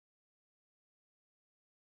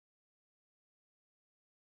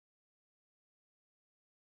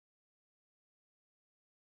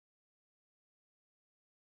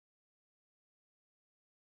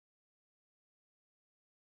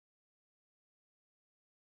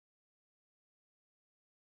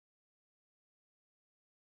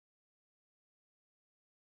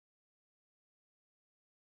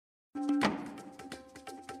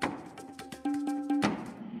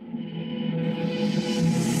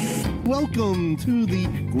Welcome to the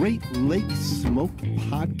Great Lakes Smoke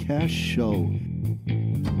Podcast Show.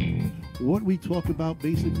 What we talk about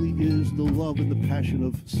basically is the love and the passion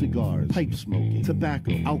of cigars, pipe smoking,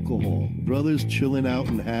 tobacco, alcohol, brothers chilling out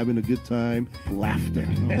and having a good time, laughter.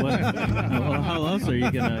 Well, how else are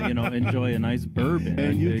you gonna, enjoy a nice bourbon?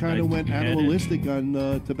 And you kind of went animalistic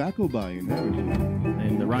on tobacco buying, haven't you?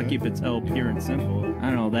 And the Rocky Patel Pure and Simple.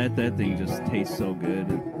 I don't know, that thing just tastes so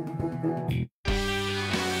good.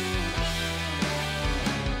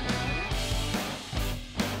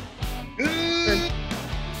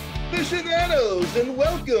 Aficionados, and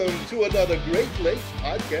welcome to another Great Lakes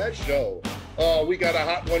Podcast Show. We got a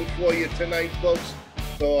hot one for you tonight, folks.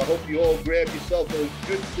 So I hope you all grab yourself a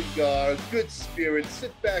good cigar, good spirit,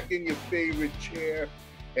 sit back in your favorite chair,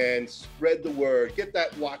 and spread the word. Get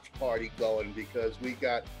that watch party going, because we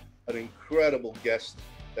got an incredible guest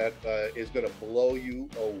that is going to blow you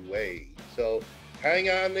away. So hang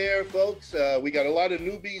on there, folks. We got a lot of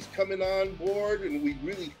newbies coming on board, and we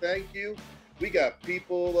really thank you. We got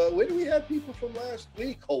people, where do we have people from last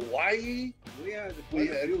week? Hawaii. We had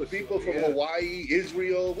people from Hawaii,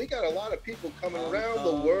 Israel. We got a lot of people coming around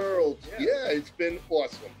the world. Yeah, it's been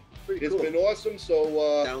awesome. It's been awesome.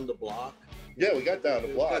 So down the block. Yeah, we got down the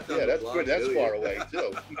block. That's good. That's far away,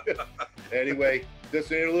 too. Anyway,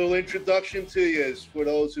 just a little introduction to you. For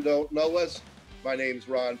those who don't know us, my name's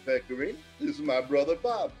Ron Pecorini. This is my brother,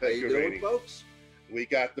 Bob Pecorini. How you doing, folks? We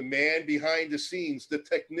got the man behind the scenes, the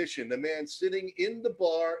technician, the man sitting in the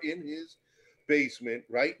bar in his basement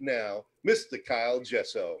right now, Mr. Kyle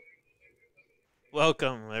Gesso.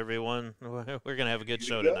 Welcome, everyone. We're going to have a good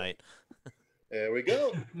show tonight. There we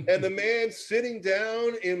go. And the man sitting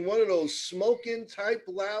down in one of those smoking type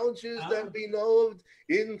lounges that we know of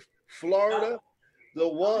in Florida, the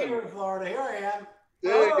one. I'm here in Florida. Here I am.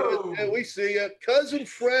 There we see you, Cousin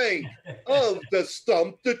Frank of the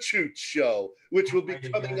Stump the Chooch Show, which will be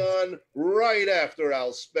coming on right after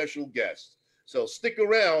our special guest. So stick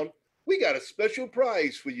around. We got a special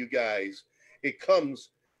prize for you guys. It comes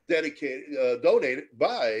donated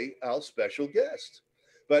by our special guest.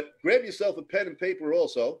 But grab yourself a pen and paper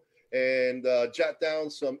also, and jot down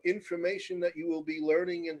some information that you will be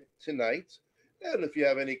learning tonight. And if you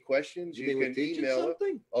have any questions, you can email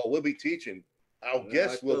it. Oh, we'll be teaching. Our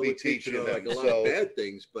guests will be teaching them. Like a lot of bad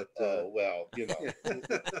things, but well,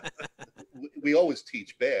 we always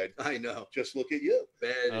teach bad. I know. Just look at you.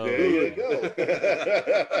 Bad. There you go.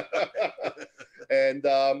 And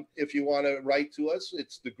if you want to write to us,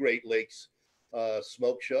 it's the Great Lakes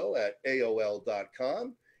Smoke Show at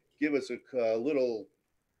AOL.com. Give us a little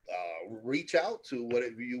reach out to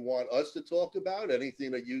whatever you want us to talk about, anything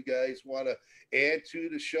that you guys want to add to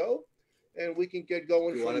the show. And we can get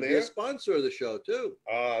going from there. You want to be a sponsor of the show, too.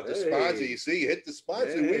 Sponsor. You see, you hit the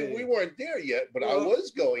sponsor. Hey. We weren't there yet, but I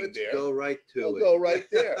was going there. Go right to it. Go right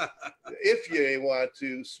there. If you want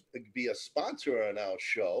to be a sponsor on our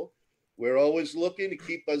show, we're always looking to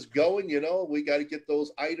keep us going. We got to get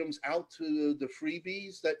those items out to the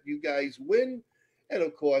freebies that you guys win. And,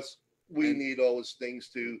 of course, we need all those things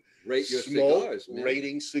to rate your smoke, cigars. Man.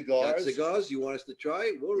 Rating cigars. Got cigars you want us to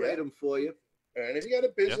try? We'll rate them for you. And if you got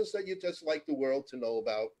a business that you just like the world to know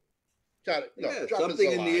about, drop something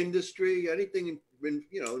in the industry, anything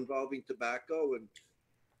involving tobacco, and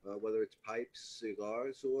whether it's pipes,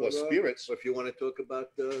 cigars, or spirits. Or if you want to talk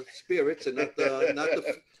about spirits and not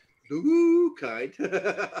the blue kind.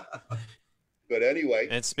 But anyway,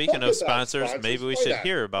 and speaking of sponsors, maybe we should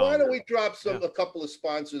hear about. Why don't we drop a couple of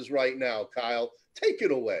sponsors right now, Kyle? Take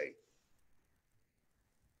it away.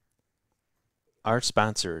 Our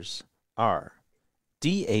sponsors are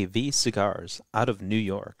DAV Cigars out of New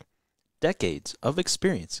York. Decades of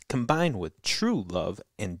experience combined with true love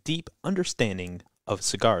and deep understanding of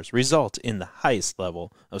cigars result in the highest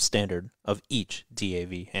level of standard of each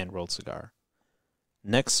DAV hand-rolled cigar.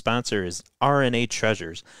 Next sponsor is RNA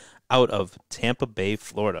Treasures out of Tampa Bay,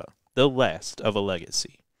 Florida, the last of a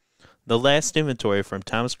legacy. The last inventory from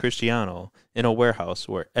Thomas Cristiano in a warehouse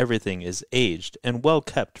where everything is aged and well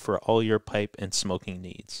kept for all your pipe and smoking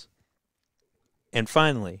needs. And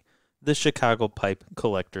finally, the Chicago Pipe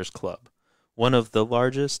Collectors Club, one of the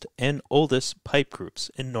largest and oldest pipe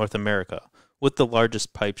groups in North America, with the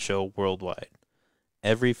largest pipe show worldwide.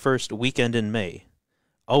 Every first weekend in May.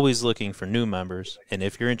 Always looking for new members, and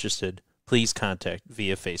if you're interested, please contact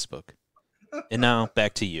via Facebook. And now,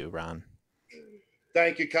 back to you, Ron.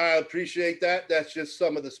 Thank you, Kyle. Appreciate that. That's just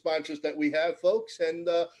some of the sponsors that we have, folks, and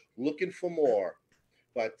looking for more.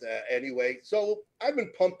 But anyway, so I've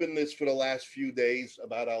been pumping this for the last few days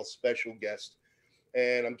about our special guest.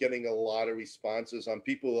 and I'm getting a lot of responses on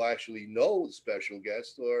people who actually know the special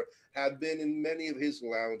guest or have been in many of his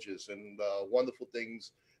lounges, and wonderful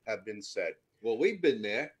things have been said. Well, we've been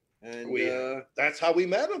there, and that's how we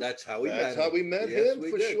met him. That's how we met him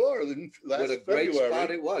we for did. sure. What a great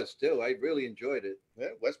spot it was, too. I really enjoyed it. Yeah,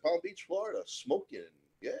 West Palm Beach, Florida, smoking.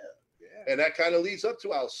 Yeah. And that kind of leads up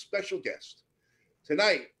to our special guest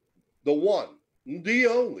tonight, the one, the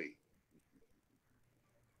only,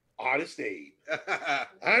 Honest Abe.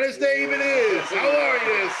 Honest Abe it is. How are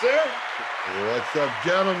you, sir? What's up,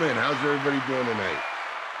 gentlemen? How's everybody doing tonight?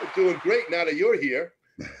 We're doing great now that you're here.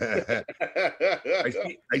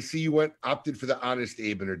 I see you opted for the Honest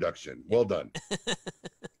Abe introduction. Well done.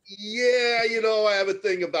 Yeah, I have a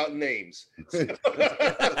thing about names.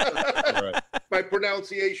 Right. My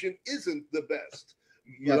pronunciation isn't the best.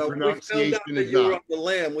 Your pronunciation we found out that is you were not. on the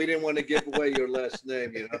lam. We didn't want to give away your last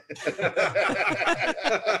name,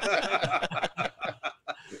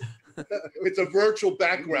 It's a virtual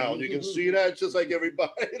background. You can see that just like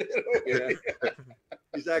everybody. Yeah.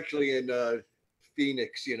 He's actually in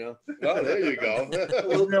Phoenix, Oh, there you go.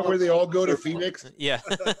 Isn't that where they all go to Phoenix? Yeah.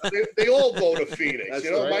 they all go to Phoenix,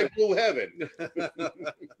 That's my right. blue heaven.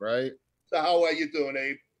 Right? So how are you doing,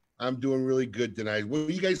 Abe? I'm doing really good tonight. What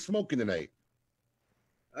are you guys smoking tonight?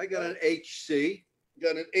 I got an HC.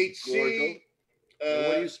 Got an HC.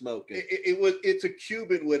 What are you smoking? It's a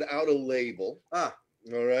Cuban without a label. Ah.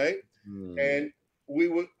 All right. And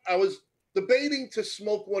I was debating to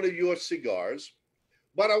smoke one of your cigars,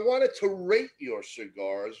 but I wanted to rate your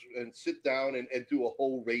cigars and sit down and do a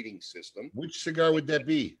whole rating system. Which cigar would that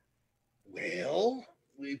be? Well,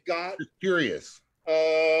 we've got, Just curious.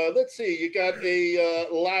 let's see, you got a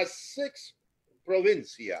Las Six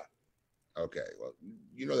Provincia. Okay, well,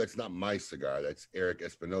 that's not my cigar. That's Eric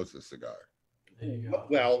Espinosa's cigar. There you go.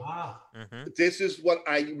 Well, Mhm. this is what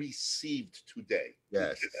I received today.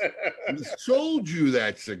 Yes. We sold you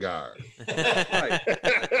that cigar. Right.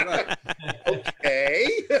 Okay.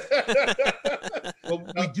 Well,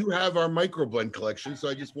 we do have our microblend collection, so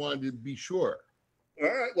I just wanted to be sure. All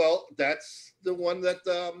right. Well, that's the one that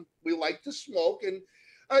we like to smoke. And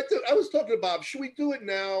I was talking to Bob, should we do it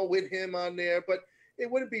now with him on there? But it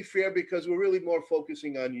wouldn't be fair because we're really more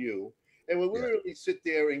focusing on you. And when we really sit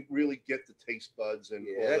there and really get the taste buds and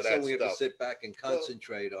all of That's that something we have to stuff. sit back and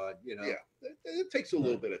concentrate on, Yeah, it takes a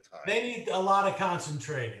little bit of time. They need a lot of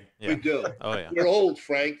concentrating. Yeah. We do. Oh yeah. We're old,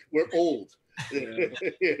 Frank. We're old. Yeah.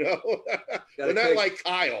 We're not like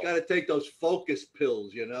Kyle. Got to take those focus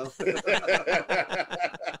pills,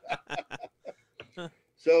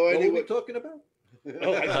 So What were anyway, we talking about?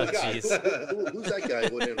 oh, I Oh, forgot. jeez. Who's that guy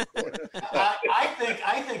who went in the corner?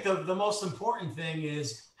 I think the most important thing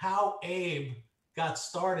is how Abe got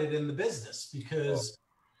started in the business because,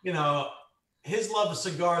 his love of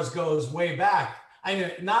cigars goes way back. I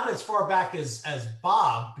mean, not as far back as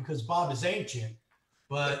Bob, because Bob is ancient,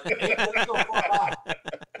 but Abe doesn't go far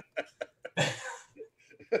back.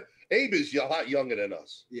 Abe is a lot younger than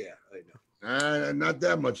us. Yeah, I know. Not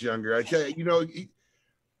that much younger. I tell you,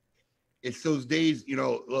 it's those days,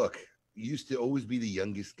 look, you used to always be the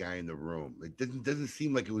youngest guy in the room. It doesn't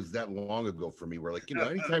seem like it was that long ago for me where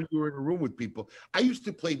anytime you were in a room with people, I used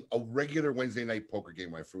to play a regular Wednesday night poker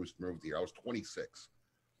game when I first moved here. I was 26.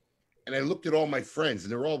 And I looked at all my friends,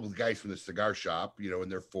 and they're all guys from the cigar shop, in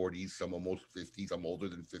their 40s, some almost 50, some older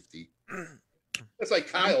than 50. That's like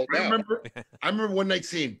Kyle I now. remember one night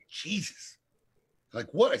saying, Jesus.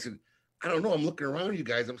 Like, what? I said, I don't know. I'm looking around you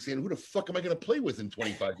guys. I'm saying, who the fuck am I going to play with in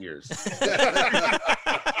 25 years?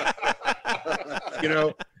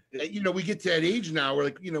 We get to that age now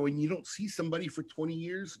where, when you don't see somebody for 20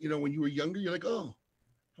 years, when you were younger, you're like, oh,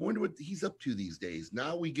 I wonder what he's up to these days.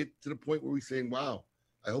 Now we get to the point where we're saying, wow,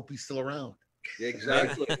 I hope he's still around.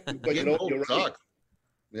 Exactly. But Getting old you're right.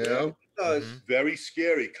 sucks, It's very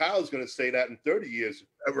scary. Kyle's going to say that in 30 years.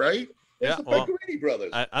 Right? Yeah. The Well, Pecorini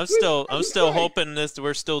brothers. I'm still right. hoping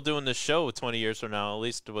we're still doing this show 20 years from now, at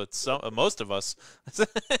least with most of us.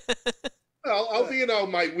 I'll be in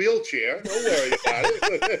my wheelchair. Don't worry about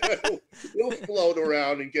it. We'll float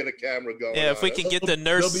around and get a camera going. Yeah, if we on can it. get the They'll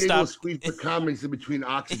nurse be able to stop. squeeze the comments in between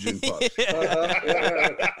oxygen puffs.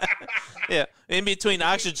 Yeah, in between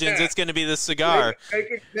oxygens, it's going to be the cigar. Take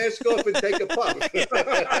a mask off and take a puff.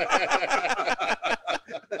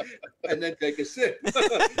 And then take a sip.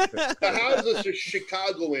 How does a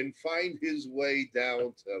Chicagoan find his way down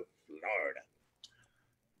to Florida?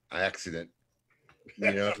 Accident.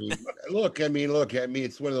 Look,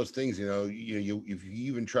 it's one of those things, if you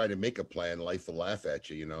even try to make a plan, life will laugh at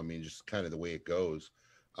you, just kind of the way it goes.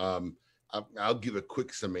 I'll give a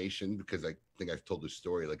quick summation because I think I've told this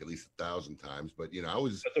story like at least 1,000 times, but I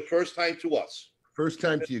was That's the first time to us. First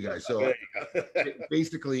time to you guys. So There you go.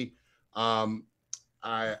 basically,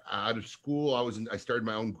 I out of school, I started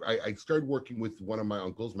my own. I started working with one of my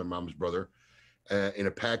uncles, my mom's brother, in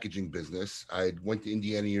a packaging business. I went to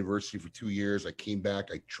Indiana University for 2 years. I came back.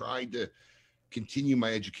 I tried to continue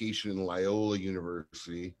my education in Loyola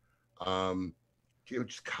University.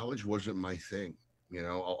 Just college wasn't my thing. You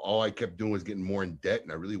know, all I kept doing was getting more in debt,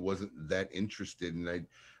 and I really wasn't that interested. And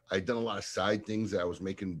I'd done a lot of side things that I was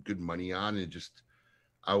making good money on, and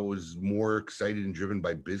I was more excited and driven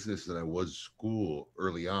by business than I was school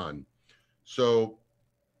early on. So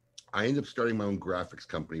I ended up starting my own graphics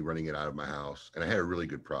company, running it out of my house, and I had a really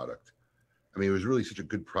good product. I mean, it was really such a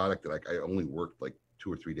good product that I only worked like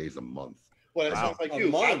 2 or 3 days a month. Well, that sounds like A you.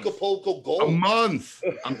 month. Acapulco A Gold. month.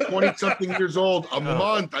 I'm 20 something years old. A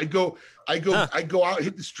month. I go out,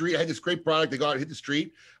 hit the street. I had this great product. I go out, hit the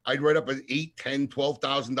street. I'd write up an $8,000, $10,000,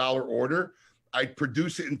 $12,000 order. I'd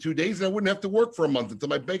produce it in 2 days, and I wouldn't have to work for a month until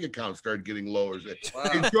my bank account started getting low.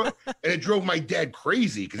 Wow. It drove my dad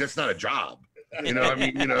crazy because that's not a job. You know what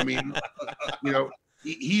I mean?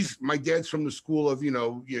 He's my dad's from the school of,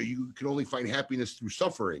 you can only find happiness through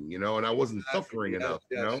suffering, and I wasn't suffering enough,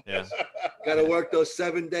 Yeah. Got to work those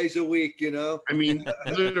 7 days a week, I mean,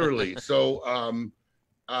 literally. So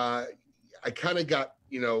I kind of got,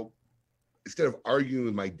 instead of arguing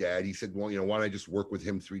with my dad, he said, well, why don't I just work with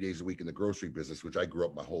him 3 days a week in the grocery business, which I grew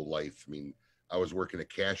up my whole life. I mean, I was working a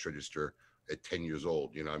cash register at 10 years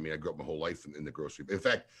old. I grew up my whole life in the grocery. In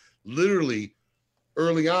fact, literally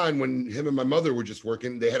early on when him and my mother were just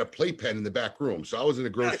working, they had a playpen in the back room. So I was in a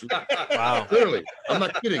grocery. Wow. Literally, I'm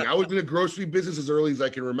not kidding. I was in a grocery business as early as I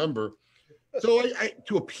can remember. So I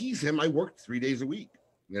to appease him, I worked 3 days a week.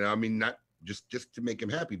 Not just to make him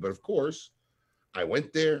happy, but of course, I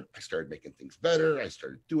went there. I started making things better. I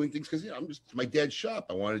started doing things because I'm just my dad's shop.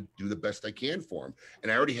 I wanted to do the best I can for him,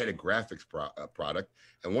 and I already had a graphics product,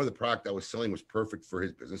 and one of the product I was selling was perfect for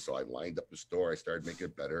his business. So I lined up the store. I started making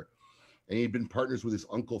it better, and he'd been partners with his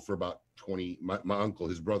uncle for about 20. My uncle,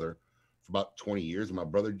 his brother, for about 20 years, and my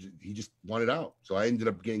brother, he just wanted out. So I ended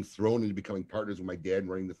up getting thrown into becoming partners with my dad and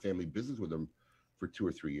running the family business with him for 2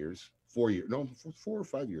 or 3 years, 4 years, no, 4 or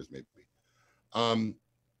 5 years maybe.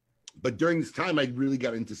 But during this time, I really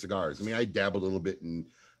got into cigars. I mean, I dabbled a little bit in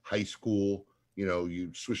high school, you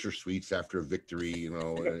Swisher Sweets after a victory, and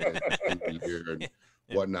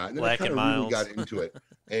whatnot. And then I kind of really got into it.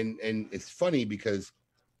 And it's funny because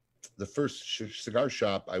the first cigar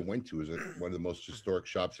shop I went to is one of the most historic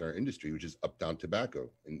shops in our industry, which is Uptown Tobacco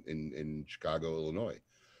in Chicago, Illinois,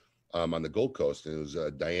 on the Gold Coast. And it was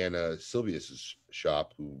Diana Silvius's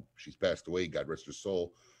shop, who she's passed away, God rest her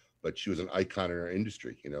soul. But she was an icon in our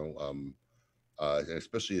industry, and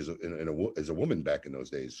especially as a woman back in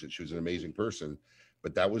those days. She was an amazing person.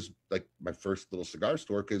 But that was like my first little cigar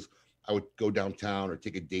store, because I would go downtown or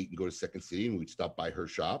take a date and go to Second City, and we'd stop by her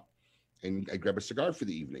shop, and I'd grab a cigar for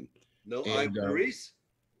the evening. No, And, Iwan Reese.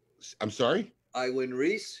 I'm sorry? Iwan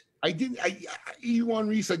Reese. I didn't. Ewan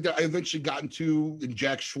Reese, I eventually got into, and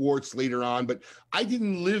Jack Schwartz later on, but I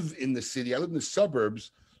didn't live in the city. I lived in the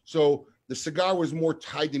suburbs. So the cigar was more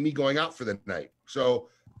tied to me going out for the night. So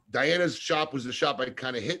Diana's shop was the shop I'd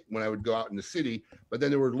kind of hit when I would go out in the city. But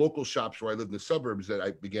then there were local shops where I lived in the suburbs that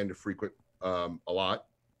I began to frequent a lot.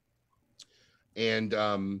 And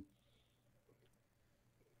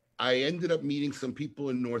I ended up meeting some people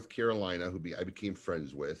in North Carolina who I became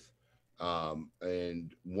friends with.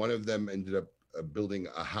 And one of them ended up building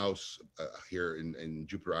a house here in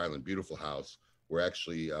Jupiter Island, beautiful house, where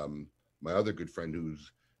actually my other good friend,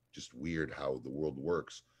 who's just weird how the world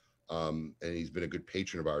works, and he's been a good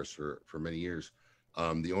patron of ours for many years,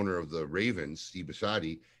 the owner of the Ravens, Steve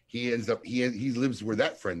Basadi, he lives where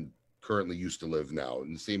that friend currently used to live now,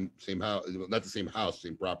 in the same house, not the same house,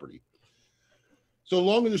 same property. So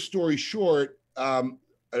long of the story short,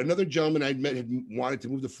 another gentleman I'd met had wanted to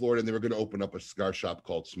move to Florida, and they were going to open up a cigar shop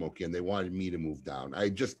called Smok, and they wanted me to move down. I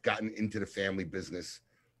had just gotten into the family business.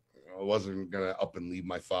 I wasn't going to up and leave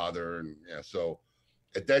my father. And so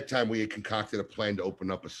at that time, we had concocted a plan to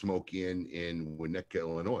open up a Smok in Winnetka,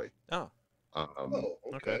 Illinois.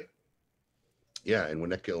 Okay. Yeah, in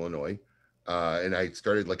Winnetka, Illinois. And I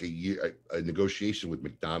started like a negotiation with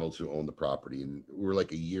McDonald's, who owned the property. And we were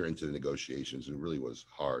like a year into the negotiations, and it really was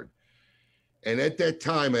hard. And at that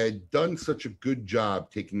time, I had done such a good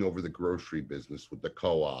job taking over the grocery business with the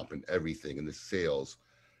co-op and everything and the sales.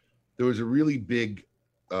 There was a really big,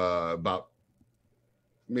 about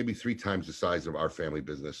maybe 3 times the size of our family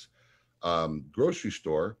business, grocery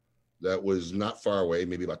store that was not far away,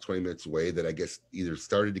 maybe about 20 minutes away, that I guess either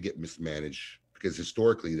started to get mismanaged, because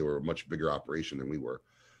historically they were a much bigger operation than we were.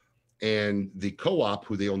 And the co-op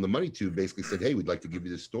who they own the money to basically said, hey, we'd like to give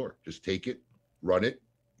you this store. Just take it, run it,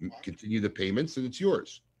 continue the payments, and it's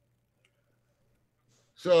yours.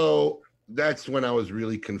 So that's when I was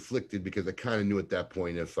really conflicted, because I kind of knew at that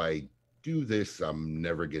point, if I do this, I'm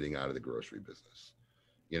never getting out of the grocery business,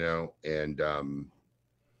 you know? And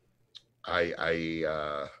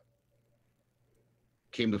I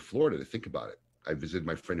came to Florida to think about it. I visited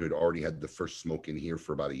my friend who had already had the first Smok in here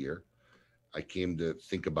for about a year. I came to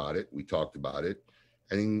think about it. We talked about it.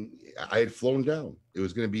 And I had flown down. It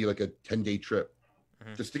was going to be like a 10-day trip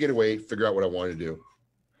just to get away, figure out what I wanted to do.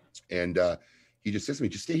 And he just says to me,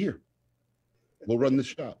 just stay here. We'll run the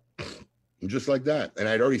shop. And just like that. And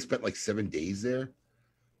I'd already spent like 7 days there.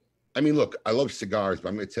 I mean, look, I love cigars, but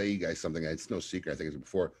I'm going to tell you guys something. It's no secret. I think it's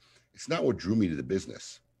before. It's not what drew me to the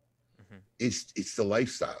business. It's the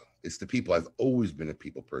lifestyle. It's the people. I've always been a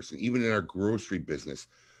people person. Even in our grocery business,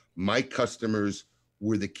 my customers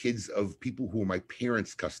were the kids of people who were my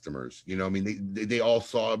parents' customers. You know, I mean, they all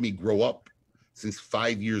saw me grow up since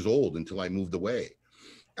 5 years old until I moved away.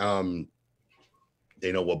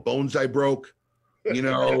 They know what bones I broke, you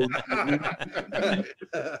know.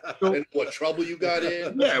 And what trouble you got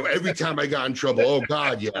in. Yeah, every time I got in trouble, oh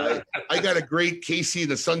God, yeah. I got a great Casey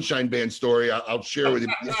and the Sunshine Band story I'll share with you.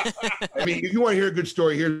 I mean, if you want to hear a good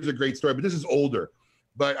story, here's a great story, but this is older.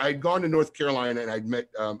 But I'd gone to North Carolina, and I'd met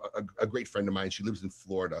a great friend of mine. She lives in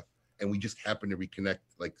Florida, and we just happened to reconnect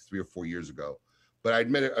like 3 or 4 years ago. But I'd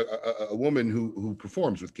met a woman who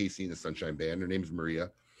performs with Casey and the Sunshine Band. Her name's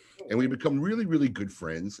Maria. And we become really, really good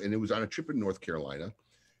friends. And it was on a trip in North Carolina.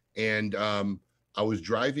 And I was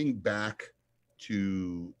driving back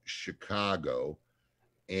to Chicago.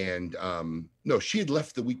 And no, she had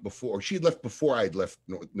left the week before. She had left before I had left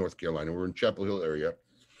North Carolina. We were in Chapel Hill area.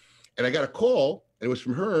 And I got a call, and it was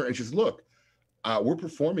from her. And she says, look, we're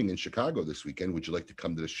performing in Chicago this weekend. Would you like to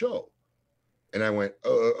come to the show? And I went,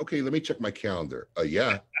 okay, let me check my calendar.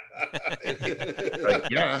 Yeah. Like,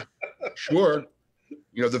 yeah, sure.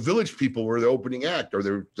 You know, the Village People were the opening act, or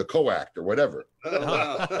the co-act, or whatever.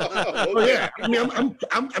 Oh yeah, I mean,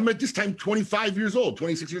 I'm at this time 25 years old,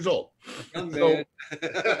 26 years old. So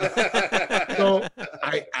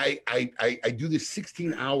I do this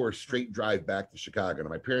 16-hour straight drive back to Chicago. Now,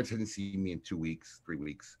 my parents hadn't seen me in 2 weeks, 3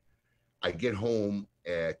 weeks. I get home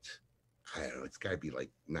at, I don't know, it's got to be like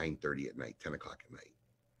 9:30 at night, 10 o'clock at night.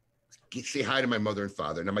 Say hi to my mother and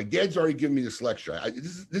father. Now, my dad's already given me this lecture.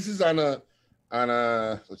 This is on a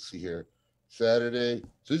let's see here, Saturday.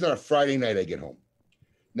 So this is on a Friday night. I get home.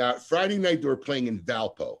 Now, Friday night they were playing in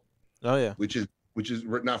Valpo. Oh yeah, which is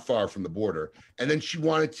not far from the border. And then she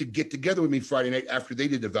wanted to get together with me Friday night after they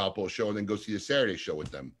did the Valpo show, and then go see the Saturday show with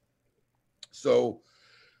them. So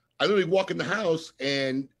I literally walk in the house,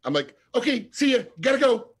 and I'm like, okay, see ya. Gotta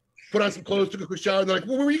go. Put on some clothes, took a quick shower. And they're like,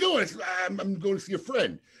 well, where are you going? I said, I'm going to see a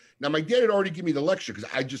friend. Now, my dad had already given me the lecture because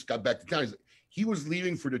I just got back to town. He was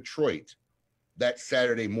leaving for Detroit that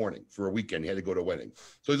Saturday morning for a weekend. He had to go to a wedding.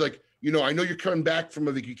 So he's like, you know, I know you're coming back from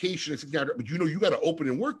a vacation. I said, but you know, you got to open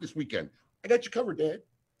and work this weekend. I got you covered, Dad.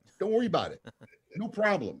 Don't worry about it. No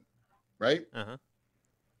problem. Right?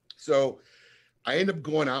 So I end up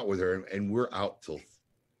going out with her, and we're out till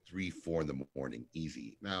 3, 4 in the morning,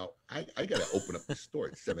 easy. Now, I got to open up the store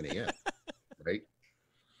at 7 a.m., right?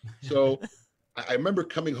 So I remember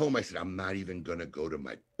coming home. I said, I'm not even going to go to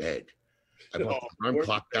my bed. I bought the alarm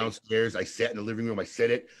clock downstairs. I sat in the living room. I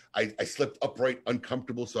set it. I slept upright,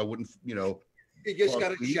 uncomfortable, so I wouldn't, you know. You just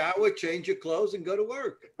got to shower, change your clothes, and go to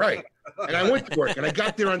work. Right. And I went to work, and I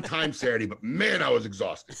got there on time Saturday, but man, I was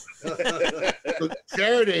exhausted. So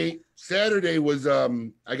Saturday was,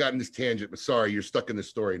 I got in this tangent, but sorry, you're stuck in the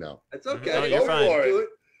story now. That's okay. No, you're fine. For it.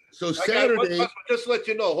 So Saturday. Just to let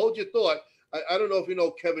you know, hold your thought. I don't know if you know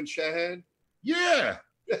Kevin Shahan. Yeah.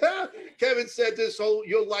 Kevin said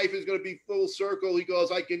your life is going to be full circle. He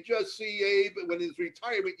goes, I can just see Abe when his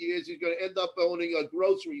retirement years, he's going to end up owning a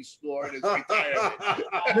grocery store in his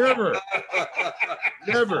retirement.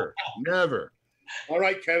 Never. All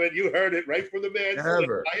right, Kevin, you heard it right from the man.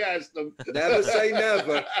 Never. I asked him. Never say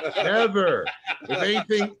never. Never.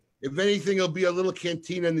 If anything, it'll be a little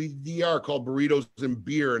cantina in the DR called Burritos and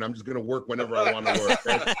Beer, and I'm just going to work whenever I want to work.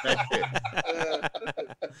 That's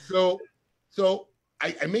it. So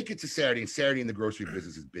I make it to Saturday, and Saturday in the grocery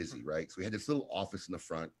business is busy, right? So we had this little office in the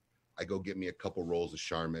front. I go get me a couple rolls of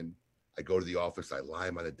Charmin. I go to the office. I lie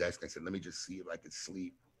on the desk. I said, let me just see if I could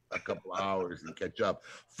sleep a couple hours and catch up.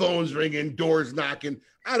 Phones ringing, doors knocking.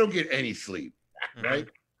 I don't get any sleep, right?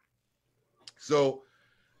 So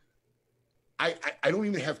I don't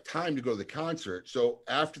even have time to go to the concert. So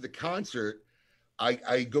after the concert,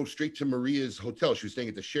 I go straight to Maria's hotel. She was staying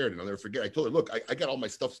at the Sheraton. I'll never forget. I told her, look, I got all my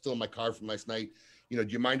stuff still in my car from last night. You know,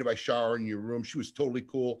 do you mind if I shower in your room? She was totally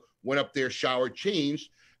cool. Went up there, showered,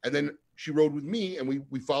 changed, and then she rode with me, and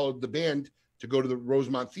we followed the band to go to the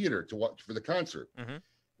Rosemont Theater to watch for the concert. Mm-hmm.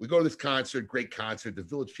 We go to this concert, great concert. The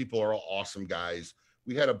Village people are all awesome guys.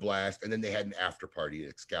 We had a blast, and then they had an after party at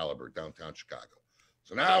Excalibur, downtown Chicago.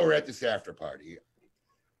 So now we're at this after party.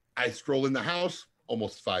 I stroll in the house,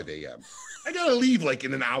 almost 5 a.m. I gotta leave like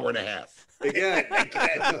in an hour and a half. Again.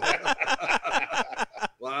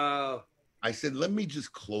 Wow. I said, let me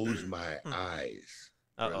just close my eyes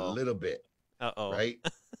for a little bit. Right?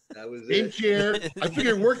 That was Same it. chair. I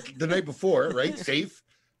figured it worked the night before, right? Safe.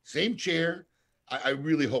 Same chair. I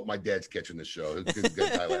really hope my dad's catching the show. It's a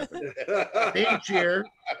good guy laughing. Same chair.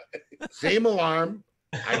 Same alarm.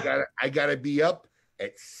 I gotta be up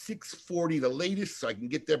at 6:40 the latest, so I can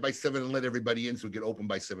get there by 7 and let everybody in so we get open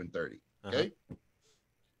by 7:30. Okay.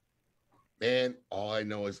 Man, all I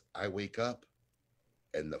know is I wake up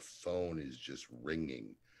and the phone is just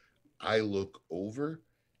ringing. I look over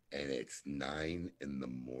and it's 9 in the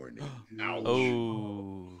morning.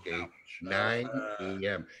 Oh. Okay. 9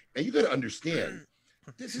 a.m. And you got to understand,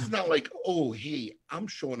 this is not like, oh, hey, I'm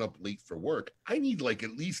showing up late for work. I need like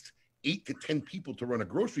at least 8 to 10 people to run a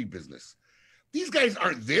grocery business. These guys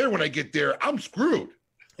aren't there when I get there. I'm screwed.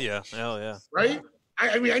 Yeah. Hell yeah. Right?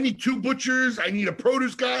 I mean, I need 2 butchers. I need a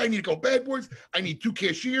produce guy. I need a couple bad boys. I need 2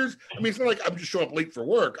 cashiers. I mean, it's not like I'm just showing up late for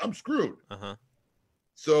work. I'm screwed.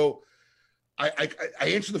 So I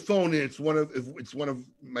answer the phone, and it's one of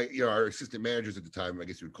my, you know, our assistant managers at the time, I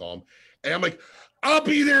guess you would call him. And I'm like, I'll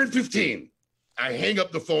be there in 15. I hang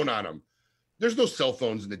up the phone on him. There's no cell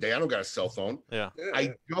phones in the day. I don't got a cell phone. Yeah.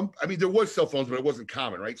 I mean, there was cell phones, but it wasn't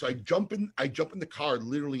common, right? So I jump in the car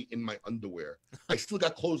literally in my underwear. I still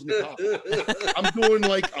got clothes in the car. I'm doing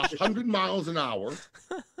like 100 miles an hour,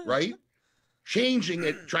 right? Trying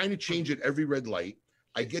to change at every red light.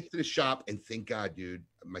 I get to the shop, and thank God, dude,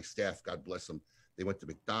 my staff, God bless them, they went to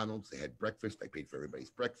McDonald's. They had breakfast. I paid for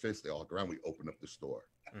everybody's breakfast. They all go around. We opened up the store.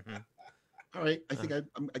 All right. I think I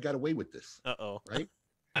got away with this. Right?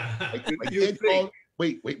 My dad calls,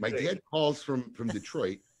 my dad calls from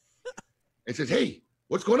Detroit and says, hey,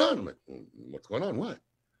 what's going on? I'm like, what's going on? What?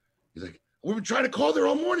 He's like, we've been trying to call there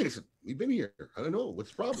all morning. I said, we've been here. I don't know.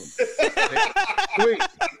 What's the problem?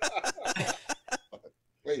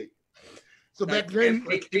 Wait. So back then,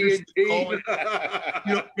 like,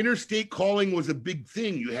 interstate calling was a big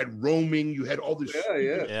thing. You had roaming. You had all this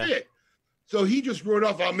shit. So he just wrote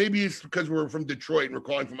off, maybe it's because we're from Detroit and we're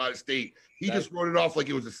calling from out of state. He just wrote it off like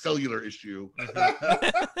it was a cellular issue.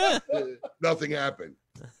 Nothing happened.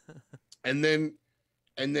 And then,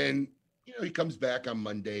 you know, he comes back on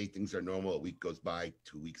Monday. Things are normal. A week goes by,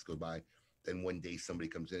 2 weeks go by. Then one day somebody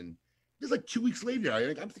comes in. It's like 2 weeks later.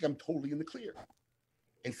 I think I'm totally in the clear.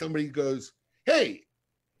 And somebody goes, hey,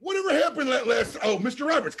 whatever happened last, oh, Mr.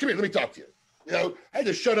 Roberts, come here, let me talk to you. You know, I had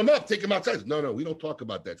to shut him up, take him outside. No, we don't talk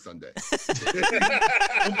about that Sunday.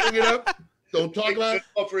 Don't bring it up. Don't talk about it.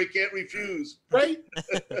 Offer he can't refuse. Right?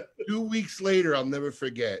 2 weeks later, I'll never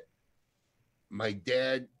forget. My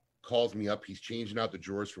dad calls me up. He's changing out the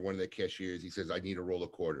drawers for one of the cashiers. He says, I need a roll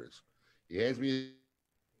of quarters. He hands me,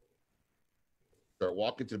 start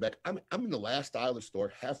walking to the back. I'm in the last aisle of the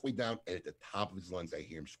store, halfway down, and at the top of his lungs, I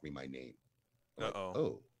hear him scream my name. I'm like,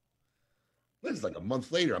 oh. This is like a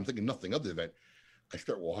month later. I'm thinking nothing of the event. I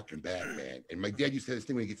start walking back, man. And my dad used to have this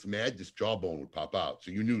thing when he gets mad, this jawbone would pop out.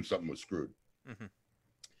 So you knew something was screwed. And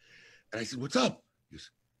I said, what's up? He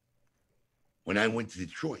goes, when I went to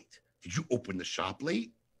Detroit, did you open the shop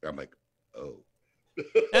late? I'm like, oh.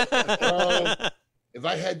 If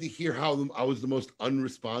I had to hear how I was the most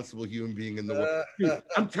unresponsible human being in the world, dude,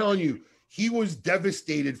 I'm telling you, he was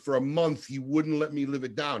devastated for a month. He wouldn't let me live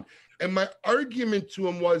it down. And my argument to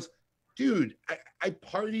him was, dude, I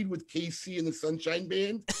partied with KC and the Sunshine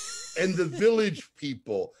Band and the Village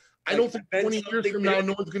people. I don't think 20 years from now,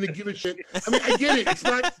 no one's going to give a shit. I mean, I get it.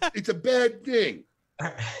 It's a bad thing,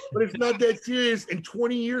 but it's not that serious. And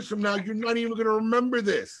 20 years from now, you're not even going to remember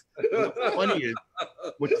this.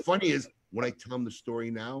 What's funny is when I tell him the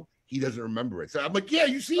story now, he doesn't remember it. So I'm like, yeah,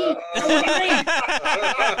 you see? Maybe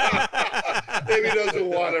he doesn't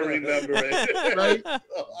want to remember it. Right?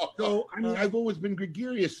 So, I mean, I've always been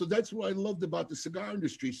gregarious. So that's what I loved about the cigar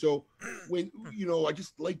industry. So when, you know, I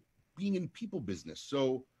just like being in people business.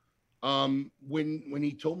 So when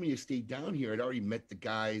he told me to stay down here, I'd already met the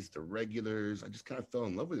guys, the regulars. I just kind of fell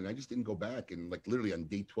in love with it. And I just didn't go back. And like literally on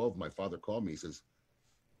day 12, my father called me. He says,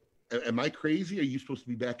 am I crazy? Are you supposed to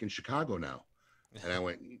be back in Chicago now? And I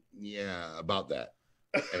went, yeah, about that.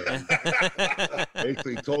 And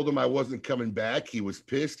basically told him I wasn't coming back. He was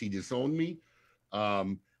pissed. He disowned me.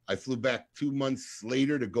 I flew back 2 months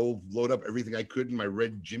later to go load up everything I could in my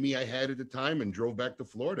red Jimmy I had at the time and drove back to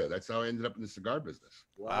Florida. That's how I ended up in the cigar business.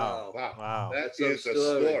 Wow. Wow. That That's is a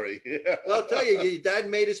story. Yeah. Well, I'll tell you, your dad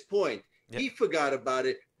made his point. Yep. He forgot about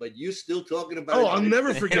it, but you still talking about it. Oh, I'll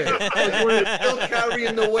never forget it. You're still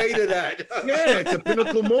carrying the weight of that. Yeah, it's a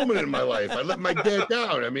pinnacle moment in my life. I let my dad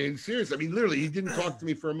down. I mean, seriously. I mean, literally, he didn't talk to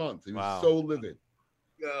me for a month. He was so livid.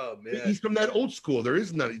 Oh, man. He's from that old school. There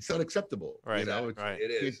is none. It's unacceptable. Right. You know, Right.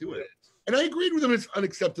 It is. Can't do it. And I agreed with him. It's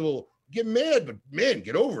unacceptable. Get mad, but man,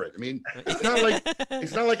 get over it. I mean, it's not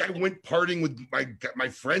like I went partying with my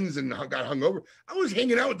friends and got hungover. I was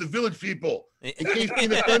hanging out with the village people in case being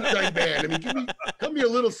the Sunshine Band. I mean, cut me a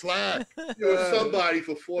little slack. You were somebody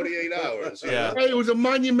for 48 hours. You know? Right, it was a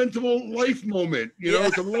monumental life moment. You know,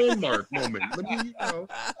 it's a landmark moment. Let me, you know,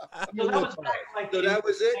 So that was back, like, So that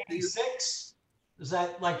was it? 96? Is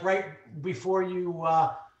that like right before you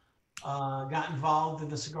got involved in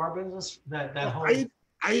the cigar business? That whole.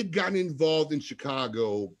 I had gotten involved in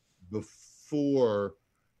Chicago before.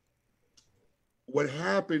 What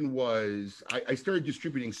happened was I started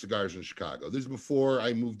distributing cigars in Chicago. This is before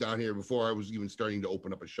I moved down here, before I was even starting to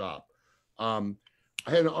open up a shop. I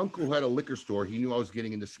had an uncle who had a liquor store. He knew I was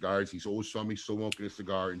getting into cigars. He always saw me smoking a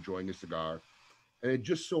cigar, enjoying a cigar. And it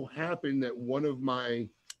just so happened that one of my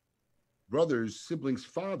brother's siblings'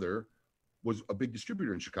 father was a big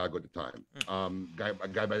distributor in Chicago at the time. A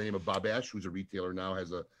guy by the name of Bob Ash, who's a retailer now,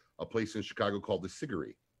 has a place in Chicago called the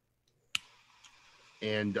Cigars.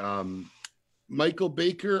 And Michael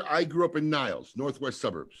Baker, I grew up in Niles, northwest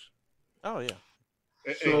suburbs. Oh, yeah.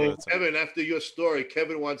 So, Kevin, after your story,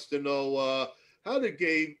 Kevin wants to know how did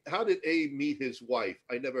Abe meet his wife?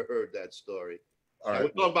 I never heard that story. All right. We're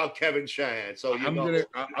talking about Kevin Shanahan. So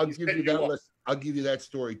I'll give you that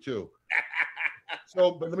story too.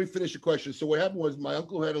 So, but let me finish the question. So what happened was my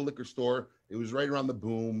uncle had a liquor store. It was right around the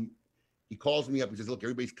boom. He calls me up and says, look,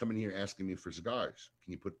 everybody's coming here asking me for cigars.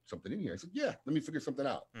 Can you put something in here? I said, yeah, let me figure something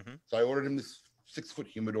out. So I ordered him this 6-foot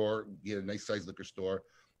humidor. He had a nice sized liquor store.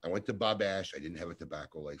 I went to Bob Ash. I didn't have a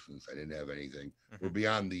tobacco license. I didn't have anything. We're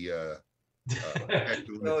beyond the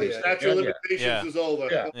statute of limitations is over.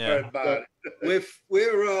 We're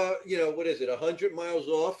what is it, 100 miles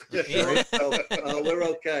off? So, we're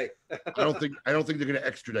okay. I don't think they're going to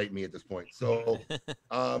extradite me at this point. So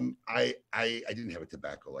I didn't have a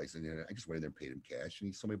tobacco license, and I just went in there and paid him cash, and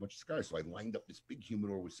he sold me a bunch of cigars. So I lined up this big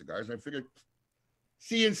humidor with cigars, and I figured,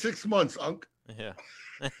 see you in 6 months, Unc. Yeah.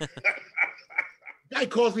 Guy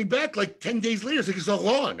calls me back like 10 days later, saying it's all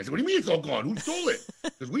gone. I said, what do you mean it's all gone? Who stole it?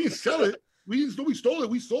 Because we didn't sell it. We didn't know we stole it.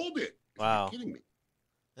 We sold it. Wow. Are you kidding me?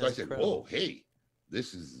 So I said, whoa, hey,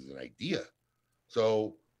 this is an idea.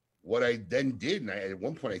 So what I then did, and at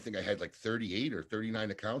one point, I think I had like 38 or 39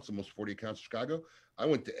 accounts, almost 40 accounts in Chicago. I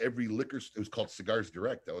went to every liquor, it was called Cigars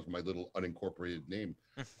Direct. That was my little unincorporated name.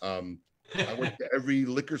 I went to every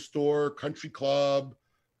liquor store, country club,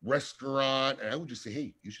 restaurant, and I would just say,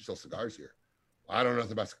 hey, you should sell cigars here. I don't know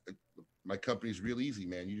nothing about my company's real easy,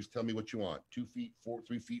 man. You just tell me what you want. 2 feet,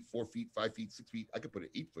 3 feet, 4 feet, 5 feet, 6 feet. I could put an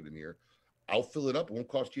 8-foot in here. I'll fill it up. It won't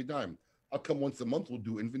cost you a dime. I'll come once a month. We'll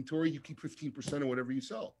do inventory. You keep 15% of whatever you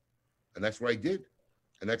sell. And that's what I did.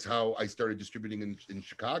 And that's how I started distributing in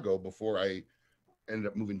Chicago before I ended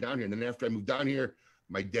up moving down here. And then after I moved down here,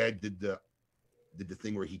 my dad did the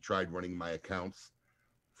thing where he tried running my accounts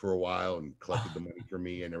for a while and collected the money for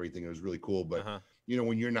me and everything. It was really cool. But,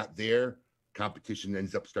 when you're not there, competition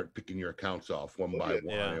ends up start picking your accounts off one by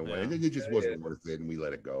one, and it just wasn't worth it, and we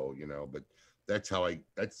let it go, But that's how I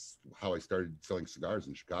started selling cigars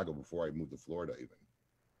in Chicago before I moved to Florida. Even.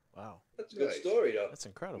 Wow, that's a good story, though. That's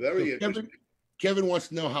incredible. Very interesting. Kevin wants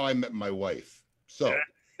to know how I met my wife. So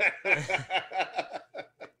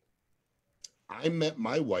I met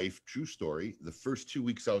my wife. True story. The first 2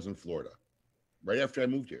 weeks I was in Florida, right after I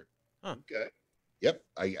moved here. Okay. Yep.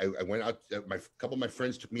 I went out. A couple of my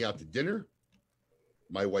friends took me out to dinner.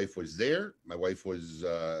 My wife was there. My wife was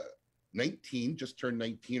 19, just turned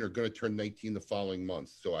 19 or going to turn 19 the following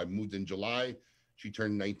month. So I moved in July. She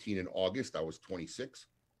turned 19 in August. I was 26.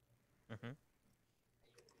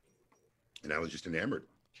 And I was just enamored.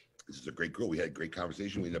 This is a great girl. We had a great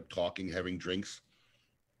conversation. We ended up talking, having drinks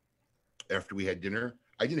after we had dinner.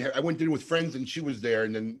 I went to dinner with friends and she was there.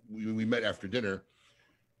 And then we met after dinner.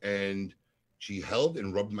 And she held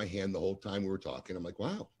and rubbed my hand the whole time we were talking. I'm like,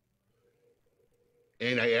 wow.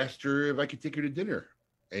 And I asked her if I could take her to dinner.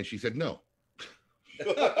 And she said no.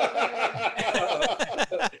 In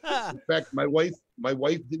fact, my wife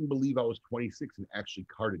didn't believe I was 26 and actually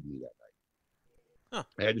carded me that I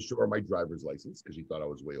had to show her my driver's license because she thought I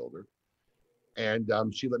was way older. And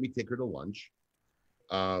she let me take her to lunch.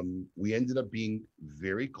 We ended up being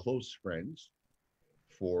very close friends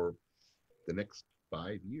for the next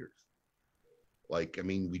 5 years. Like, I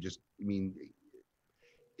mean,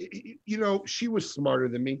 she was smarter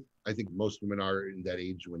than me. I think most women are in that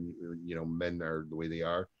age when, men are the way they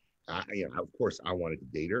are. Of course, I wanted to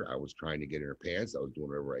date her. I was trying to get in her pants. I was doing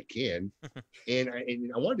whatever I can. and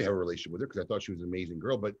I wanted to have a relationship with her because I thought she was an amazing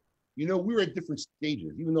girl. But, we were at different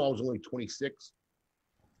stages. Even though I was only 26,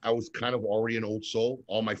 I was kind of already an old soul.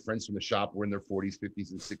 All my friends from the shop were in their 40s,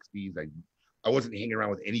 50s, and 60s. I wasn't hanging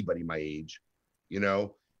around with anybody my age,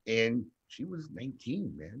 and she was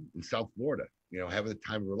 19, man, in South Florida, having the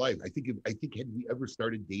time of her life. I think had we ever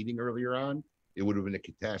started dating earlier on, it would have been a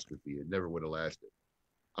catastrophe. It never would have lasted.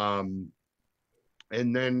 And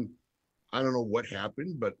then I don't know what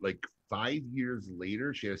happened, but like 5 years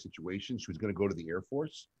later, she had a situation. She was going to go to the Air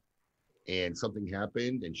Force, and something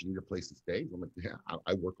happened, and she needed a place to stay. I'm like, yeah,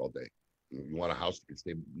 I work all day. You want a house that can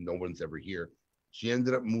stay? No one's ever here. She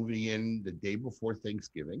ended up moving in the day before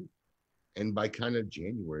Thanksgiving, and by kind of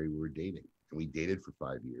January, we were dating, and we dated for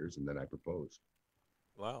 5 years, and then I proposed.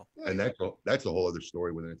 Wow. And that's a whole other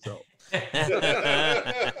story within itself.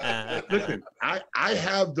 Listen, I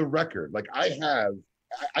have the record. Like I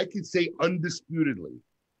can say undisputedly,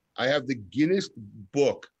 I have the Guinness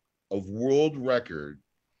Book of World Record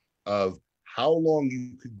of how long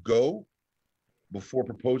you could go before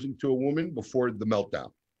proposing to a woman before the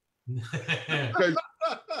meltdown. Because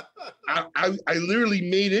I literally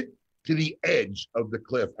made it to the edge of the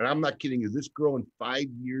cliff. And I'm not kidding you. This girl, in 5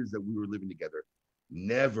 years that we were living together,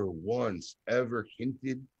 never once ever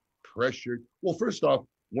hinted, pressured. Well, first off,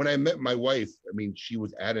 when I met my wife, I mean, she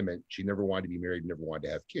was adamant. She never wanted to be married, never wanted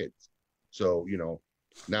to have kids. So,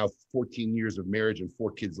 now 14 years of marriage and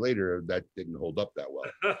 4 kids later, that didn't hold up that well.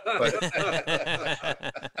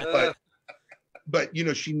 But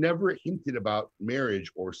she never hinted about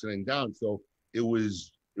marriage or sitting down. So it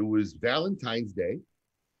was Valentine's Day,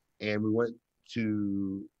 and we went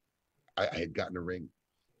to, I had gotten a ring,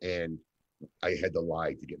 and I had to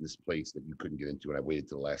lie to get in this place that you couldn't get into, and I waited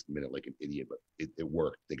to the last minute like an idiot, but it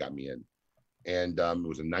worked. They got me in, and it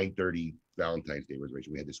was a 9:30 Valentine's Day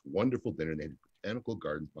reservation. We had this wonderful dinner, and they had botanical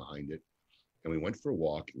gardens behind it, and we went for a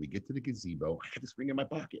walk, and we get to the gazebo. I had this ring in my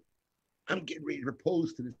pocket. I'm getting ready to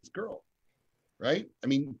propose to this girl, right? I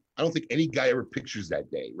mean, I don't think any guy ever pictures that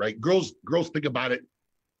day, right? Girls think about it.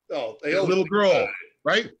 Oh, a little girl,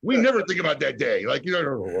 right? We never think about that day. Like,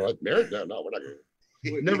 married? No, we're not going to.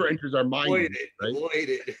 It never enters our mind. Avoid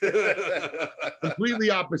it. Completely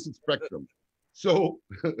opposite spectrum. So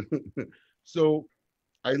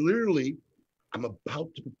I'm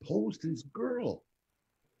about to propose to this girl,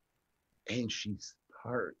 and she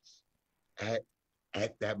starts at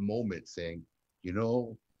that moment saying,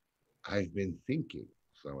 I've been thinking.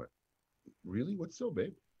 So I went, really? What's so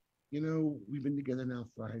big? We've been together now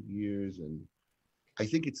 5 years, and I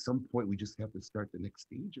think at some point we just have to start the next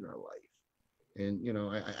stage in our life. And,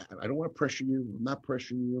 I don't want to pressure you. I'm not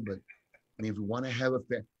pressuring you, but I mean, if we want to have a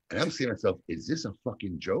family, and I'm saying to myself, is this a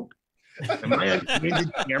fucking joke? Am I on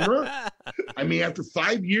candid camera? I mean, after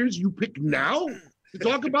 5 years, you pick now to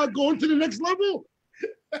talk about going to the next level?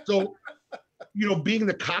 So, being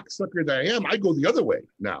the cocksucker that I am, I go the other way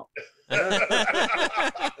now.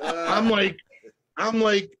 I'm like,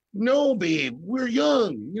 no, babe, we're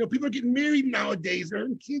young. People are getting married nowadays. They're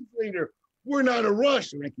having kids later. We're not in a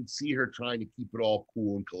rush. And I could see her trying to keep it all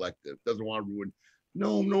cool and collective. Doesn't want to ruin.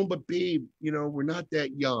 No, but babe, we're not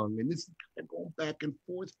that young. And this is kind of going back and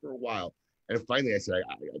forth for a while. And finally I said,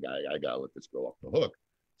 I gotta let this girl off the hook.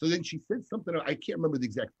 So then she said something, I can't remember the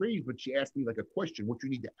exact phrase, but she asked me like a question. What you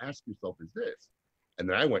need to ask yourself is this. And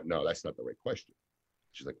then I went, no, that's not the right question.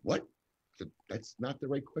 She's like, what? I said, that's not the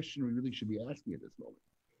right question we really should be asking at this moment.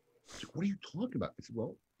 She's like, what are you talking about? I said,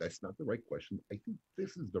 well, that's not the right question. I think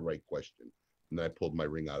this is the right question. And then I pulled my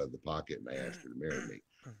ring out of the pocket and I asked her to marry me.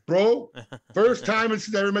 Bro, first time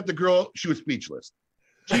since I ever met the girl, she was speechless.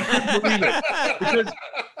 She couldn't believe it. Because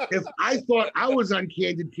if I thought I was on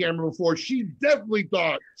candid camera before, she definitely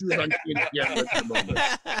thought she was on candid camera at the moment.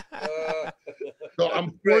 So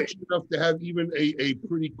I'm fortunate enough to have even a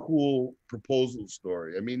pretty cool proposal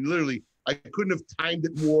story. I mean, literally, I couldn't have timed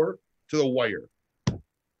it more to the wire.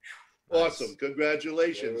 Awesome.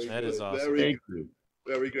 Congratulations. That is awesome. Thank you.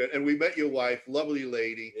 Very good. And we met your wife, lovely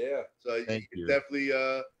lady. Yeah. So you definitely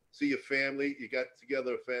see your family. You got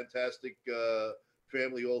together a fantastic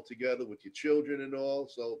family all together with your children and all.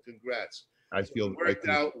 So congrats. It worked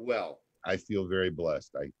out well. I feel very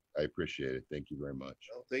blessed. I appreciate it. Thank you very much.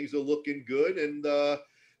 Well, things are looking good. And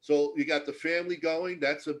So you got the family going.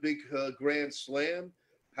 That's a big grand slam.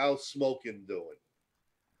 How's smoking doing?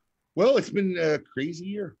 Well, it's been a crazy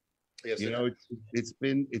year. Yes, You know, it's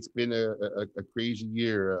been a crazy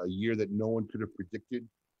year, a year that no one could have predicted,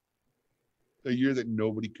 a year that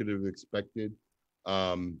nobody could have expected.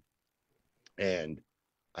 And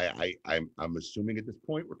I'm assuming at this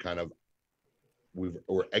point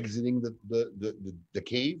we're exiting the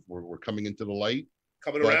cave. We're coming into the light.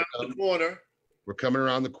 coming around the corner. We're coming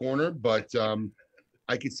around the corner, but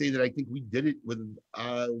I could say that I think we did it with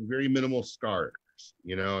very minimal scars.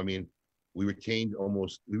 You know, I mean, we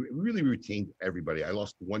really retained everybody. I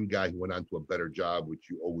lost one guy who went on to a better job, which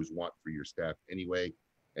you always want for your staff anyway.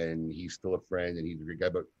 And he's still a friend and he's a great guy,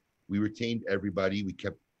 but we retained everybody. We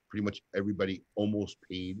kept pretty much everybody almost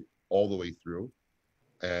paid all the way through.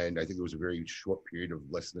 And I think it was a very short period of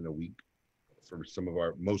less than a week for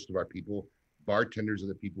most of our people. Bartenders are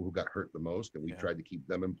the people who got hurt the most, and we tried to keep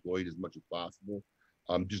them employed as much as possible,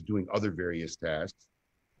 just doing other various tasks.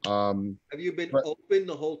 Have you been open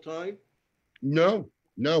the whole time? No.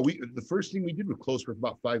 The first thing we did was close for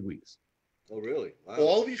about 5 weeks. Oh, really? Wow.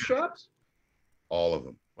 All of these shops? All of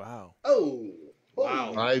them. Wow. Oh,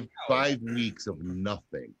 Wow. 5 weeks of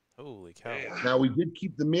nothing. Holy cow. Now, we did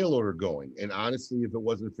keep the mail order going. And honestly, if it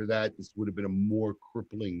wasn't for that, this would have been a more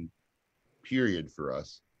crippling period for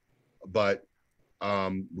us. But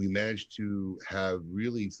we managed to have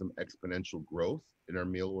really some exponential growth in our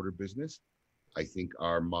mail order business. I think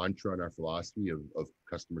our mantra and our philosophy of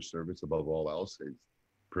customer service above all else has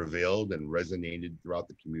prevailed and resonated throughout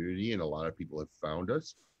the community. And a lot of people have found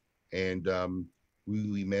us. And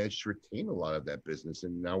we managed to retain a lot of that business.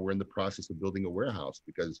 And now we're in the process of building a warehouse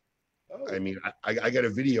because, I mean, I got a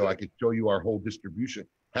video. I could show you our whole distribution.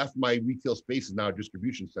 Half my retail space is now a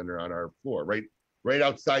distribution center on our floor, right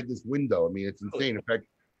outside this window. I mean, it's insane. In fact,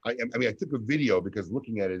 I took a video because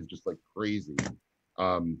looking at it is just like crazy.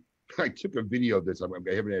 I took a video of this. I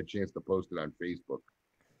haven't had a chance to post it on Facebook,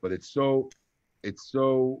 but it's so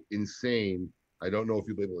insane. I don't know if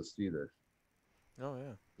you'll be able to see this. Oh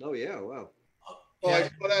yeah. Oh, yeah. Wow. Oh, I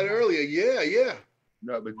saw that earlier. Yeah.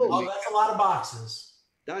 No, but Oh, that's a lot of boxes.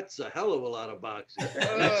 That's a hell of a lot of boxes.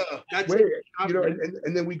 That's wait, you know,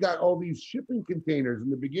 and then we got all these shipping containers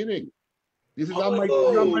in the beginning. This is on my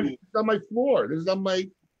floor. This is on my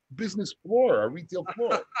business floor, our retail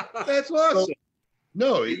floor. That's awesome. So,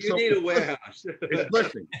 no, you need a warehouse. It's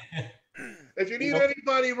blessing. If you need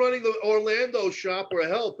anybody running the Orlando shop or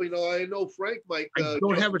help, you know, I know Frank might. I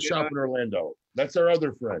don't have a shop in Orlando. That's our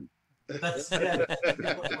other friend. That's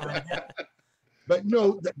But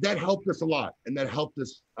no, that helped us a lot, and that helped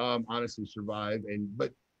us honestly survive.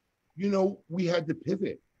 But you know, we had to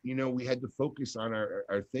pivot. You know, we had to focus on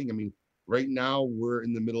our thing. I mean, right now we're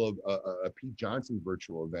in the middle of a Pete Johnson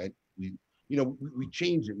virtual event. We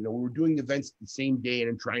changed it. You know, we were doing events the same day and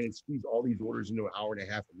then trying to squeeze all these orders into an hour and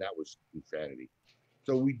a half, and that was insanity.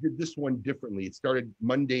 So we did this one differently. It started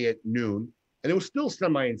Monday at noon, and it was still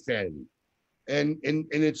semi-insanity. And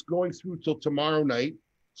it's going through till tomorrow night.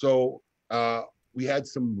 So we had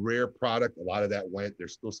some rare product. A lot of that went.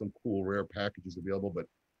 There's still some cool rare packages available, but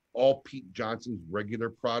all Pete Johnson's regular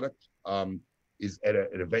product is at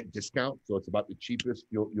an event discount. So it's about the cheapest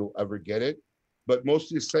you'll ever get it. But most of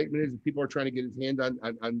the excitement is people are trying to get his hand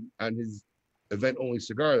on his event-only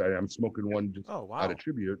cigar. I'm smoking one just out of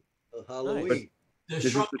tribute. Halloween. The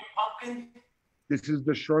shrunken pumpkin? This is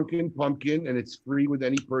the shrunken pumpkin, and it's free with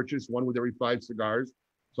any purchase, one with every 5 cigars.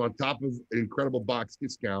 So on top of an incredible box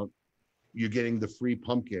discount, you're getting the free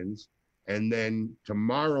pumpkins. And then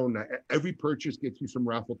tomorrow night, every purchase gets you some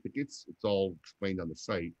raffle tickets. It's all explained on the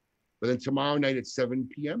site. But then tomorrow night at 7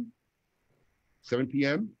 p.m.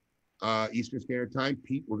 Eastern Standard Time,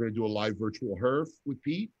 Pete, we're going to do a live virtual HERF with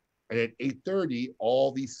Pete. And at 8:30,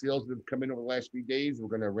 all these sales that have come in over the last few days, we're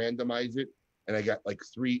going to randomize it. And I got like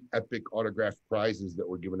 3 epic autographed prizes that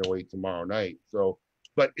we're giving away tomorrow night. So,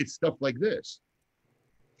 but it's stuff like this.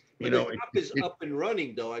 The shop is up and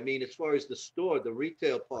running, though. I mean, as far as the store, the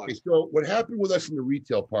retail part. Okay, so what happened with us in the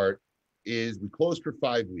retail part is we closed for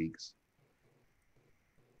 5 weeks.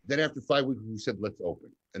 Then after 5 weeks, we said, let's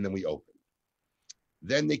open. And then we opened.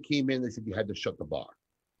 Then they came in, they said you had to shut the bar.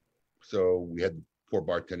 So we had 4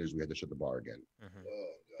 bartenders, we had to shut the bar again.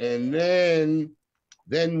 Mm-hmm. And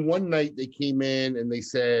then one night they came in and they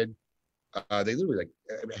said, they literally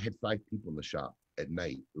I had 5 people in the shop at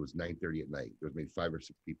night. It was 9:30 at night. There was maybe 5 or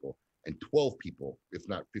 6 people, and 12 people, if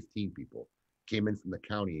not 15 people, came in from the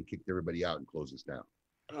county and kicked everybody out and closed us down.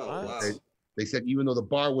 Oh, wow. They said even though the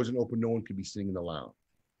bar wasn't open, no one could be sitting in the lounge.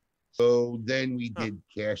 So then we did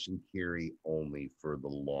cash and carry only for the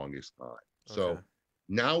longest time. So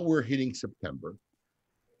now we're hitting September.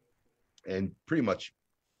 and pretty much,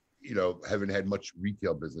 haven't had much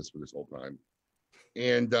retail business for this whole time.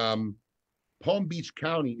 And Palm Beach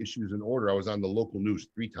County issues an order. I was on the local news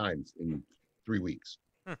 3 times in 3 weeks.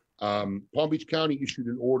 Palm Beach County issued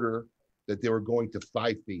an order that they were going to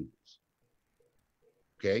 5 phases.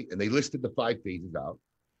 Okay, and they listed the 5 phases out.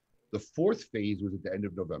 The 4th phase was at the end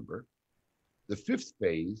of November. The 5th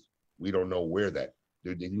phase, we don't know where they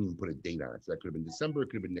didn't even put a date on it. So that could have been December,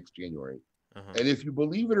 it could have been next January. And if you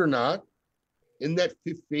believe it or not, in that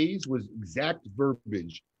 5th phase was exact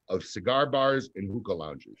verbiage of cigar bars and hookah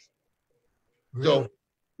lounges. Really? So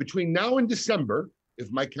between now and December,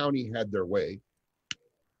 if my county had their way,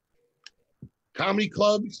 comedy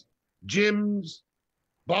clubs, gyms,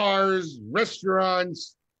 bars,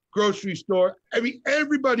 restaurants, grocery store,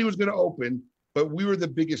 everybody was going to open, but we were the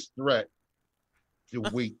biggest threat to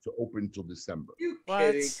wait to open until December. You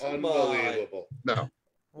kidding? Unbelievable. No.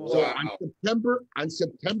 Wow. So on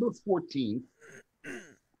September 14th,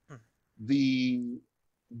 the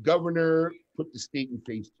governor put the state in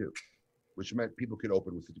phase 2, which meant people could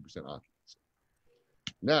open with 50% occupancy.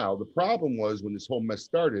 Now, the problem was when this whole mess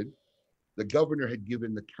started, the governor had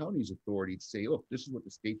given the county's authority to say, look, this is what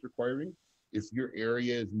the state's requiring. If your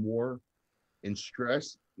area is more in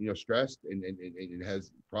stressed and it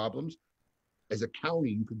has problems, as a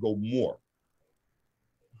county, you could go more.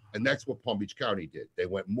 And that's what Palm Beach County did. They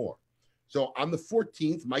went more. So on the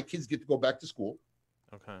 14th, my kids get to go back to school.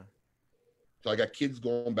 Okay. So I got kids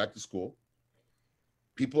going back to school.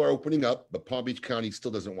 People are opening up, but Palm Beach County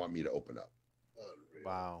still doesn't want me to open up.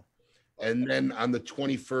 Wow. And then on the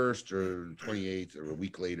 21st or 28th or a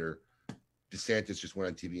week later, DeSantis just went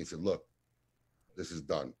on TV and said, look, this is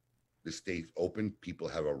done. The state's open. People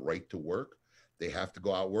have a right to work. They have to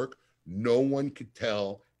go out work. No one could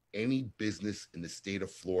tell any business in the state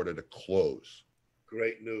of Florida to close.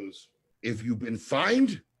 Great news. If you've been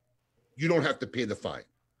fined, you don't have to pay the fine.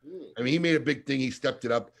 He made a big thing. He stepped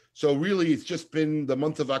it up. So really, it's just been the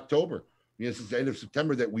month of October, since the end of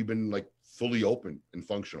September that we've been like fully open and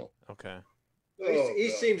functional. Okay. He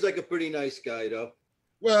seems like a pretty nice guy, though.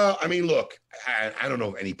 Well, look, I don't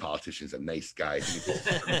know if any politician's a nice guy.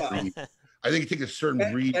 I think it takes a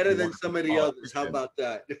certain breed. Better than some of the others. How about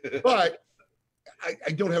that? But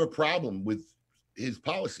I don't have a problem with his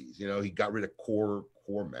policies. He got rid of core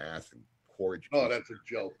math and core education. Oh, that's a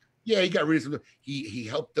joke. Yeah, he got rid of some. He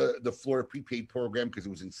helped the Florida prepaid program because it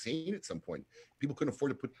was insane at some point. People couldn't afford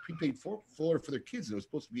to put prepaid for Florida for their kids, and it was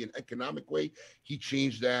supposed to be an economic way. He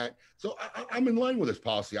changed that. So I'm in line with his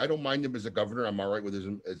policy. I don't mind him as a governor. I'm all right with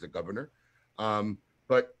him as a governor.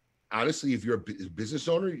 But honestly, if you're a business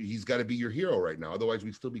owner, he's got to be your hero right now. Otherwise,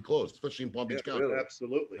 we'd still be closed, especially in Palm Beach County. Really,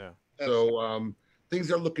 absolutely. Yeah. So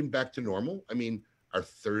things are looking back to normal. Our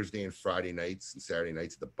Thursday and Friday nights and Saturday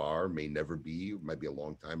nights at the bar may never be. It might be a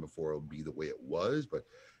long time before it'll be the way it was. But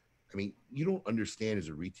you don't understand as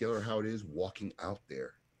a retailer how it is walking out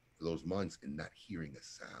there for those months and not hearing a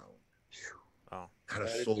sound. Oh, kind of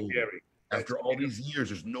soul. After all these years,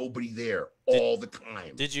 there's nobody there all the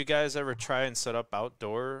time. Did you guys ever try and set up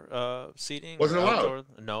outdoor seating? Wasn't allowed.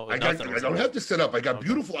 No, I don't have to set up. I got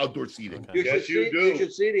beautiful outdoor seating. Okay. Yes, you do. You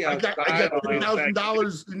should see the outside. I got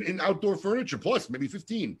 $3,000 in outdoor furniture, plus maybe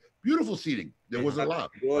 15. Beautiful seating. There wasn't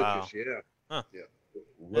allowed. Gorgeous, Yeah. Huh. Yeah.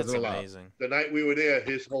 That's Wasn't allowed. amazing. The night we were there,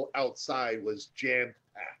 his whole outside was jam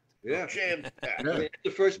packed. Yeah. Jam packed. Yeah.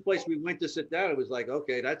 The first place we went to sit down, it was like,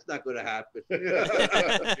 okay, that's not going to happen.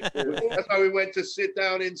 That's why we went to sit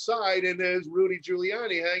down inside, and there's Rudy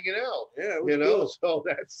Giuliani hanging out. Yeah, it was cool.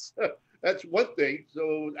 So that's one thing.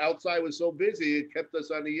 So outside was so busy, it kept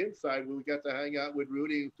us on the inside when we got to hang out with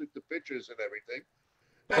Rudy and took the pictures and everything.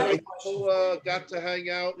 And we also got to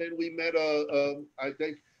hang out, and we met I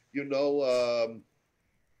think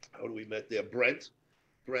how do we met there? Brent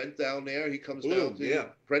down there. He comes down to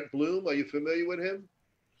Brent Bloom. Are you familiar with him?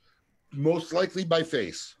 Most likely by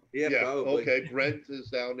face. Yeah, probably. Okay. Brent is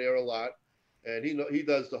down there a lot, and he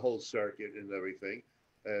does the whole circuit and everything.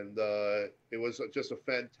 And it was just a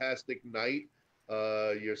fantastic night.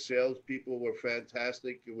 Your salespeople were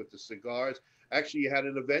fantastic with the cigars. Actually, you had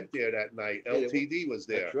an event there that night. LTD was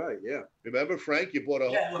there. That's right. Yeah. Remember, Frank? You bought a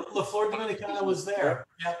La Flor Dominicana was there.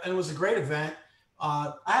 Yeah, and it was a great event.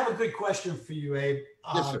 I have a good question for you, Abe.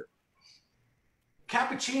 Yes, sir.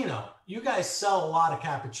 Cappuccino. You guys sell a lot of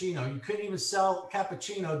cappuccino. You couldn't even sell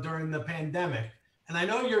cappuccino during the pandemic. And I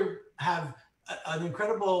know you have an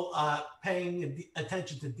incredible paying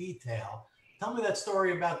attention to detail. Tell me that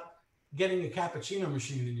story about getting a cappuccino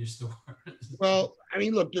machine in your store. Well,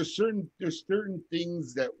 look, there's certain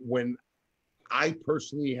things that when I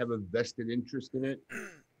personally have a vested interest in it,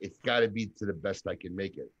 it's got to be to the best I can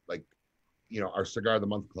make it. Like, our Cigar of the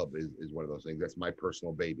Month Club is one of those things. That's my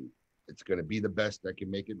personal baby. It's going to be the best I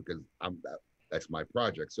can make it because that's my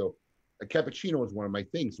project. So a cappuccino is one of my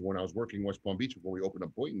things. So when I was working in West Palm Beach before we opened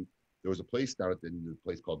up Boynton, there was a place down at the end of the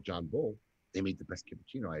place called John Bull. They made the best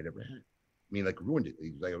cappuccino I had ever had. I mean, like ruined it.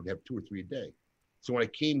 I would have 2 or 3 a day. So when I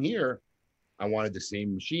came here, I wanted the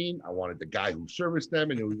same machine. I wanted the guy who serviced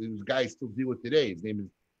them. And it was a guy I still deal with today. His name is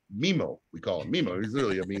Mimo. We call him Mimo. He's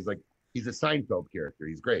literally, he's a Seinfeld character.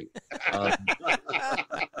 He's great.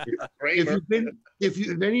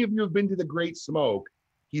 If any of you have been to the Great Smok,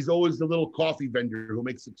 he's always the little coffee vendor who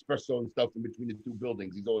makes espresso and stuff in between the 2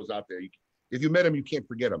 buildings. He's always out there. If you met him, you can't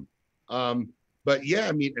forget him. But yeah,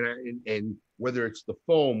 I mean, and whether it's the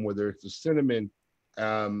foam, whether it's the cinnamon,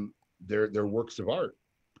 they're works of art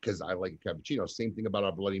because I like a cappuccino. Same thing about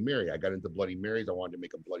our Bloody Mary. I got into Bloody Marys. I wanted to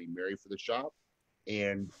make a Bloody Mary for the shop,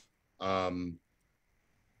 and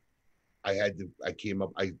I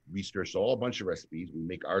researched a bunch of recipes. We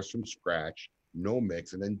make ours from scratch, no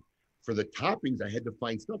mix, and then for the toppings, I had to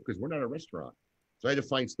find stuff because we're not a restaurant. So I had to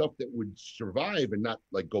find stuff that would survive and not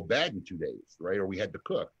like go bad in 2 days, right? Or we had to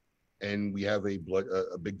cook. And we have a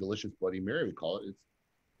big delicious Bloody Mary, we call it.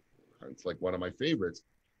 It's like one of my favorites.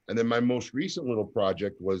 And then my most recent little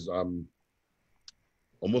project was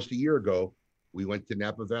almost a year ago. We went to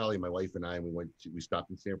Napa Valley, my wife and I, and we stopped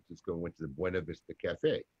in San Francisco and went to the Buena Vista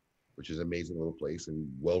Cafe, which is an amazing little place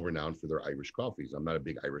and well renowned for their Irish coffees. I'm not a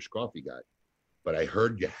big Irish coffee guy, but I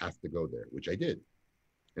heard you have to go there, which I did.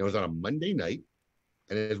 And it was on a Monday night.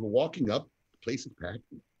 And as we're walking up, the place is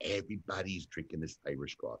packed and everybody's drinking this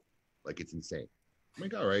Irish coffee. Like it's insane. I'm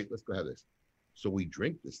like, all right, let's go have this. So we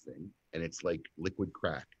drink this thing and it's like liquid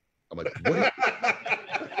crack. I'm like, what?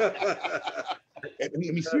 I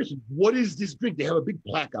mean, seriously, what is this drink? They have a big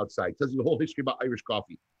plaque outside. Tells you the whole history about Irish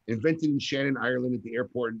coffee. Invented in Shannon, Ireland at the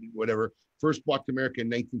airport and whatever. First brought to America in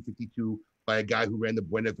 1952 by a guy who ran the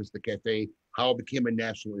Buena Vista Cafe. How it became a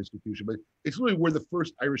national institution. But it's really where the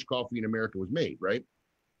first Irish coffee in America was made, right?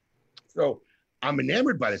 So I'm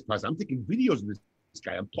enamored by this process. I'm taking videos of this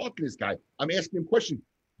guy. I'm talking to this guy. I'm asking him questions.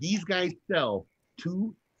 These guys sell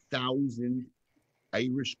 2,000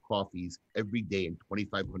 Irish coffees every day and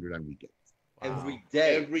 2,500 on weekends. Wow.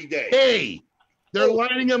 Every day. Hey, they're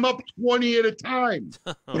lining them up 20 at a time.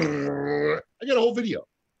 I got a whole video.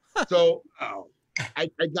 So I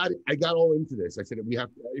got all into this. I said, we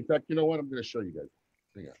have to, in fact, you know what? I'm going to show you guys.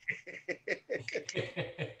 Hang on.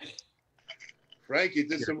 Frank, you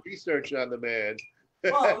did some research on the man.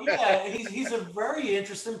 Well, yeah, he's a very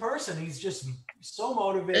interesting person. He's just so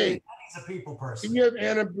motivated. Hey, and he's a people person. Can you have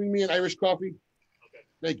Anna bring me an Irish coffee? Okay.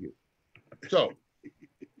 Thank you. So,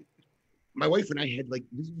 my wife and I had like,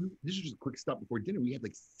 this is just a quick stop before dinner. We had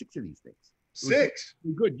like 6 of these things. 6?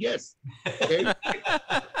 Good, yes. Okay. I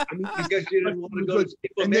mean, Because you didn't want to go to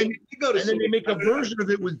sleep. And then they make a version of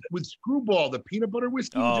it with Screwball, the peanut butter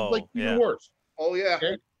whiskey, which is like even worse. Oh, yeah.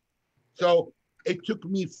 Okay. So, it took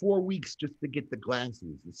me 4 weeks just to get the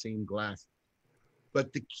glasses, the same glass.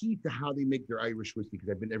 But the key to how they make their Irish whiskey, because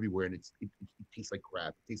I've been everywhere and it tastes like crap.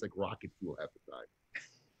 It tastes like rocket fuel half the time.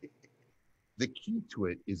 The key to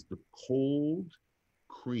it is the cold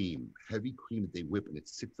cream, heavy cream that they whip and it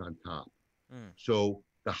sits on top. So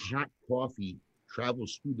the hot coffee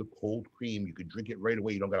travels through the cold cream. You can drink it right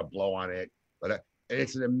away. You don't got to blow on it. And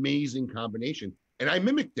it's an amazing combination. And I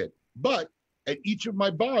mimicked it. But at each of my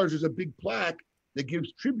bars, there's a big plaque that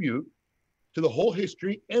gives tribute to the whole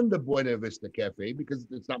history and the Buena Vista Cafe, because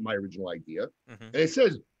it's not my original idea. And it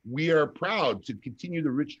says, we are proud to continue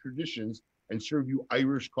the rich traditions and serve you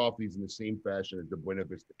Irish coffees in the same fashion as the Buena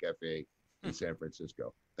Vista Cafe in San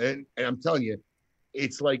Francisco. And I'm telling you,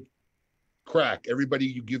 it's like crack. Everybody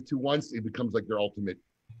you give to once, it becomes like their ultimate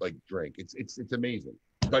like drink. It's amazing.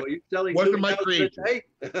 But you're selling what are my creations?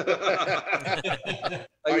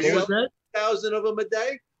 Are you selling 1,000 of them a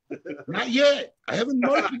day? Not yet. I haven't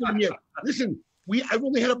marketed them yet. Listen, I've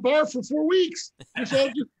only had a bar for 4 weeks.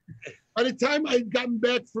 By the time I'd gotten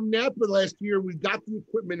back from Napa last year, we got the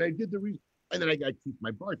equipment. I did and then I got to teach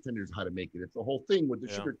my bartenders how to make it. It's the whole thing with the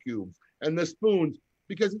sugar cubes and the spoons,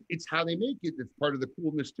 because it's how they make it. It's part of the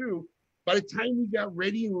coolness too. By the time we got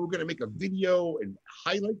ready and we were going to make a video and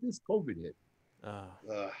highlight this, COVID hit.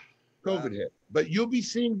 COVID hit. But you'll be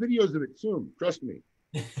seeing videos of it soon. Trust me.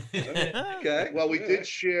 Okay. Well, we did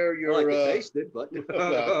share your. I like to taste it, but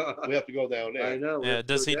well, we have to go down there. I know. Yeah,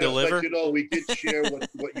 does he deliver? But, we did share what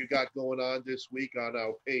you got going on this week on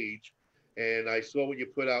our page, and I saw what you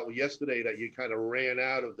put out yesterday that you kind of ran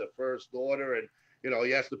out of the first order, and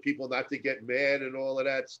you asked the people not to get mad and all of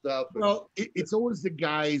that stuff. Well, it's always the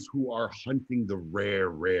guys who are hunting the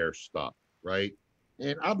rare stuff, right?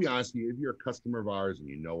 And I'll be honest with you, if you're a customer of ours and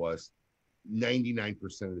you know us,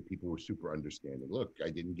 99% of the people were super understanding. Look, I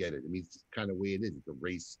didn't get it. I mean, it's kind of the way it is. It's a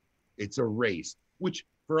race. It's a race, which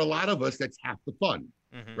for a lot of us, that's half the fun,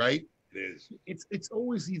 right? It is. It's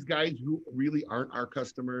always these guys who really aren't our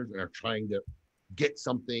customers and are trying to get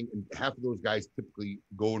something, and half of those guys typically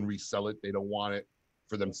go and resell it. They don't want it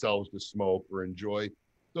for themselves to smoke or enjoy.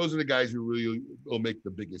 Those are the guys who really will make the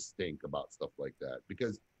biggest stink about stuff like that,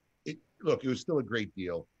 because it was still a great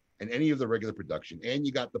deal. And any of the regular production, and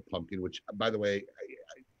you got the pumpkin, which, by the way,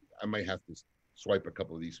 I might have to swipe a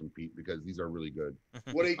couple of these from Pete because these are really good.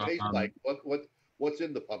 What do they taste like? What's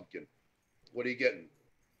in the pumpkin? What are you getting?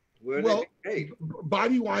 Well,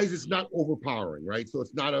 body wise, it's not overpowering, right? So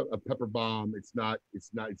it's not a pepper bomb. It's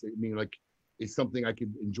something I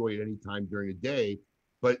could enjoy at any time during the day,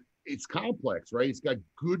 but it's complex, right? It's got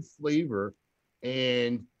good flavor,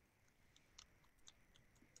 and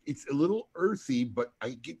it's a little earthy, but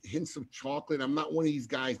I get hints of chocolate. I'm not one of these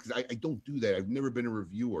guys because I don't do that. I've never been a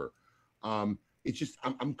reviewer. It's just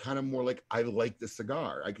I'm kind of more like, I like the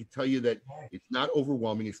cigar. I could tell you that it's not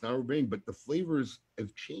overwhelming, it's not overbearing, but the flavors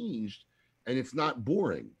have changed, and it's not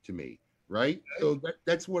boring to me, right? So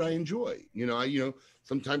that's what I enjoy.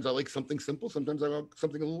 Sometimes I like something simple. Sometimes I like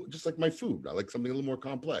something a little, just like my food. I like something a little more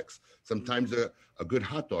complex. Sometimes a good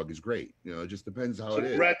hot dog is great. It just depends how it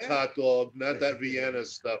is. Brett's hot dog, not that Vienna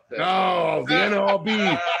stuff. No, Vienna all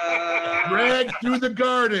beef. Drag through the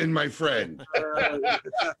garden, my friend.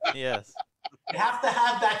 Yes. You have to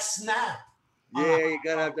have that snap. Yeah, you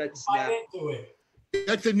gotta have that snap. Into it.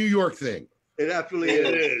 That's a New York thing. It absolutely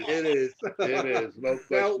is. It is. It is. No Now,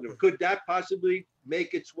 question. could that possibly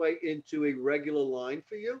make its way into a regular line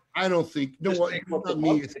for you? I don't think. No, Just what? take what Not the me.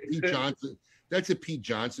 monk It's takes. Pete Johnson. That's a Pete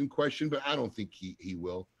Johnson question, but I don't think he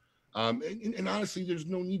will. And honestly, there's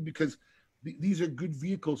no need, because these are good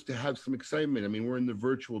vehicles to have some excitement. I mean, we're in the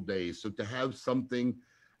virtual days, so to have something,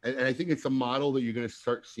 and I think it's a model that you're going to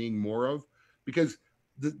start seeing more of, because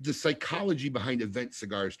the psychology behind event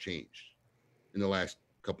cigars changed in the last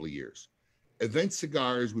couple of years. Event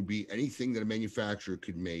cigars would be anything that a manufacturer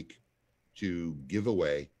could make to give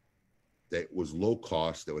away that was low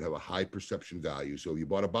cost, that would have a high perception value. So if you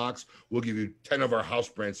bought a box, we'll give you 10 of our house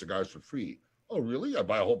brand cigars for free. Oh, really? I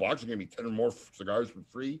buy a whole box, you're gonna give me 10 more cigars for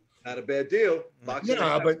free? Not a bad deal. Box and a Yeah,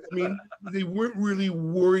 half. but I mean, they weren't really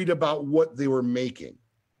worried about what they were making,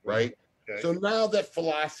 right? Okay. So now that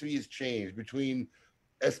philosophy has changed between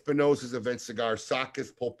Espinosa's event cigar,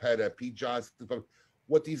 Saka's Polpetta, Pete Johnson's.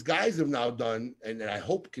 What these guys have now done, and I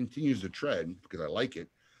hope continues the trend because I like it,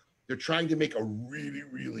 they're trying to make a really,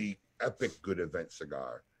 really epic good event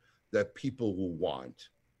cigar that people will want,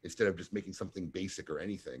 instead of just making something basic or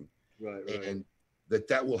anything. Right. And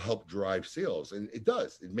that will help drive sales. And it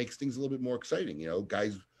does. It makes things a little bit more exciting.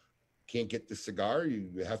 Guys can't get the cigar.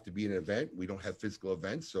 You have to be in an event. We don't have physical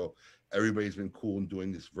events. So everybody's been cool in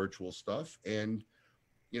doing this virtual stuff. And,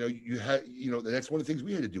 that's one of the things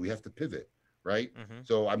we had to do. We have to pivot, right?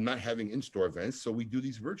 So I'm not having in-store events. So we do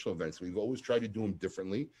these virtual events. We've always tried to do them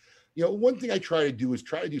differently. One thing I try to do is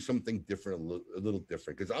try to do something different, a little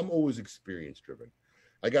different, because I'm always experience driven.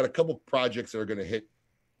 I got a couple projects that are going to hit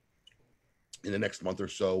in the next month or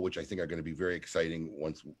so, which I think are going to be very exciting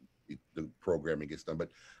once the programming gets done.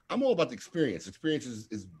 But I'm all about the experience. Experience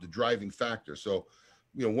is the driving factor. So,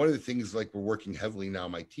 one of the things, like, we're working heavily now,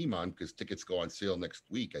 my team on, because tickets go on sale next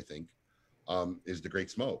week, I think, is the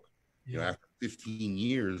Great Smoke. Yeah. After 15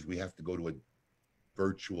 years, we have to go to a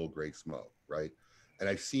virtual Great Smoke, right? And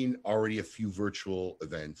I've seen already a few virtual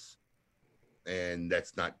events, and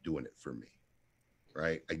that's not doing it for me,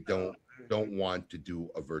 right? I don't want to do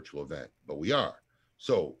a virtual event, but we are.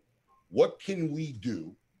 So what can we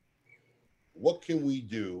do? What can we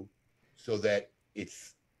do so that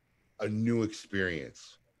it's a new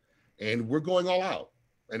experience? And we're going all out.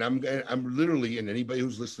 And I'm literally, and anybody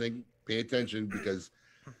who's listening, pay attention, because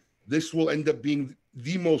this will end up being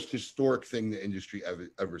the most historic thing the industry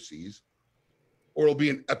ever sees, or it'll be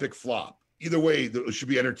an epic flop. Either way, it should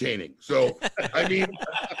be entertaining. So, I mean,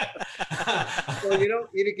 Well,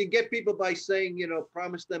 you can get people by saying,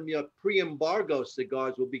 promise them your pre-embargo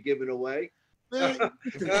cigars will be given away.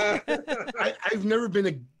 I've never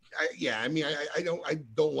been I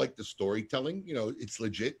don't like the storytelling. It's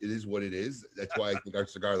legit. It is what it is. That's why I think our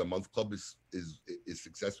Cigar of the Month Club is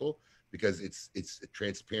successful, because it's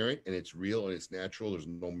transparent and it's real and it's natural. There's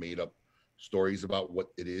no made up stories about what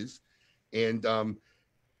it is. And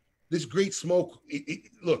this Great Smoke,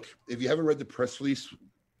 look, if you haven't read the press release,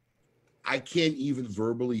 I can't even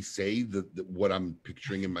verbally say what I'm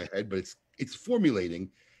picturing in my head, but it's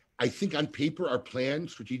formulating. I think on paper, our plan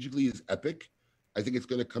strategically is epic. I think it's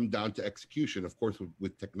going to come down to execution. Of course,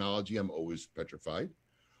 with technology, I'm always petrified.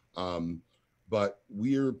 but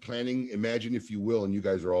we're planning, imagine if you will, and you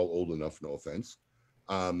guys are all old enough, no offense,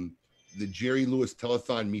 the Jerry Lewis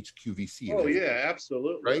telethon meets QVC. Oh yeah,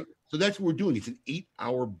 absolutely. Right. So that's what we're doing. It's an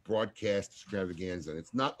 8-hour broadcast extravaganza. And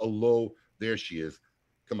it's not a low. There she is.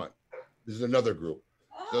 Come on. This is another group.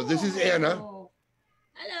 So this is Anna.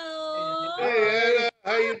 Hello. Hey Anna,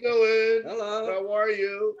 how you doing? Hello. How are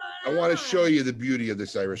you? I want to show you the beauty of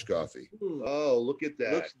this Irish coffee. Oh, look at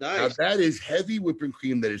that. Looks Now nice. that is heavy whipping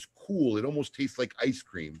cream that is cool. It almost tastes like ice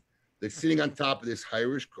cream. That's sitting on top of this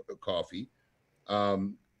Irish coffee.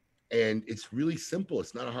 And it's really simple.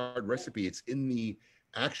 It's not a hard recipe. It's in the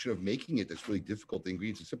action of making it that's really difficult. The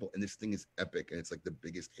ingredients are simple. And this thing is epic. And it's like the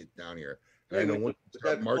biggest hit down here. And I know once you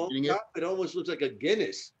start marketing it. It almost looks like a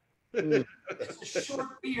Guinness. It's a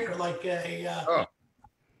short beer, like a.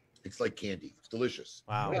 It's like candy. It's delicious.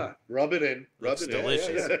 Wow. Yeah, rub it in. Rub Looks it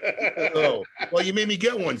delicious. in. Oh, well, you made me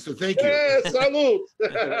get one, so thank you. Yeah, salute.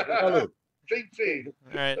 Salud. Ching.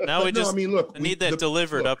 All right. Now we But no, just I mean, look, I need that the-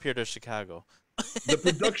 delivered look, up here to Chicago. The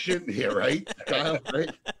production here, right, Kyle, right?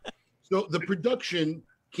 So the production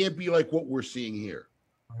can't be like what we're seeing here,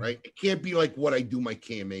 right? It can't be like what I do my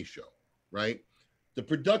KMA show, right? The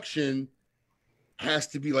production has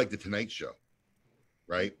to be like the Tonight Show,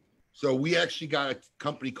 right? So we actually got a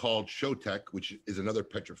company called Showtech, which is another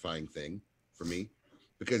petrifying thing for me,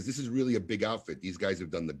 because this is really a big outfit. These guys have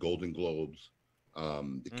done the Golden Globes,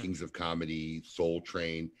 the Kings of Comedy, Soul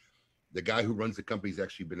Train. The guy who runs the company has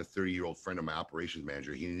actually been a 30-year-old friend of my operations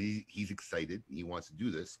manager. He's excited. He wants to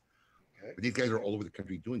do this. Okay. But these guys are all over the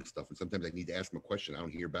country doing stuff. And sometimes I need to ask them a question. I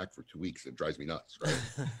don't hear back for 2 weeks. It drives me nuts, right?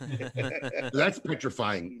 So that's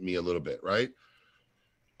petrifying me a little bit, right?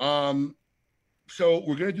 So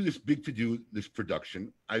we're going to do this big to-do, this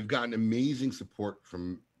production. I've gotten amazing support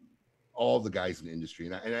from all the guys in the industry.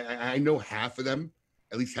 And I know half of them,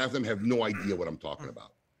 at least half of them, have no idea what I'm talking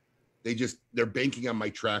about. They're banking on my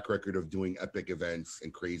track record of doing epic events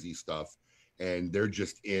and crazy stuff. And they're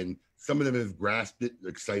just in, some of them have grasped it, they're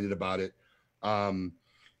excited about it.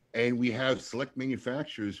 And we have select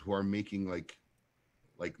manufacturers who are making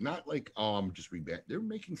not like, oh, I'm just revamped. They're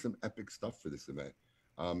making some epic stuff for this event.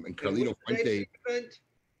 And Carlito Fuente.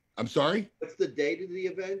 I'm sorry? What's the date of the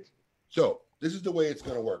event? So this is the way it's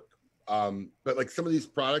going to work. But like some of these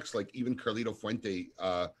products, like even Carlito Fuente,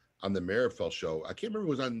 on the Marifel show. I can't remember if it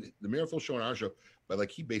was on the Marifel show or our show, but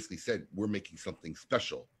like he basically said, we're making something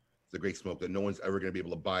special, the Great Smoke, that no one's ever going to be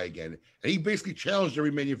able to buy again. And he basically challenged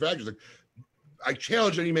every manufacturer. Like, I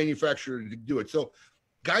challenge any manufacturer to do it. So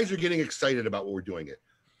guys are getting excited about what we're doing it.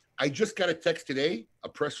 I just got a text today, a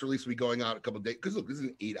press release will be going out a couple of days, because look, this is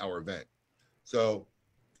an 8-hour event. So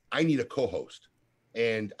I need a co-host.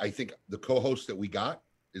 And I think the co-host that we got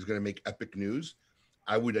is going to make epic news.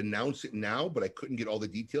 I would announce it now, but I couldn't get all the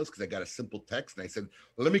details because I got a simple text. And I said,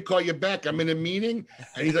 well, let me call you back. I'm in a meeting.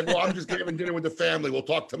 And he's like, well, I'm just having dinner with the family. We'll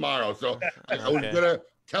talk tomorrow. So I was going to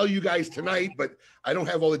tell you guys tonight, but I don't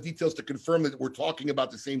have all the details to confirm that we're talking about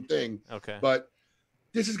the same thing. Okay. But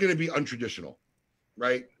this is going to be untraditional,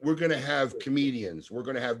 right? We're going to have comedians. We're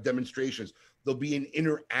going to have demonstrations. There'll be an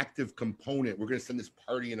interactive component. We're going to send this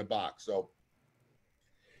party in a box. So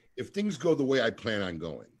if things go the way I plan on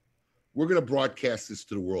going, we're going to broadcast this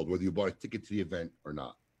to the world, whether you bought a ticket to the event or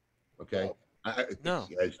not. Okay. No.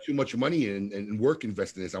 There's too much money and work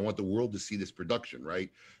invested in this. I want the world to see this production, right?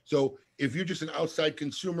 So if you're just an outside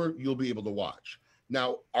consumer, you'll be able to watch.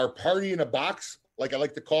 Now, our party in a box, like I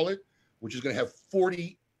like to call it, which is going to have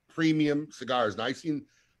 40 premium cigars. Now,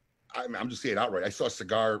 I'm just saying it outright. I saw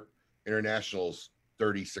Cigar International's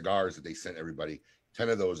 30 cigars that they sent everybody. 10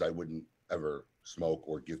 of those I wouldn't ever smoke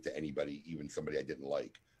or give to anybody, even somebody I didn't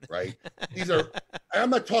like. Right? These are, I'm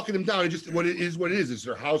not talking them down. It's just what it is. It's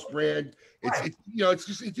their house brand. It's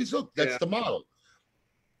just look, that's the model.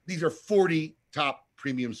 These are 40 top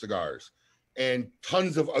premium cigars and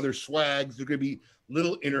tons of other swags. There are going to be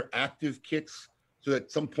little interactive kits. So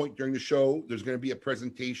at some point during the show, there's going to be a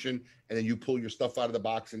presentation and then you pull your stuff out of the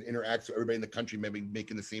box and interact. So everybody in the country may be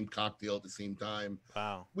making the same cocktail at the same time.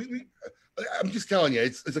 Wow. I'm just telling you,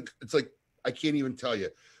 it's like, I can't even tell you.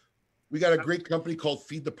 We got a great company called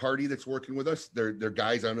Feed the Party that's working with us. They're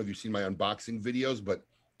guys. I don't know if you've seen my unboxing videos, but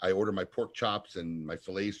I order my pork chops and my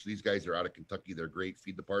fillets. So these guys are out of Kentucky. They're great.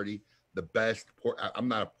 Feed the Party. The best pork. I'm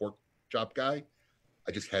not a pork chop guy.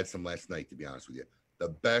 I just had some last night, to be honest with you. The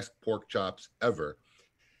best pork chops ever.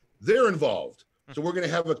 They're involved. So we're going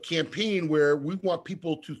to have a campaign where we want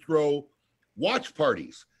people to throw watch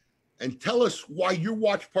parties and tell us why your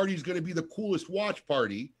watch party is going to be the coolest watch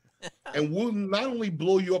party. And we'll not only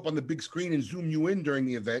blow you up on the big screen and zoom you in during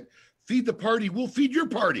the event, feed the party, we'll feed your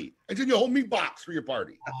party, and send you a whole meat box for your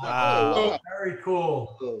party. Wow. Oh, wow. Very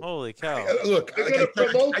cool. Holy cow. Look, We're going to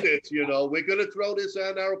promote this, you know. We're going to throw this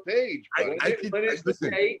on our page. I When is the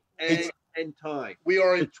listen, date it's- and time? We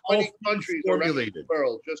are in It's all 20 countries around the formulated.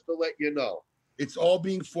 world, just to let you know. It's all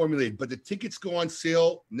being formulated, but the tickets go on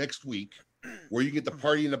sale next week, where you get the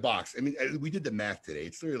party in the box. I mean, we did the math today.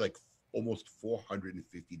 It's literally like almost $450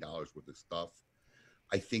 worth of stuff.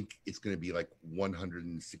 I think it's going to be like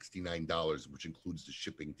 $169, which includes the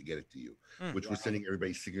shipping to get it to you, which we're sending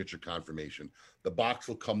everybody signature confirmation. The box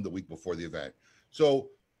will come the week before the event. So,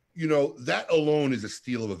 you know, that alone is a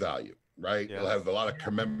steal of a value, right? Yeah. It'll have a lot of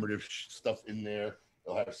commemorative stuff in there.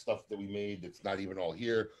 It'll have stuff that we made that's not even all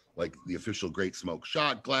here, like the official Great Smoke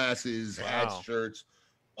shot glasses, hats, Wow. shirts.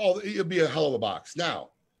 Oh, it'll be a hell of a box. Now,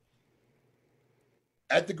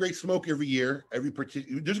 at the Great Smoke every year, there's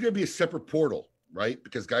going to be a separate portal, right?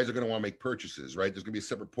 Because guys are going to want to make purchases, right? There's going to be a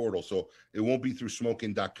separate portal. So it won't be through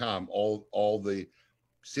smokin.com. All the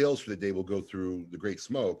sales for the day will go through the Great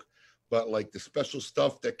Smoke. But like the special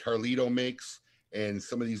stuff that Carlito makes and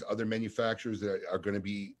some of these other manufacturers that are going to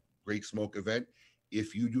be Great Smoke event,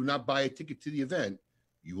 if you do not buy a ticket to the event,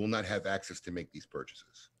 you will not have access to make these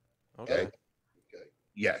purchases. Okay.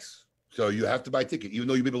 Yes. So you have to buy a ticket, even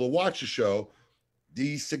though you'll be able to watch the show.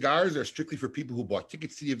 These cigars are strictly for people who bought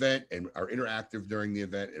tickets to the event and are interactive during the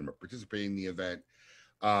event and are participating in the event.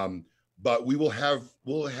 But we'll have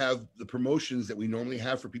the promotions that we normally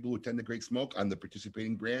have for people who attend the Great Smoke on the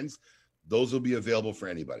participating brands. Those will be available for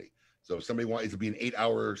anybody. So if somebody wants, it'll be an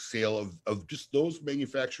 8-hour sale of just those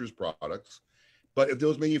manufacturers' products. But if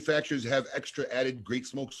those manufacturers have extra added Great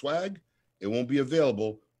Smoke swag, it won't be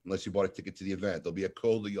available unless you bought a ticket to the event. There'll be a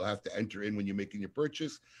code that you'll have to enter in when you're making your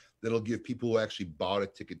purchase that'll give people who actually bought a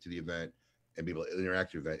ticket to the event and people at the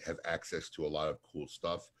interactive event have access to a lot of cool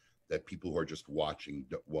stuff that people who are just watching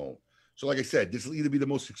won't. So like I said, this will either be the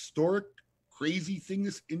most historic, crazy thing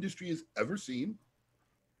this industry has ever seen,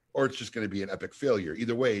 or it's just going to be an epic failure.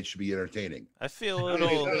 Either way, it should be entertaining. I feel It's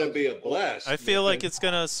it'll. going to be a blast. I feel like it's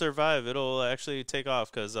gonna survive. It'll actually take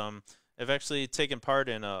off because I've actually taken part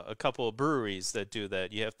in a couple of breweries that do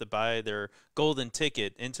that. You have to buy their golden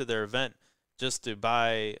ticket into their event just to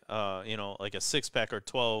buy, like a 6-pack or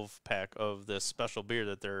 12-pack of this special beer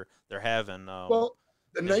that they're having. Well,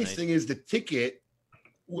 the nice thing is the ticket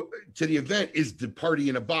to the event is the party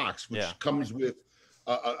in a box, which comes with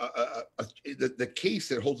the case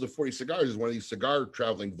that holds the 40 cigars is one of these cigar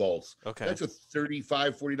traveling vaults. Okay. That's a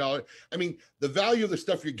 $35-$40. I mean, the value of the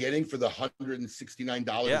stuff you're getting for the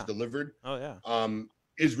 $169 delivered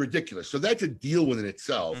is ridiculous. So that's a deal within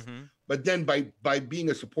itself. Mm-hmm. But then by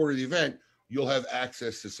being a supporter of the event, you'll have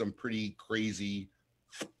access to some pretty crazy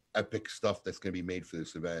epic stuff that's going to be made for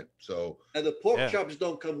this event. So And the pork chops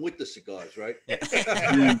don't come with the cigars, right?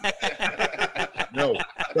 no,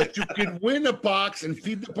 but you can win a box and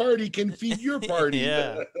Feed the Party can feed your party.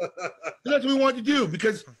 Yeah. That's what we want to do,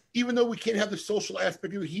 because even though we can't have the social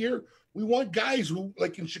aspect of it here, we want guys who,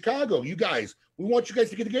 like in Chicago, you guys, we want you guys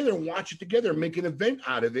to get together and watch it together and make an event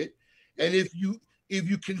out of it. And if you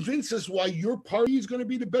convince us why your party is going to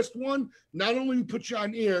be the best one, not only we put you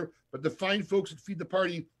on air, but the fine folks that Feed the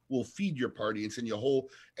Party will feed your party and send you a whole,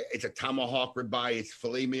 it's a tomahawk ribeye, it's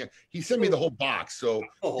filet mignon. He sent me the whole box, so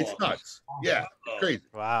it's nuts. Yeah, crazy.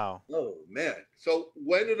 Wow. Oh, man. So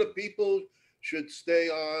when are the people should stay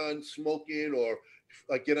on smoking or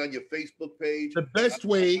like get on your Facebook page? The best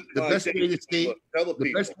way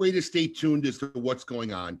to stay tuned as to what's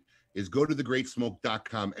going on is go to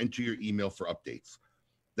thegreatsmoke.com, enter your email for updates.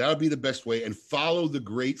 That'll be the best way, and follow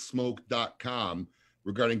thegreatsmoke.com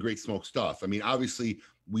regarding Great Smoke stuff. I mean, obviously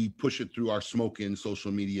we push it through our Smokin'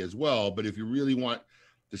 social media as well, but if you really want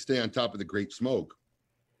to stay on top of the Great Smoke,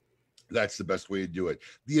 that's the best way to do it.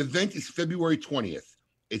 The event is February 20th.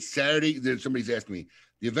 It's Saturday. Somebody's asking me.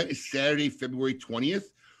 The event is Saturday, February 20th.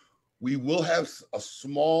 We will have a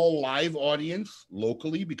small live audience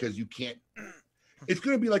locally because you can't. It's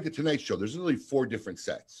going to be like the Tonight Show. There's literally 4 different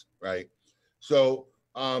sets, right? So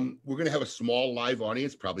we're going to have a small live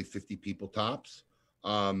audience, probably 50 people tops,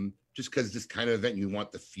 just because this kind of event, you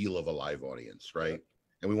want the feel of a live audience, right?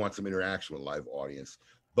 And we want some interaction with a live audience.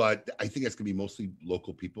 But I think that's going to be mostly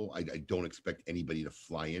local people. I don't expect anybody to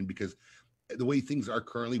fly in because the way things are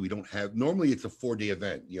currently, we don't have, normally it's a 4-day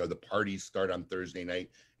event. You know, the parties start on Thursday night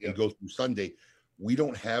and go through Sunday. We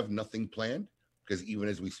don't have nothing planned because even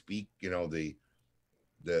as we speak, you know, the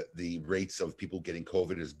rates of people getting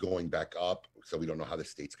COVID is going back up. So we don't know how the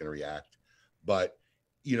state's going to react. But,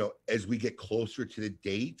 you know, as we get closer to the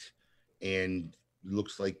date and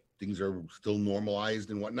looks like things are still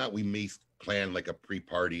normalized and whatnot, we may plan like a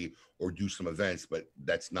pre-party or do some events, but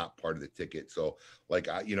that's not part of the ticket. So like,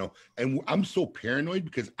 and I'm so paranoid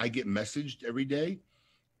because I get messaged every day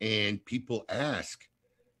and people ask,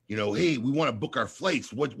 hey, we want to book our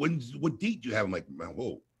flights. What date do you have? I'm like,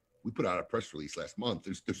 whoa, we put out a press release last month.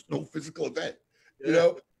 There's no physical event, and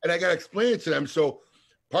I got to explain it to them. So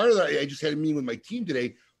part of that, I just had a meeting with my team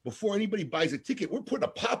today. Before anybody buys a ticket, we're putting a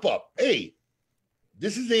pop-up. Hey,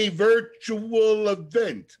 this is a virtual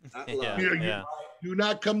event. You do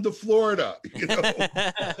not come to Florida.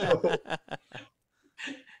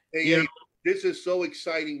 Hey, this is so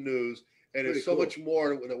exciting news, and there's so much more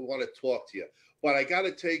that we want to talk to you. But I got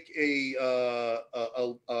to take a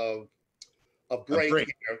break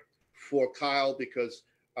here for Kyle because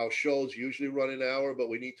our shows usually run an hour, but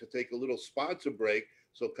we need to take a little sponsor break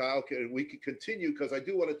so Kyle we can continue because I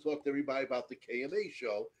do want to talk to everybody about the KMA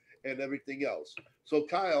show and everything else. So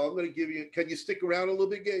Kyle, I'm going to give you. Can you stick around a little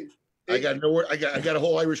bit, Gabe? I got nowhere. I got a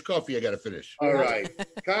whole Irish coffee I got to finish. All right,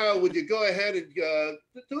 Kyle, would you go ahead and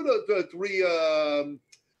do the three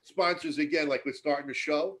sponsors again, like we're starting the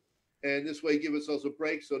show? And this way, give ourselves a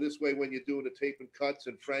break. So this way, when you're doing the tape and cuts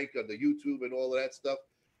and Frank on the YouTube and all of that stuff,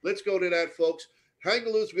 let's go to that, folks. Hang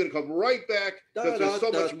loose. We're going to come right back because there's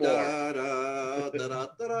so much more.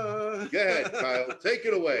 Go ahead, Kyle. Take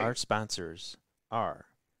it away. Our sponsors are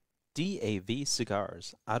DAV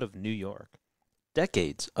Cigars out of New York.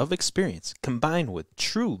 Decades of experience combined with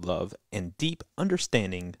true love and deep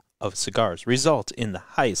understanding of cigars result in the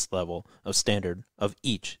highest level of standard of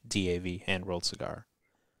each DAV hand-rolled cigar.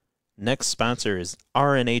 Next sponsor is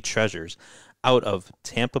RNA Treasures out of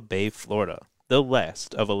Tampa Bay, Florida, the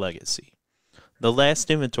last of a legacy. The last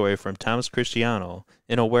inventory from Thomas Cristiano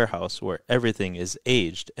in a warehouse where everything is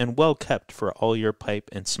aged and well kept for all your pipe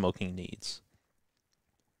and smoking needs.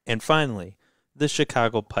 And finally, the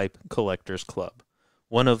Chicago Pipe Collectors Club,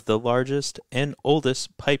 one of the largest and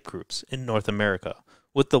oldest pipe groups in North America,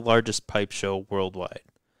 with the largest pipe show worldwide.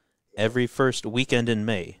 Every first weekend in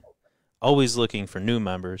May. Always looking for new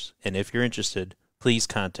members, and if you're interested, please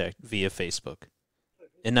contact via Facebook.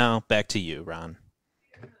 And now, back to you, Ron.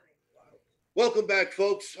 Welcome back,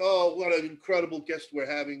 folks. Oh, what an incredible guest we're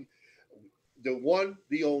having. The one,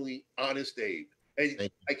 the only, Honest Abe.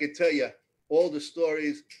 And I can tell you all the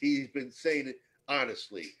stories he's been saying it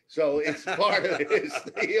honestly. So it's part of his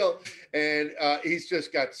deal. And he's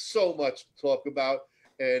just got so much to talk about.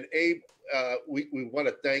 And Abe, we want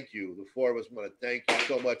to thank you. The four of us want to thank you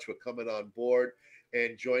so much for coming on board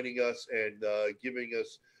and joining us and giving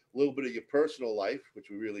us a little bit of your personal life, which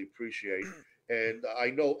we really appreciate. And I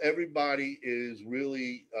know everybody is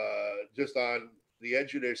really just on the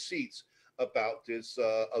edge of their seats about this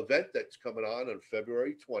event that's coming on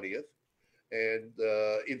February 20th and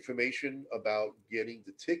information about getting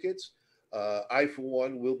the tickets. I, for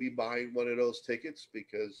one, will be buying one of those tickets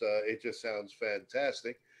because it just sounds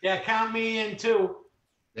fantastic. Yeah, count me in too.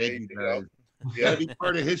 Thank you, guys. Yeah, be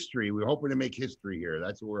part of history. We're hoping to make history here.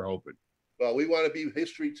 That's what we're hoping. Well, we want to be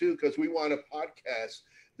history too because we want to podcast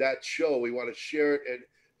that show. We want to share it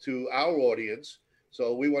to our audience.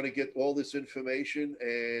 So we want to get all this information,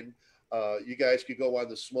 and you guys could go on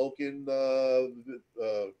the Smokin'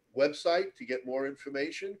 website to get more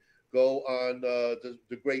information. Go on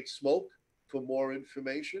the Great Smoke for more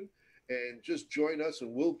information, and just join us,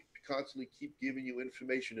 and we'll constantly keep giving you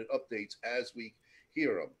information and updates as we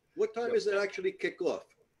hear them. What time does it actually kick off?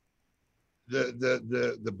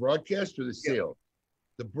 The broadcast or the sale?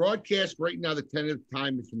 The broadcast right now, the tentative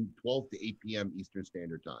time is from 12 to 8 p.m. Eastern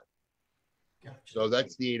Standard Time. Gotcha. So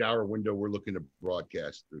that's the 8-hour window we're looking to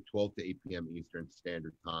broadcast through 12 to 8 p.m. Eastern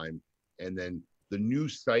Standard Time. And then the new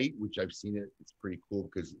site, which I've seen it's pretty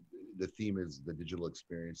cool because the theme is the digital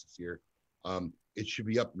experience this year. It should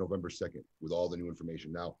be up November 2nd with all the new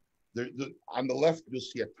information. Now, on the left, you'll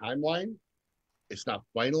see a timeline. It's not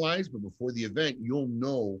finalized, but before the event, you'll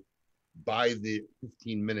know by the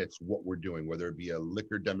 15 minutes what we're doing, whether it be a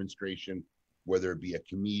liquor demonstration, whether it be a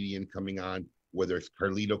comedian coming on, whether it's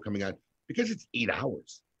Carlito coming on, because it's 8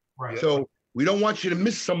 hours. Right. So we don't want you to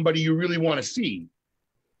miss somebody you really want to see,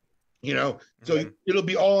 so it'll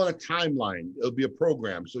be all on a timeline. It'll be a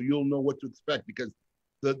program. So you'll know what to expect because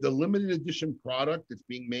the limited edition product that's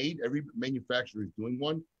being made, every manufacturer is doing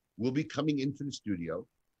one, will be coming into the studio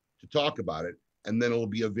to talk about it. And then it'll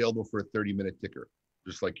be available for a 30-minute ticker,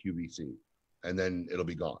 just like QVC. And then it'll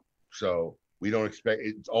be gone. So we don't expect,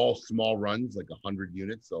 it's all small runs, like 100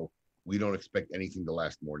 units. So we don't expect anything to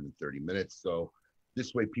last more than 30 minutes. So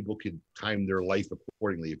this way people can time their life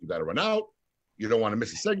accordingly. If you got to run out, you don't want to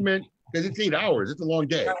miss a segment because it's 8 hours. It's a long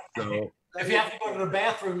day. So If you have to go to the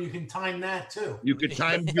bathroom, you can time that too. You could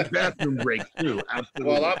time your bathroom break too.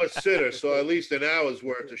 Absolutely. Well, I'm a sitter, so at least an hour's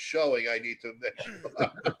worth of showing I need to mention.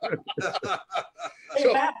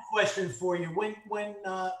 Hey, Matt, question for you.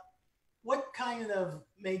 What kind of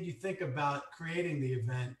made you think about creating the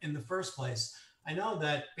event in the first place? I know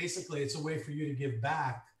that basically it's a way for you to give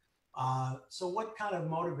back. So what kind of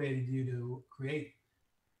motivated you to create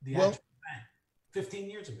the actual event 15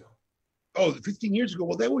 years ago? Oh, 15 years ago.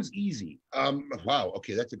 Well, that was easy. Wow.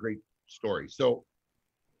 Okay, that's a great story. So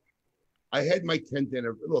I had my 10th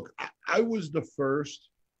anniversary. Look, I was the first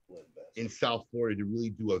in South Florida to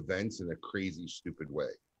really do events in a crazy, stupid way.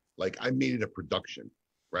 Like I made it a production,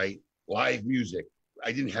 right? Live music.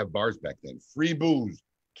 I didn't have bars back then. Free booze,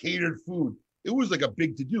 catered food. It was like a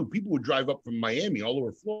big to-do. People would drive up from Miami all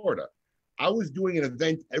over Florida. I was doing an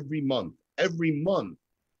event every month,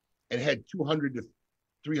 and had 200 to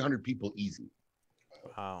 300 people easy.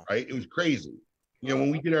 Wow. Right? It was crazy. You know,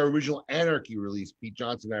 when we did our original Anarchy release, Pete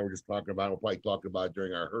Johnson and I were just talking about, we'll probably talk about it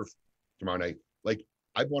during our HERF tomorrow night. Like,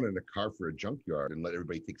 I wanted a car for a junkyard and let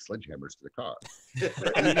everybody take sledgehammers to the car.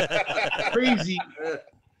 Crazy,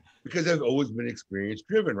 because I've always been experience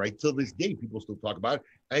driven, right? Till this day, people still talk about it.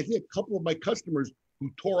 And I think a couple of my customers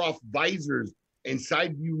who tore off visors and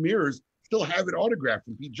side view mirrors still have it autographed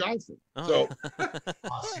from Pete Johnson. Oh. So,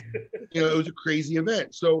 you know, it was a crazy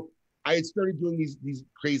event. So I had started doing these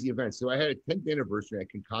crazy events. So I had a 10th anniversary. I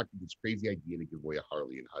concocted this crazy idea to give away a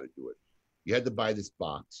Harley and how to do it. You had to buy this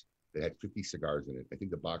box that had 50 cigars in it. I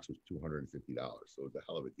think the box was $250. So it was a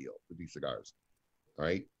hell of a deal, 50 cigars. All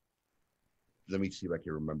right. Let me see if I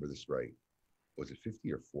can remember this right. Was it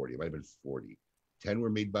 50 or 40? It might have been 40. 10 were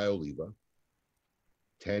made by Oliva.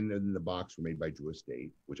 10 in the box were made by Drew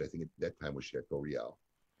Estate, which I think at that time was Chateau Real.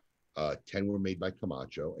 10 were made by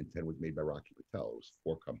Camacho, and 10 was made by Rocky Patel. It was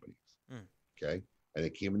 4 companies. Okay. And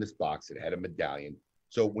it came in this box. It had a medallion.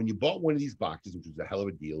 So when you bought one of these boxes, which was a hell of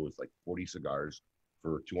a deal, it was like 40 cigars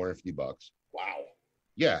for $250. Wow.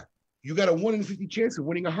 Yeah. You got a 1 in 50 chance of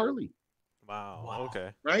winning a Harley. Wow.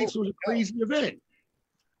 Okay. Right? So it was a crazy event.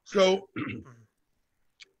 So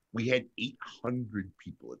we had 800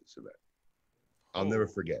 people at this event. I'll never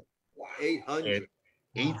forget. Wow. 800.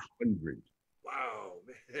 800. Wow,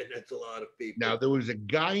 man, that's a lot of people. Now, there was a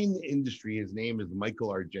guy in the industry. His name is Michael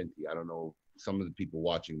Argenti. I don't know. Some of the people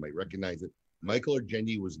watching might recognize it. Michael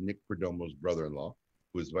Argenti was Nick Perdomo's brother-in-law,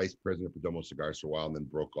 who was vice president of Perdomo Cigars for a while and then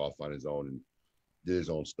broke off on his own and did his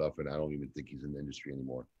own stuff. And I don't even think he's in the industry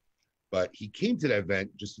anymore. But he came to that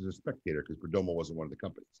event just as a spectator because Perdomo wasn't one of the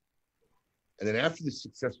companies. And then after the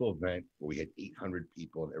successful event where we had 800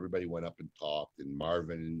 people and everybody went up and talked, and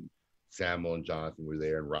Marvin and Samuel and Jonathan were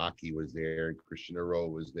there, and Rocky was there, and Christian Hero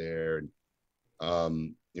was there.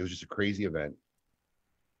 And it was just a crazy event.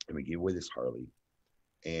 And we gave away this Harley.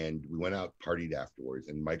 And we went out, partied afterwards.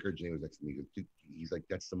 And Mike Argenti was next to me. He's like,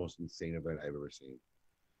 that's the most insane event I've ever seen.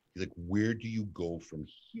 He's like, where do you go from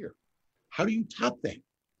here? How do you top that?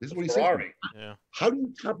 This is what he said. Yeah. How do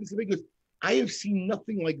you top this event? He goes, I have seen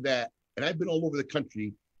nothing like that. And I've been all over the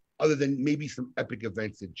country other than maybe some epic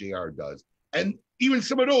events that JR does. And even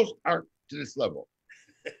some of those aren't to this level.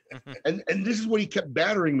 and this is what he kept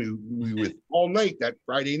battering me with all night that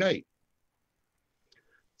Friday night.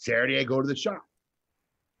 Saturday, I go to the shop.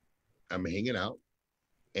 I'm hanging out.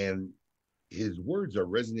 And his words are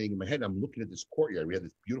resonating in my head. I'm looking at this courtyard. We had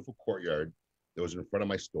this beautiful courtyard that was in front of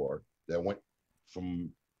my store that went from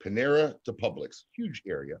Panera to Publix, huge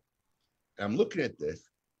area. And I'm looking at this.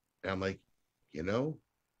 And I'm like, you know,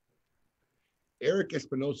 Eric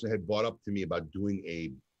Espinosa had brought up to me about doing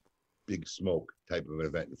a big smoke type of an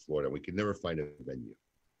event in Florida. We could never find a venue.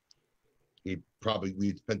 We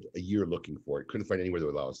spent a year looking for it. Couldn't find anywhere that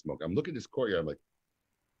would allow us smoke. I'm looking at this courtyard. I'm like,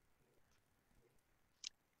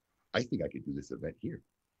 I think I could do this event here.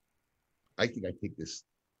 I think I take this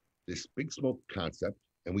big smoke concept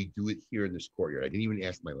and we do it here in this courtyard. I didn't even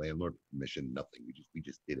ask my landlord permission, nothing. We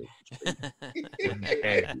just did it.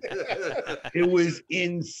 It was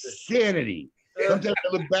insanity. Sometimes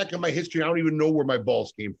I look back on my history, I don't even know where my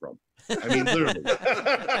balls came from. I mean, literally.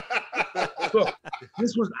 Look,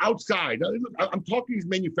 this was outside. Now, look, I'm talking to these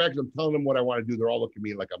manufacturers. I'm telling them what I want to do. They're all looking at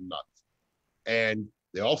me like I'm nuts. And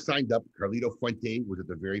they all signed up. Carlito Fuente was at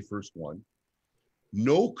the very first one.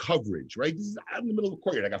 No coverage, right? This is out in the middle of the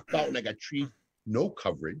courtyard. I got fountain, I got trees. No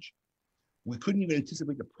coverage. We couldn't even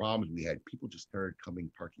anticipate the problems we had. People just started coming,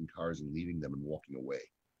 parking cars and leaving them and walking away.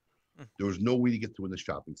 There was no way to get through in the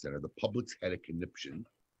shopping center. The Publix had a conniption.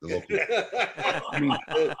 The local, I mean,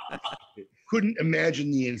 couldn't imagine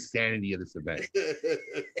the insanity of this event.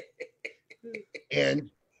 And,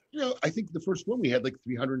 you know, I think the first one we had like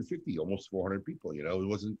 350, almost 400 people. You know, it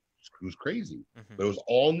wasn't was crazy. Mhm. But it was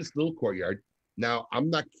all in this little courtyard. Now, I'm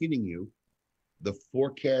not kidding you. The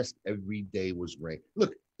forecast every day was rain.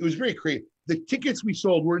 Look, it was very creative. The tickets we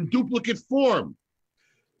sold were in duplicate form.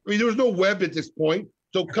 I mean, there was no web at this point.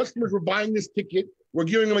 So customers were buying this ticket. We're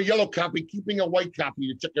giving them a yellow copy, keeping a white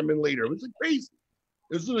copy to check them in later. It was like crazy.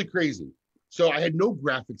 It was really crazy. So I had no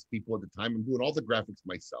graphics people at the time. I'm doing all the graphics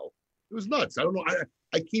myself. It was nuts. I don't know. I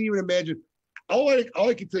can't even imagine. All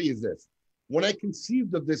I can tell you is this. When I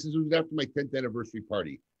conceived of this, it was after my 10th anniversary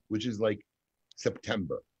party, which is like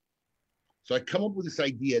September. So I come up with this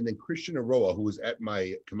idea, and then Christian Aroa, who was at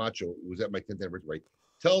my Camacho, who was at my 10th anniversary,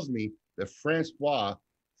 tells me that Francois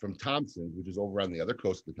from Thompson, which is over on the other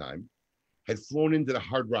coast at the time, had flown into the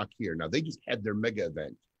Hard Rock here. Now they just had their mega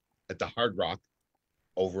event at the Hard Rock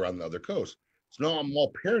over on the other coast. So now I'm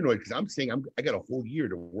all paranoid because I'm saying I got a whole year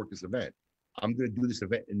to work this event. I'm going to do this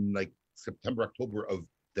event in like September, October of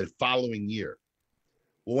the following year.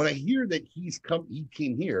 Well, when I hear that he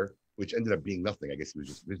came here, which ended up being nothing. I guess he was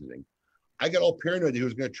just visiting. I got all paranoid that he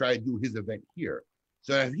was going to try to do his event here.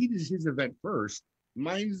 So if he does his event first,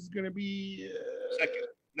 mine is going to be second.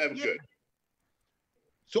 Never good.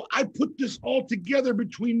 So I put this all together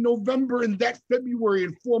between November and that February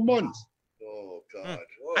in 4 months. Oh, God.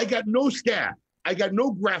 I got no staff. I got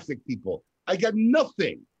no graphic people. I got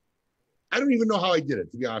nothing. I don't even know how I did it,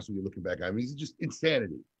 to be honest with you, looking back. I mean, it's just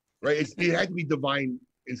insanity, right? It had to be divine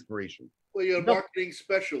inspiration. Well, you're a marketing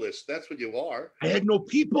specialist. That's what you are. I had no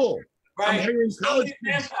people. Right. I'm hiring college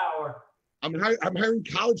kids. Manpower. I'm hiring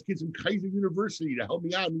college kids from Kaiser University to help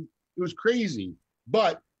me out. It was crazy,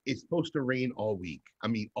 but it's supposed to rain all week. I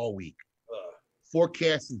mean, all week.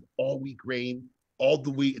 Forecast is all week rain, all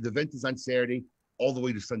the week. The event is on Saturday, all the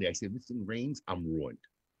way to Sunday. I said, if this thing rains, I'm ruined.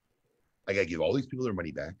 I got to give all these people their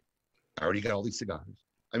money back. I already got all these cigars.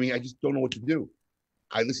 I mean, I just don't know what to do.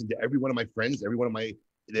 I listened to every one of my friends,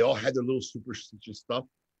 they all had their little superstitious stuff.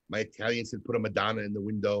 My Italian said, put a Madonna in the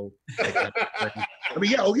window. I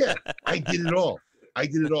mean, yeah. I did it all.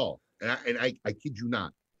 And I kid you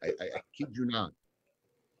not. I kid you not.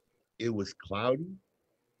 It was cloudy.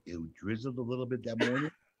 It drizzled a little bit that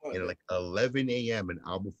morning. And at like 11 a.m., an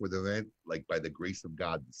hour before the event, like by the grace of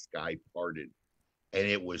God, the sky parted. And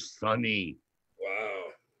it was sunny.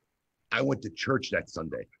 Wow. I went to church that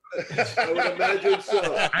Sunday. I would imagine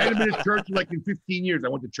so. I hadn't been to church like in 15 years. I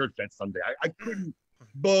went to church that Sunday. I couldn't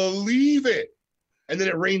believe it. And then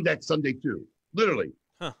it rained that Sunday too. Literally.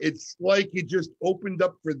 Huh. It's like it just opened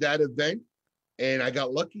up for that event and I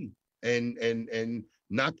got lucky. And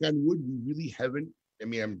knock on wood, we really haven't.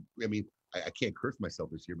 I can't curse myself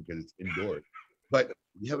this year because it's indoors. But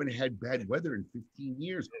we haven't had bad weather in 15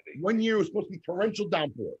 years. 1 year was supposed to be torrential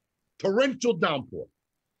downpour.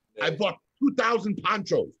 I bought 2,000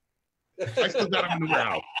 ponchos. I still got them in the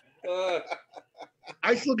warehouse.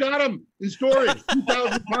 I still got them in storage.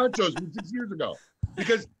 2,000 ponchos from 6 years ago.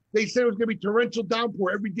 Because they said it was going to be torrential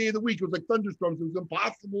downpour every day of the week. It was like thunderstorms. It was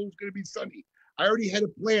impossible. It was going to be sunny. I already had a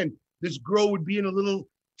plan. This girl would be in a little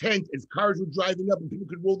tent as cars were driving up and people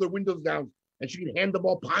could roll their windows down and she could hand them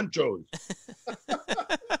all ponchos.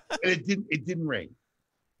 And it didn't rain.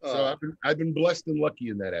 So I've been blessed and lucky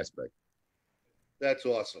in that aspect. That's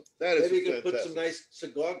awesome. That is Maybe you could fantastic. put some nice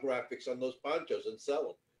cigar graphics on those ponchos and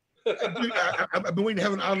sell them. I've been waiting to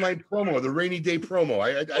have an online promo, the rainy day promo.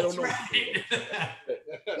 I don't know.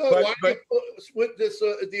 Right. With this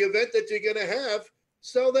the event that you're gonna have,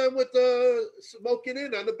 sell them with the smoking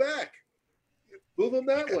in on the back. Move them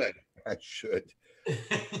that way. I should.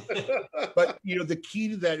 But the key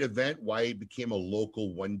to that event, why it became a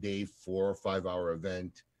local 1 day, 4 or 5 hour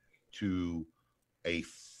event to a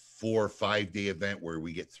 4 or 5 day event where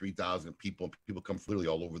we get 3,000 people and people come from literally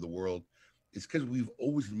all over the world, is because we've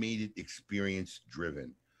always made it experience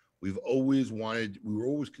driven. We were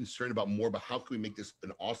always concerned about how can we make this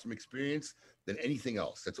an awesome experience than anything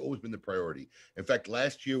else. That's always been the priority. In fact,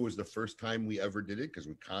 last year was the first time we ever did it because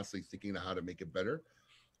we're constantly thinking of how to make it better.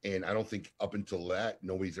 And I don't think up until that,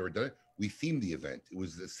 nobody's ever done it. We themed the event. It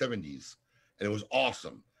was the 70s and it was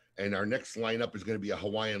awesome. And our next lineup is going to be a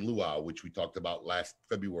Hawaiian luau, which we talked about last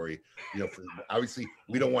February. Obviously,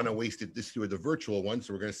 we don't want to waste it this year, the virtual one.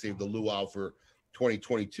 So we're going to save the luau for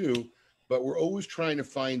 2022. But we're always trying to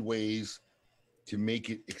find ways to make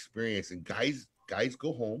it experience. And guys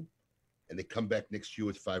go home and they come back next year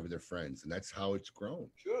with 5 of their friends. And that's how it's grown.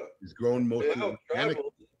 Sure. It's grown mostly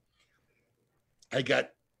organically. I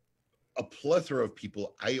got a plethora of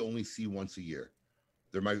people I only see once a year.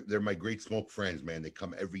 They're my great smoke friends, man. They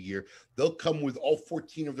come every year. They'll come with all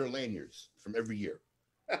 14 of their lanyards from every year,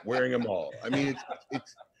 wearing them all. I mean,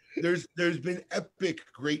 there's been epic,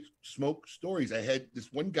 great smoke stories. I had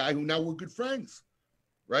this one guy who now we're good friends,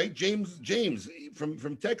 right? James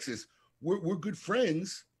from Texas. We're good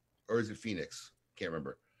friends, or is it Phoenix? Can't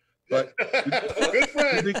remember. But good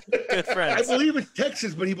friend. Good friends. I believe it's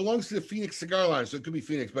Texas, but he belongs to the Phoenix cigar line, so it could be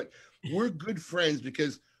Phoenix. But we're good friends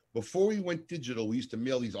because before we went digital, we used to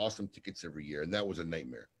mail these awesome tickets every year, and that was a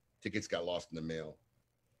nightmare. Tickets got lost in the mail.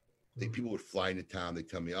 People would fly into town. They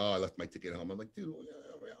tell me, "Oh, I left my ticket at home." I'm like, "Dude,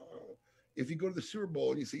 if you go to the Super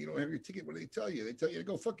Bowl and you say you don't have your ticket, what do they tell you? They tell you to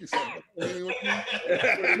go fuck yourself." I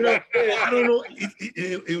don't know.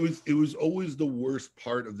 It was always the worst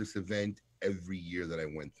part of this event every year that I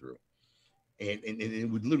went through, and it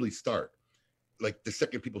would literally start like the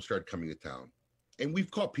second people started coming to town, and we've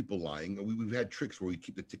caught people lying. We've had tricks where we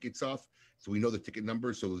keep the tickets off, so we know the ticket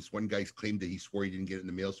number. So this one guy's claimed that he swore he didn't get it in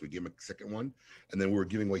the mail, so we gave him a second one, and then we were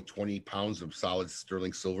giving away 20 pounds of solid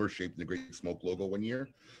sterling silver shaped in the Great Smoke logo one year.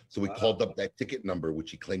 So we called up that ticket number, which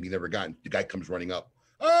he claimed he never got. And the guy comes running up.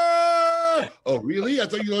 Oh, really? I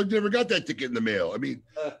thought you never got that ticket in the mail. I mean,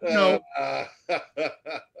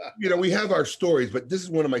 we have our stories, but this is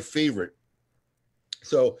one of my favorite.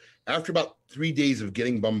 So after about 3 days of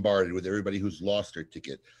getting bombarded with everybody who's lost their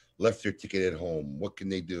ticket, left their ticket at home, what can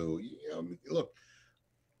they do? Look,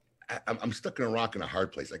 I'm stuck in a rock and a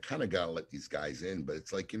hard place. I kind of got to let these guys in, but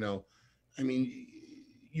it's like, there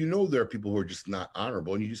are people who are just not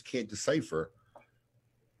honorable and you just can't decipher.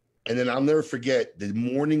 And then I'll never forget the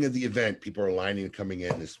morning of the event, people are lining and coming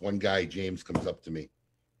in. This one guy, James, comes up to me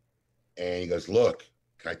and he goes, "Look,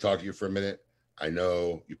 can I talk to you for a minute? I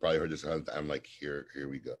know you probably heard this." I'm like, here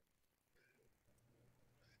we go.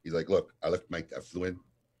 He's like, "Look, I flew in.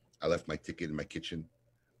 I left my ticket in my kitchen.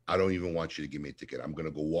 I don't even want you to give me a ticket. I'm going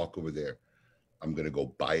to go walk over there. I'm going to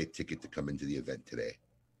go buy a ticket to come into the event today.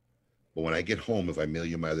 But when I get home, if I mail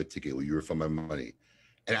you my other ticket, will you refund my money?"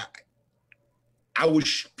 And I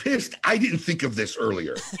was pissed. I didn't think of this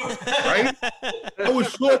earlier, right?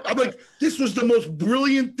 I'm like, this was the most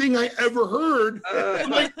brilliant thing I ever heard.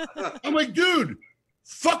 I'm like, dude,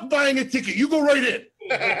 fuck buying a ticket. You go right in.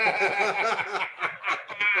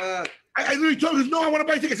 I literally told him, "No, I want to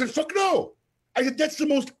buy a ticket." I said, "Fuck no." I said, "That's the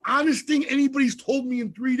most honest thing anybody's told me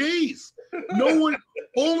in 3 days. No one,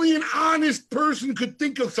 only an honest person could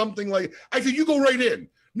think of something like." I said, "You go right in."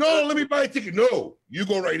 "No, let me buy a ticket." "No, you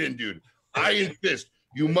go right in, dude. I insist.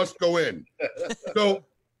 You must go in." So,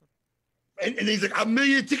 and he's like, "I'll mail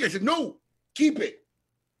you a ticket." I said, "No, keep it.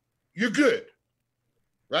 You're good."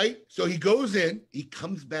 Right? So he goes in, he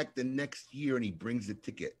comes back the next year and he brings the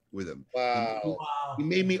ticket with him. Wow. He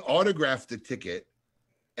made me autograph the ticket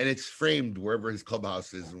and it's framed wherever his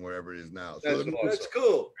clubhouse is and wherever it is now. So That's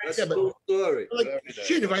cool. That's a cool story. Like,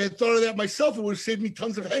 shit, if I had thought of that myself, it would have saved me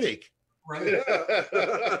tons of headache. Right.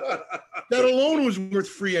 That alone was worth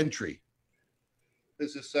free entry.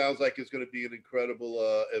 This sounds like it's going to be an incredible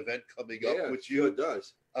event coming up with you. Sure it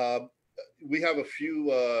does. We have a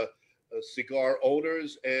few cigar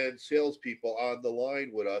owners and salespeople on the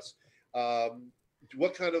line with us.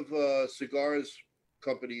 What kind of cigars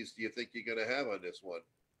companies do you think you're going to have on this one?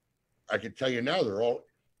 I can tell you now, they're all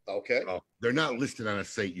okay. They're not listed on a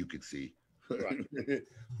site you could see, right?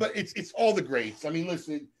 But it's all the greats. I mean,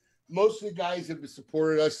 listen, most of the guys have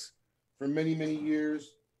supported us for many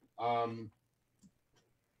years. Let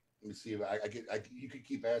me see if you could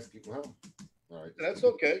keep asking. Well, all right, that's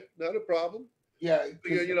okay, not a problem. Yeah,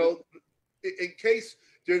 in case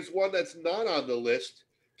there's one that's not on the list,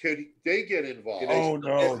 can they get involved? Oh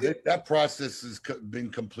no, that process has been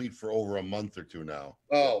complete for over a month or two now.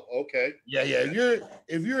 Oh, okay. Yeah.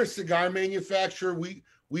 If you're a cigar manufacturer,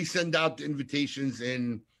 we send out the invitations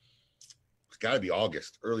in. It's got to be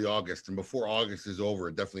August, early August, and before August is over,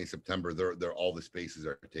 definitely in September. They're all the spaces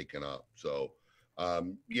are taken up. So,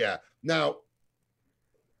 yeah. Now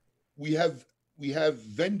we have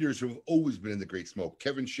vendors who have always been in the Great Smoke.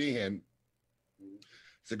 Kevin Shahan,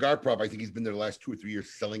 Cigar Prop, I think he's been there the last 2 or 3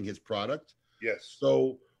 years selling his product. Yes.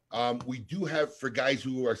 So we do have, for guys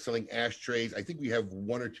who are selling ashtrays, I think we have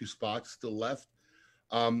 1 or 2 spots still left,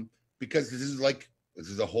 because this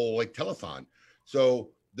is a whole like telethon.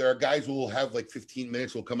 So there are guys who will have like 15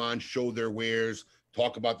 minutes, will come on, show their wares,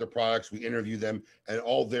 talk about their products. We interview them, and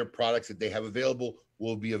all their products that they have available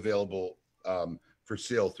will be available for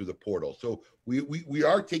sale through the portal. So we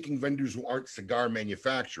are taking vendors who aren't cigar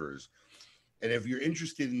manufacturers. And if you're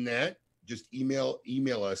interested in that, just email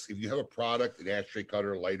us. If you have a product, an ashtray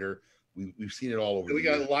cutter, lighter, we've seen it all over. We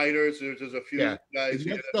got lighters. There's a few guys. If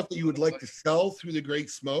you have stuff that you would like to sell through the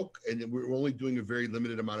Great Smoke, and we're only doing a very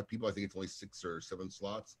limited amount of people. I think it's only 6 or 7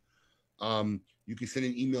 slots. You can send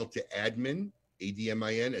an email to admin,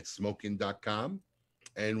 ADMIN, @smokin.com,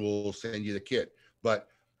 and we'll send you the kit. But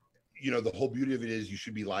the whole beauty of it is you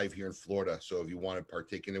should be live here in Florida. So if you want to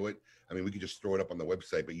partake into it, I mean, we could just throw it up on the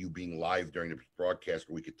website, but you being live during the broadcast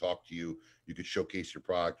where we could talk to you, you could showcase your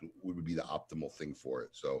product, would be the optimal thing for it.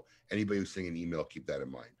 So anybody who's sending an email, keep that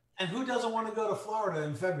in mind. And who doesn't want to go to Florida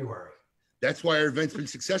in February? That's why our event's been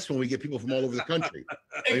successful. We get people from all over the country.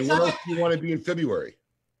 Exactly. I mean, what else do you want to be in February?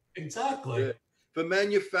 Exactly. Yeah. For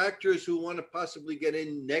manufacturers who want to possibly get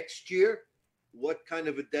in next year, what kind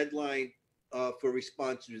of a deadline for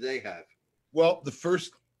response do they have? Well, the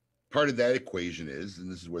first part of that equation is,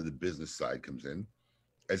 and this is where the business side comes in,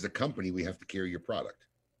 as a company, we have to carry your product.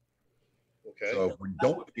 Okay. So if we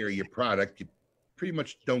don't carry your product, you pretty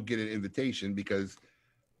much don't get an invitation because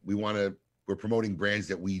we're promoting brands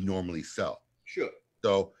that we normally sell. Sure.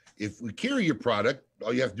 So if we carry your product,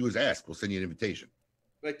 all you have to do is ask. We'll send you an invitation.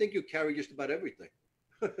 But I think you carry just about everything.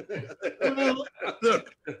 Well,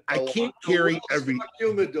 look, I can't carry every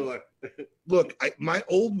humidor. Look, my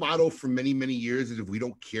old motto for many, many years is if we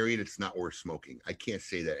don't carry it, it's not worth smoking. I can't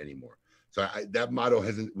say that anymore. So that motto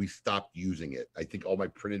we stopped using it. I think all my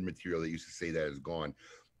printed material that used to say that is gone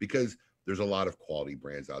because there's a lot of quality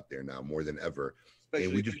brands out there now more than ever. Especially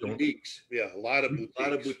and we just boutiques. Yeah, a lot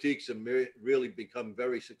of boutiques have really become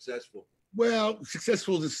very successful. Well,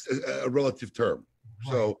 successful is a relative term.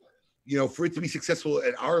 Right. So, for it to be successful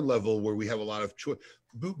at our level where we have a lot of choice,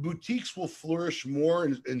 boutiques will flourish more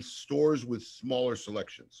in stores with smaller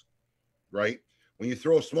selections, right? When you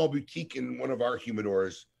throw a small boutique in one of our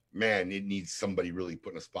humidors, man, it needs somebody really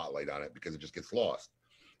putting a spotlight on it because it just gets lost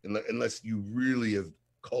unless you really have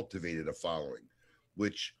cultivated a following,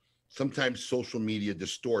 which sometimes social media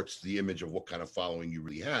distorts the image of what kind of following you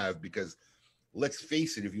really have. Because let's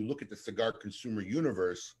face it, if you look at the cigar consumer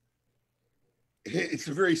universe, it's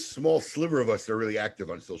a very small sliver of us that are really active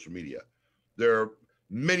on social media. There are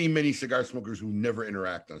many, many cigar smokers who never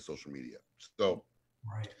interact on social media. So,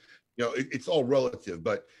 right. It's all relative,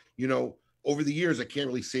 but, over the years, I can't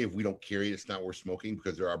really say if we don't carry it, it's not worth smoking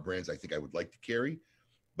because there are brands I think I would like to carry,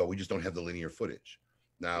 but we just don't have the linear footage.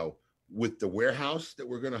 Now, with the warehouse that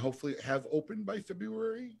we're going to hopefully have open by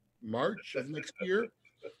February, March of next year,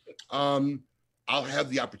 I'll have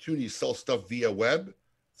the opportunity to sell stuff via web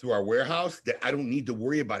through our warehouse that I don't need to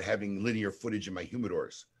worry about having linear footage in my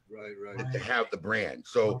humidors. Right. To have the brand.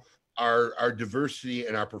 So our diversity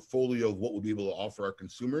and our portfolio of what we'll be able to offer our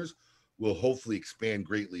consumers will hopefully expand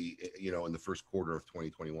greatly, in the first quarter of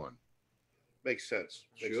 2021. Makes sense.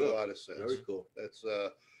 Makes Sure. a lot of sense. Very cool.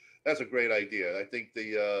 That's a great idea. I think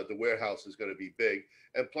the warehouse is going to be big,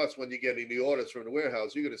 and plus, when you're getting the orders from the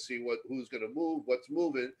warehouse, you're going to see who's going to move, what's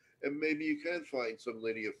moving, and maybe you can find some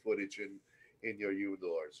linear footage in your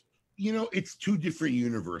humidors. It's two different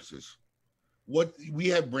universes. What we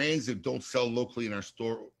have brands that don't sell locally in our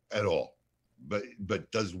store at all,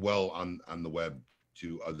 but does well on the web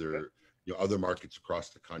to other markets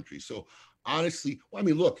across the country. So honestly,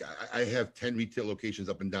 look, I have 10 retail locations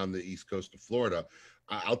up and down the East Coast of Florida.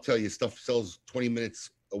 I'll tell you, stuff sells 20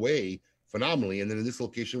 minutes away phenomenally, and then in this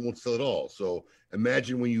location won't sell at all. So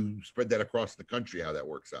imagine when you spread that across the country, how that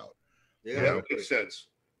works out. Yeah, That makes sense.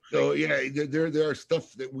 So there are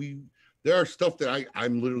stuff that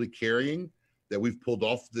I'm literally carrying that we've pulled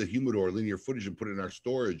off the humidor linear footage and put it in our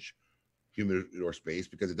storage humidor space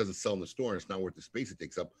because it doesn't sell in the store and it's not worth the space it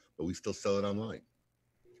takes up, but we still sell it online.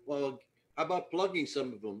 Well, how about plugging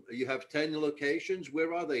some of them? You have 10 locations.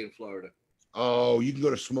 Where are they in Florida? Oh, you can go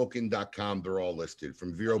to smokin.com. They're all listed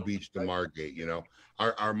from Vero Beach to Margate.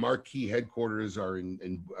 Our marquee headquarters are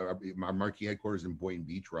in Boynton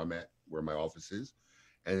Beach, where I'm at, where my office is.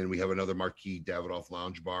 And then we have another marquee Davidoff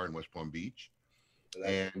Lounge Bar in West Palm Beach.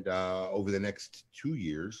 And over the next 3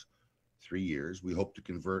 years, we hope to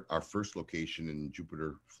convert our first location in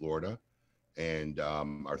Jupiter, Florida, and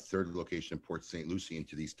our third location in Port St. Lucie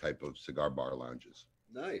into these type of cigar bar lounges.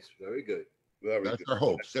 Nice. Very good. That's our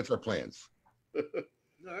hopes. That's our plans. All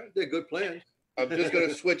right. They're good plans. I'm just going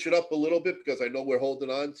to switch it up a little bit because I know we're holding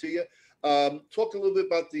on to you. Talk a little bit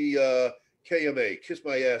about the KMA, Kiss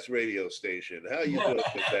My Ass radio station. How you doing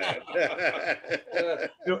with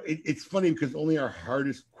that? It's funny because only our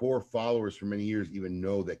hardest core followers for many years even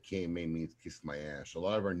know that KMA means Kiss My Ass. A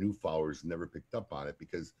lot of our new followers never picked up on it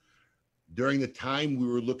because during the time we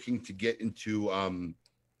were looking to get into,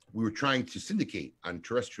 we were trying to syndicate on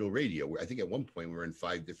terrestrial radio. I think at one point we were in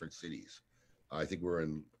 5 different cities. I think we were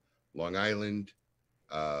in Long Island,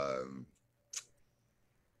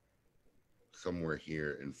 somewhere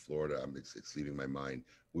here in Florida. It's leaving my mind.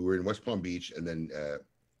 We were in West Palm Beach and then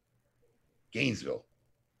Gainesville.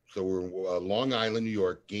 So we're in Long Island, New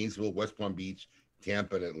York, Gainesville, West Palm Beach,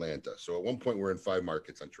 Tampa, and Atlanta. So at one point we're in 5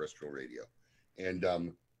 markets on terrestrial radio.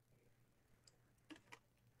 And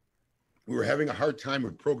we were having a hard time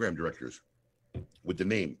with program directors with the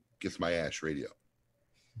name Kiss My Ash Radio.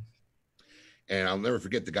 And I'll never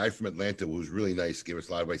forget the guy from Atlanta who was really nice, gave us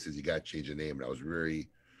a lot of advice, says, you got to change the name. And I was very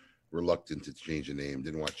reluctant to change the name,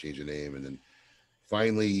 didn't want to change the name. And then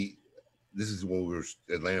finally, this is when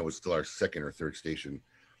Atlanta was still our second or third station.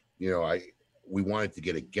 We wanted to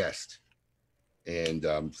get a guest, and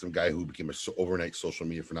some guy who became an overnight social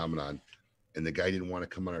media phenomenon. And the guy didn't want to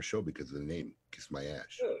come on our show because of the name, Kiss My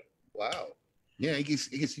Ash. Wow. Yeah, I guess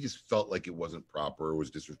he just felt like it wasn't proper, or was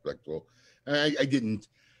disrespectful. And I didn't,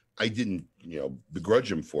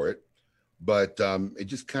 begrudge him for it, but it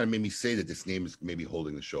just kind of made me say that this name is maybe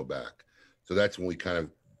holding the show back. So that's when we kind of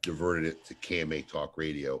diverted it to KMA Talk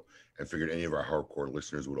Radio, and figured any of our hardcore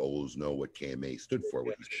listeners would always know what KMA stood for.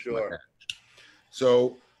 Yeah, sure.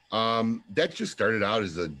 So that just started out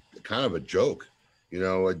as a kind of a joke. I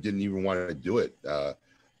didn't even want to do it.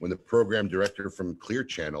 When the program director from Clear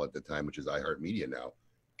Channel at the time, which is iHeartMedia now,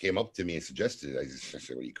 came up to me and suggested it, I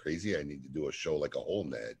said, "What, are you crazy? I need to do a show like a hole in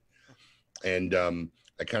the head." And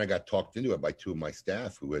I kind of got talked into it by two of my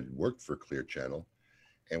staff who had worked for Clear Channel,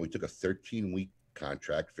 and we took a 13-week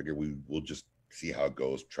contract. Figured we'll just see how it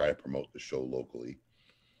goes, try to promote the show locally,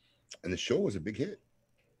 and the show was a big hit.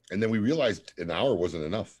 And then we realized an hour wasn't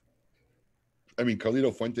enough. I mean,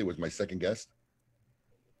 Carlito Fuente was my second guest.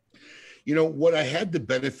 What I had the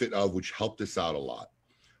benefit of, which helped us out a lot,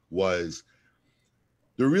 was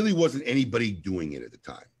there really wasn't anybody doing it at the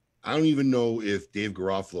time. I don't even know if Dave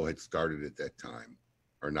Garofalo had started at that time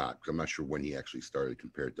or not, because I'm not sure when he actually started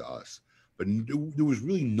compared to us. But there was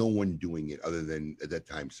really no one doing it other than, at that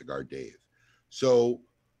time, Cigar Dave. So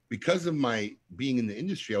because of my being in the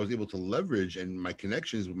industry, I was able to leverage and my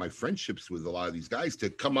connections with my friendships with a lot of these guys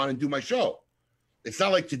to come on and do my show. It's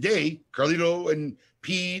not like today, Carlito and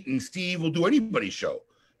Pete and Steve will do anybody's show.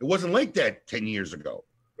 It wasn't like that 10 years ago.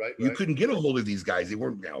 Right. You couldn't get a hold of these guys. They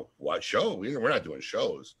weren't, what show? We're not doing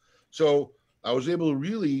shows. So I was able to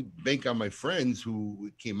really bank on my friends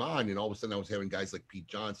who came on, and all of a sudden I was having guys like Pete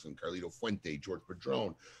Johnson, Carlito Fuente, George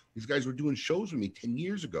Padron. These guys were doing shows with me 10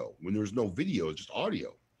 years ago when there was no video, just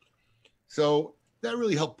audio. So that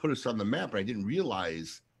really helped put us on the map, and I didn't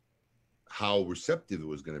realize how receptive it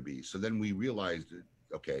was going to be. So then we realized that,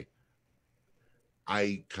 okay,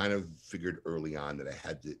 I kind of figured early on that I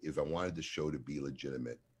had to, if I wanted the show to be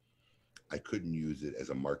legitimate, I couldn't use it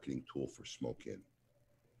as a marketing tool for Smoke In.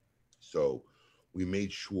 So we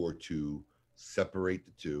made sure to separate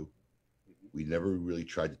the two. We never really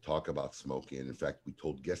tried to talk about Smoke In. In fact, we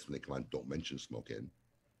told guests when they come on, don't mention Smoke In,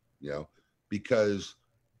 because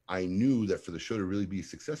I knew that for the show to really be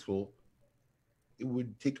successful, it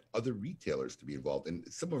would take other retailers to be involved. And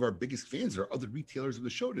some of our biggest fans are other retailers of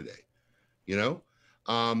the show today,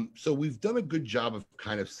 So we've done a good job of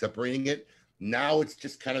kind of separating it. Now it's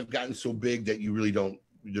just kind of gotten so big that you really don't,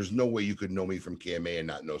 there's no way you could know me from KMA and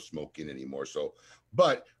not know Smoke In anymore. So,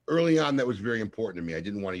 but early on, that was very important to me. I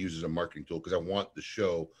didn't want to use it as a marketing tool because I want the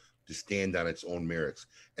show to stand on its own merits.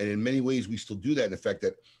 And in many ways, we still do that in the fact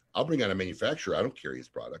that I'll bring on a manufacturer. I don't carry his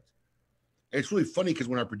product. And it's really funny because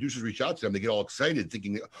when our producers reach out to them, they get all excited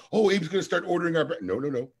thinking, oh, Abe's going to start ordering our brand.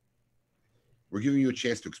 No. We're giving you a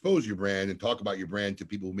chance to expose your brand and talk about your brand to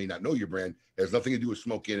people who may not know your brand. It has nothing to do with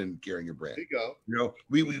Smoke In and carrying your brand. There you go.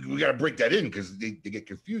 We got to break that in because they get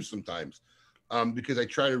confused sometimes, because I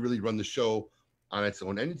try to really run the show on its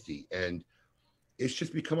own entity. And it's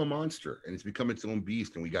just become a monster, and it's become its own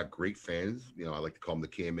beast. And we got great fans. I like to call them the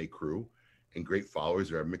KMA crew, and great followers.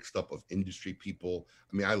 They're a mixed up of industry people.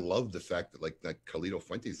 I mean, I love the fact that like Carlito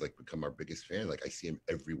Fuentes become our biggest fan. Like I see him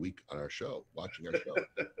every week on our show, watching our show.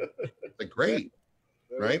 Great,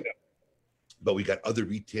 right? But we got other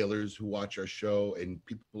retailers who watch our show and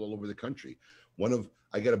people all over the country.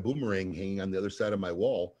 I got a boomerang hanging on the other side of my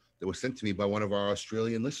wall that was sent to me by one of our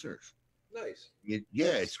Australian listeners. Nice.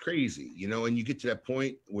 It's crazy, and you get to that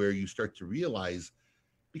point where you start to realize,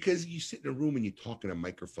 because you sit in a room and you talk in a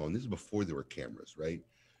microphone, this is before there were cameras, right?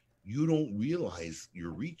 You don't realize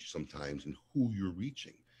your reach sometimes and who you're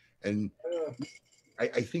reaching. And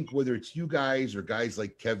I think whether it's you guys or guys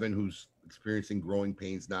like Kevin, who's experiencing growing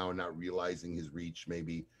pains now and not realizing his reach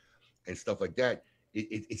maybe and stuff like that,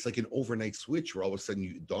 it's like an overnight switch where all of a sudden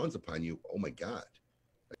it dawns upon you, oh my God,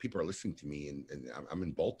 people are listening to me and I'm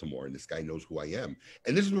in Baltimore and this guy knows who I am.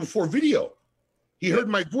 And this is before video. He heard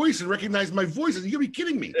my voice and recognized my voice. I said, you gotta be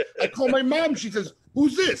kidding me. I call my mom. She says,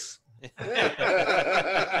 who's this?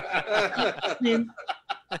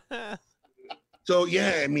 So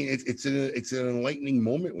yeah, I mean, it's an enlightening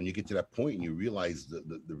moment when you get to that point and you realize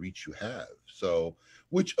the reach you have. So,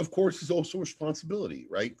 which of course is also responsibility,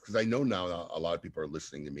 right? Because I know now a lot of people are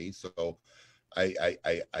listening to me. So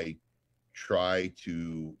I try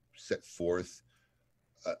to set forth,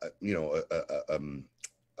 a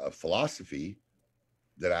philosophy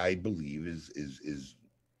that I believe is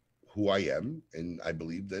who I am, and I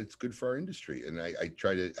believe that it's good for our industry, and I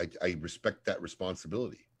respect that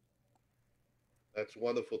responsibility. That's a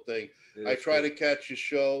wonderful thing. It I is try good. to catch your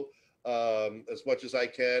show as much as I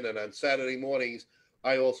can, and on Saturday mornings,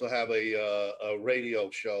 I also have a radio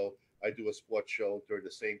show. I do a sports show during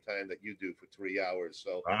the same time that you do for 3 hours.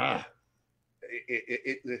 So Ah,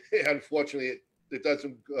 unfortunately, it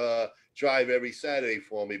doesn't drive every Saturday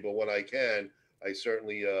for me, but when I can, I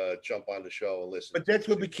certainly jump on the show and listen. but that's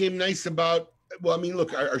what became nice about. Well, I mean,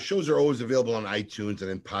 look, our shows are always available on iTunes and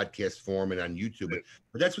in podcast form and on YouTube.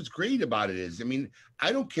 But that's what's great about it is, I mean,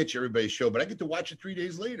 I don't catch everybody's show, but I get to watch it 3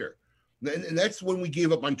 days later. And that's when we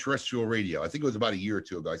gave up on terrestrial radio. I think it was about a year or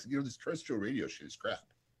two ago. I said, this terrestrial radio shit is crap.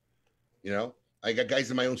 I got guys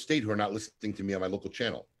in my own state who are not listening to me on my local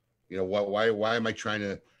channel. Why am I trying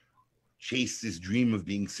to chase this dream of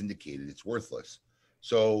being syndicated? It's worthless.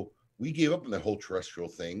 So we gave up on that whole terrestrial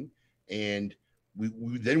thing, and we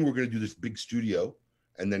then we're going to do this big studio,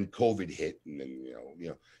 and then COVID hit, and then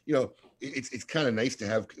it's kind of nice to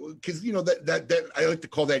have, because that I like to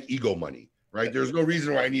call that ego money, right? There's no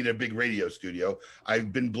reason why I need a big radio studio.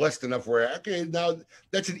 I've been blessed enough where now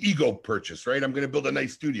that's an ego purchase, right? I'm going to build a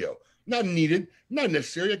nice studio. Not needed, not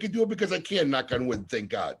necessary. I can do it because I can, knock on wood, thank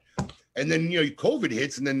God. And then COVID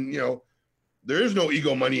hits, and then there is no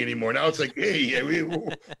ego money anymore. Now it's like, hey,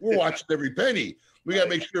 we're watching every penny. We got to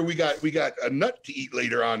make sure we got a nut to eat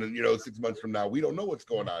later on, and 6 months from now, we don't know what's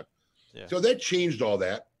going on. Yeah. So that changed all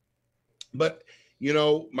that. But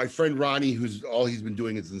my friend Ronnie, who's all he's been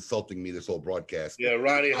doing is insulting me this whole broadcast. Yeah,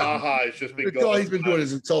 Ronnie, has just been That's all he's been doing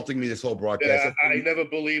is insulting me this whole broadcast. Yeah, I never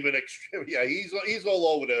believe in extreme. Yeah, he's all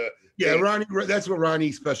over the. Yeah, Ronnie, that's what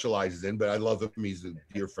Ronnie specializes in, but I love him. He's a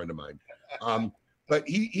dear friend of mine. But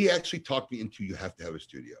he actually talked me into, you have to have a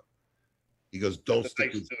studio. He goes, don't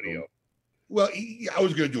stick with studio. Well, I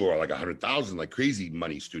was going to do like 100,000, like crazy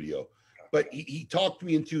money studio. But he talked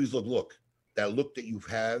me into, he's like, look, that look that you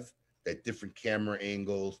have, that different camera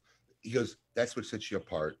angles. He goes, that's what sets you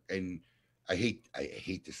apart. And I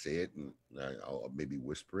hate to say it, and I'll maybe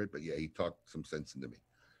whisper it, but yeah, he talked some sense into me.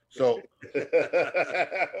 So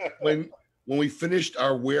when we finished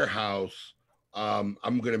our warehouse, I'm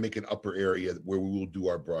going to make an upper area where we will do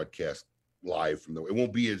our broadcast live from there. It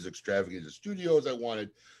won't be as extravagant as a studio as I wanted,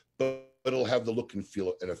 but it'll have the look and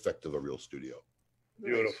feel and effect of a real studio.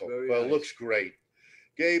 Beautiful. Nice, Well, nice. it looks great.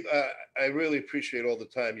 Gabe, I really appreciate all the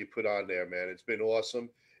time you put on there, man. It's been awesome.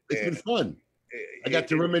 It's been fun. I got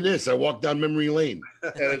to it- reminisce. I walked down memory lane.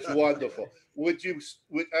 and it's wonderful.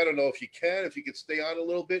 I don't know if you could stay on a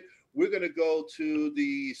little bit. We're going to go to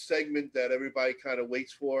the segment that everybody kind of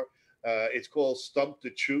waits for. It's called Stump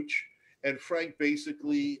the Chooch. And Frank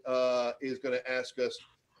basically is going to ask us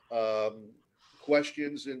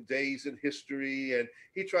questions and days in history. And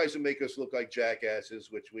he tries to make us look like jackasses,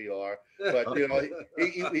 which we are. But,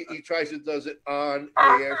 he tries to does it on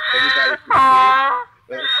air. So everybody can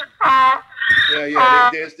see.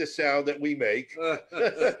 There's the sound that we make.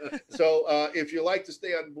 So if you like to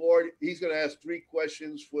stay on board, he's going to ask 3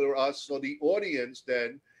 questions for us. So the audience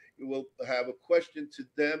then will have a question to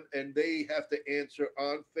them, and they have to answer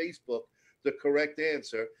on Facebook the correct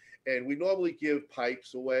answer. And we normally give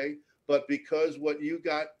pipes away, but because what you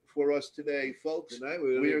got for us today, folks, Tonight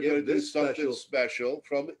we are going to do this something special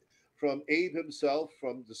from Abe himself,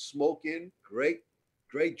 from the Smok Inn. Great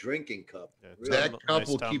drinking cup. Yeah, Really. That cup nice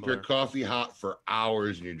will keep your tumbler. coffee hot for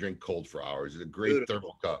hours and your drink cold for hours. It's a great Beautiful.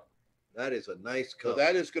 thermal cup. That is a nice So cup.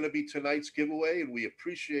 that is going to be tonight's giveaway, and we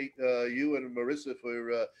appreciate you and Marissa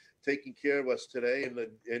for taking care of us today and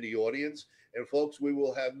the audience. And folks, we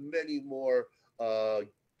will have many more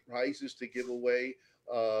prizes to give away,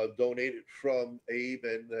 donated from Abe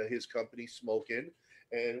and his company, Smok Inn.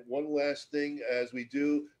 And one last thing, as we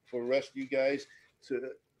do for the rest of you guys,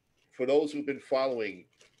 for those who've been following,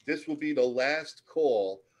 this will be the last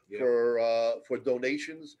call Yep. for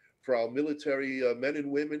donations for our military men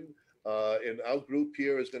and women. And our group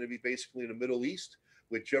here is going to be basically in the Middle East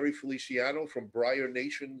with Jerry Feliciano from Briar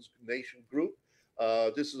Nation Group.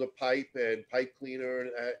 This is a pipe cleaner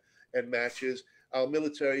and matches. Our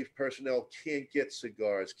military personnel can't get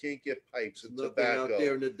cigars, can't get pipes and Nothing tobacco. out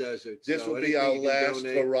there in the desert. This so will be our anything you can last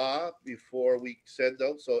donate, hurrah before we send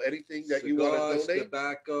out. So anything that you want cigars, to donate,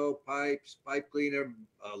 tobacco, pipes, pipe cleaner,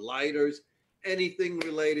 lighters, anything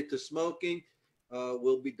related to smoking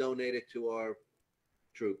will be donated to our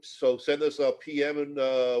troops. so send us a PM and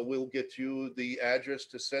we'll get you the address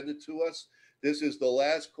to send it to us. This is the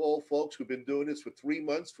last call, folks. We've been doing this for 3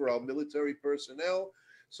 months for our military personnel.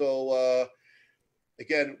 So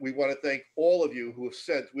again, we want to thank all of you who have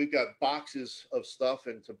sent. We've got boxes of stuff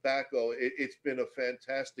and tobacco. It's been a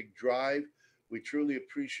fantastic drive. We truly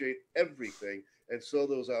appreciate everything, and so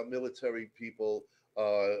those our military people.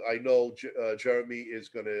 I know Jeremy is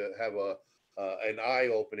going to have an eye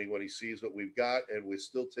opening when he sees what we've got, and we're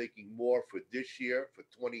still taking more for this year for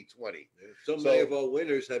 2020. So many of our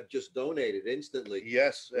winners have just donated instantly.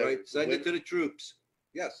 Yes, right. Send it to the troops.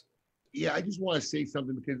 Yes. Yeah, I just want to say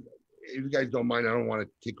something because if you guys don't mind, I don't want to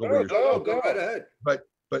take over Oh, your go right ahead. But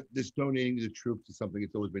this donating to the troops is something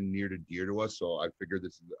that's always been near to dear to us. So I figure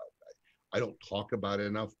this is, I don't talk about it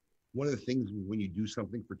enough. One of the things when you do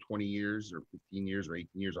something for 20 years or 15 years or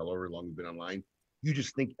 18 years, however long you've been online, you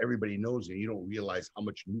just think everybody knows and you don't realize how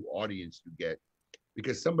much new audience you get.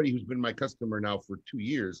 Because somebody who's been my customer now for 2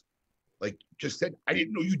 years, like just said, I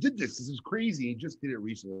didn't know you did this. This is crazy. He just did it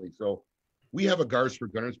recently. So we have a Cigars for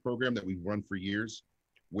Gunners program that we've run for years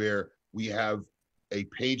where we have a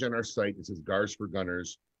page on our site that says Cigars for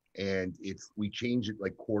Gunners. And we change it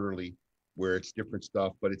like quarterly where it's different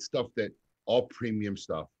stuff, but it's stuff that all premium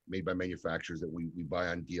stuff made by manufacturers that we buy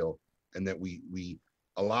on deal and that we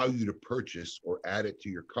allow you to purchase or add it to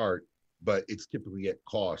your cart, but it's typically at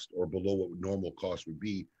cost or below what normal cost would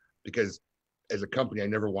be, because as a company, I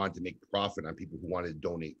never wanted to make profit on people who wanted to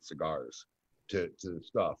donate cigars to the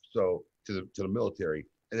stuff. So to the military.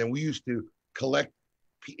 And then we used to collect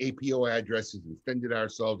APO addresses and send it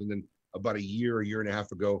ourselves. And then about a year and a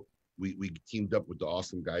half ago, we teamed up with the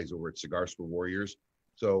awesome guys over at Cigars for Warriors.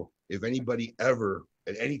 So if anybody ever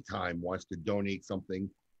at any time wants to donate something,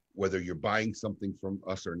 whether you're buying something from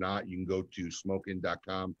us or not, you can go to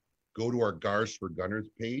smokin.com, go to our Cigars for Gunners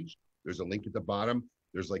page. There's a link at the bottom.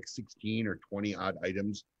 There's like 16 or 20 odd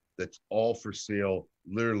items that's all for sale,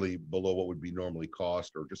 literally below what would be normally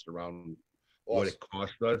cost or just around what it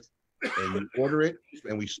cost us. And we order it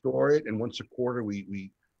and we store it. And once a quarter,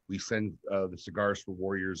 we send the Cigars for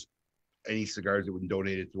Warriors any cigars that would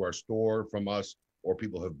donate it to our store from us or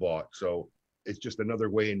people have bought. So it's just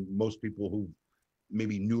another way. And most people who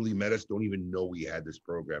maybe newly met us don't even know we had this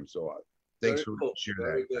program. So thanks for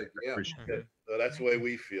sharing that. Yeah. Appreciate it. So that's the way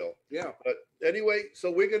we feel. Yeah. But anyway,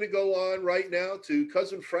 so we're going to go on right now to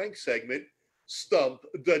Cousin Frank's segment, Stump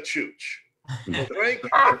the Chooch. So Frank, take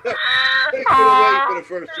it away for the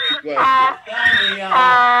first three questions. Here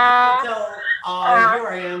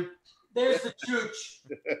I am. There's the chooch.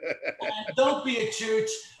 And don't be a chooch.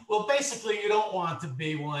 Well, basically, you don't want to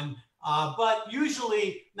be one. But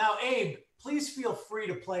usually, now, Abe, please feel free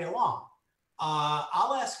to play along.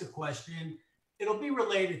 I'll ask a question. It'll be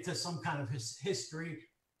related to some kind of history.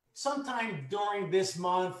 Sometime during this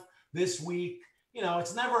month, this week, you know,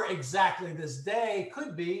 it's never exactly this day.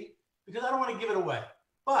 Could be, because I don't want to give it away.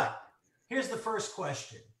 But here's the first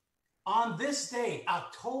question. On this day,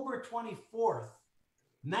 October 24th,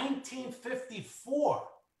 1954.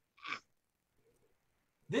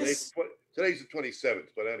 Today's the 27th,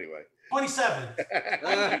 but anyway. 27th.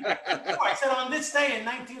 I said on this day in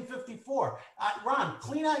 1954. Ron,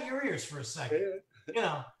 clean out your ears for a second. You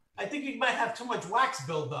know, I think you might have too much wax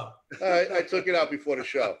buildup. I took it out before the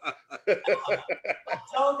show.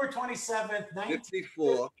 October 27th,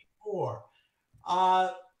 1954.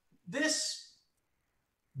 This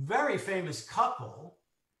very famous couple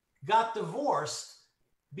got divorced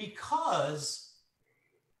because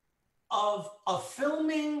of a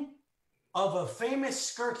filming of a famous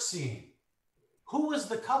skirt scene. Who was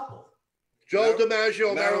the couple? Joe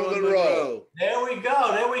DiMaggio, Marilyn Monroe. There we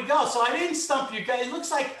go. There we go. So I didn't stump you guys. It looks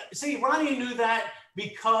like, see, Ronnie knew that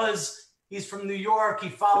because he's from New York. He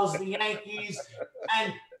follows the Yankees.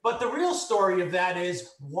 But the real story of that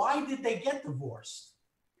is, why did they get divorced?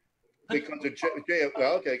 Because of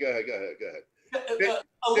well, okay, go ahead.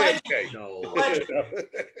 Allegedly. Allegedly.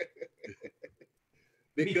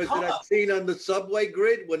 Because of that scene on the subway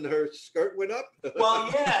grid when her skirt went up?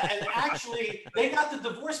 Well, yeah, and actually, they got the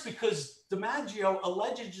divorce because DiMaggio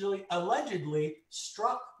allegedly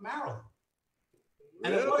struck Marilyn.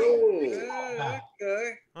 And okay.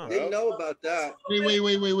 Didn't know about that.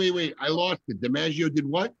 Wait. I lost it. DiMaggio did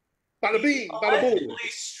what? Bada bing, bada boom. Allegedly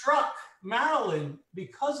struck Marilyn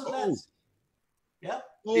because of that. Yep.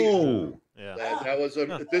 Oh. Yeah. That was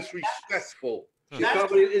disrespectful. She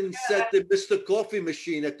probably didn't set the Mr. Coffee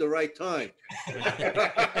machine at the right time.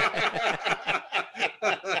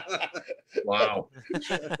 Wow.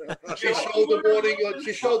 She showed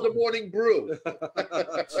the morning brew.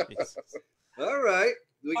 All right.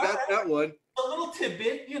 We got that one. A little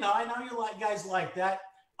tidbit, you know, I know you guys like that.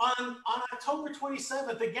 On October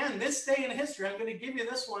 27th, again, this day in history, I'm going to give you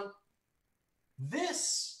this one.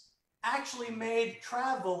 This actually made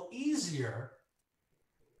travel easier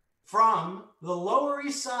from the Lower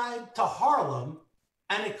East Side to Harlem,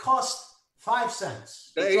 and it cost 5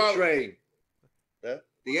 cents. The A train.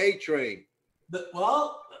 The A train.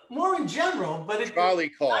 Well, more in general, but it's Trolley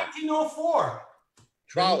car. 1904.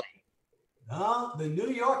 Trolley. No, the New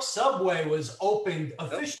York subway was opened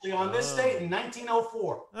officially on this date in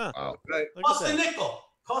 1904. Wow. Right. Cost a nickel.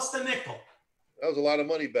 Cost a nickel. That was a lot of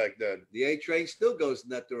money back then. The A train still goes in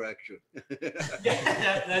that direction.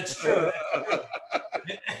 Yeah, that's true.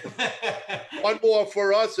 One more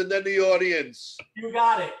for us and then the audience. You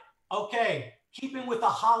got it. Okay, keeping with the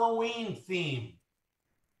Halloween theme.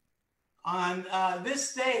 On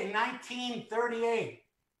this day, 1938.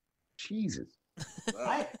 Jesus.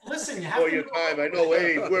 Right? Listen, you have For to your time, I know,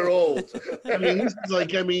 Abe, we're old. I mean, this is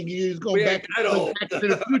like, he's going back to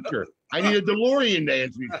the future. I need a DeLorean to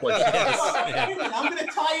answer these questions. I'm going to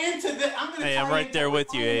tie into the. I'm right there with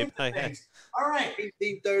you, Abe. All right.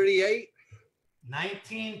 1938.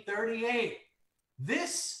 1938.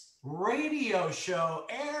 This radio show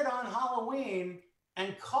aired on Halloween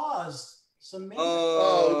and caused some major.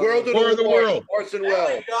 World of the World. Orson There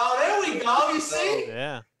Welles. we go. There we go. You see?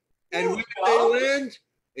 Yeah. And where they land?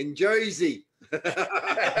 In Jersey. In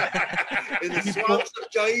the swamps of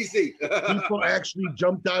Jersey. People actually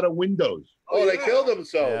jumped out of windows. Oh, they killed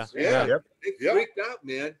themselves. Yeah. Yep. They freaked out,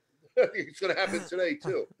 man. It's going to happen today,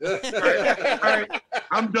 too. All right.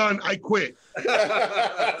 I'm done. I quit.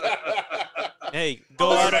 Hey,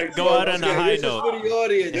 go out on a high This is note. for the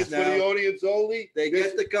audience It's for now. the audience only. They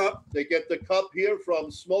get the cup. They get the cup here from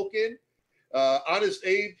Smokin'. Honest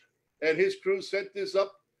Abe and his crew sent this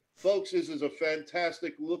up. Folks, this is a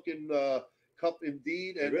fantastic looking cup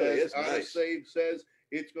indeed. And really as is Honest nice. Abe says,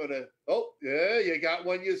 it's going to, yeah, you got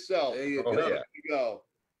one yourself. There you Oh, go. yeah. There you go.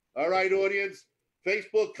 All right, audience.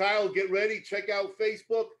 Facebook, Kyle, get ready. Check out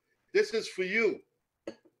Facebook. This is for you.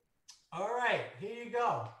 All right, here you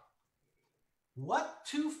go. What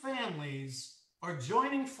two families are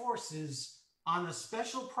joining forces on a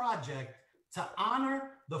special project to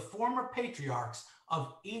honor the former patriarchs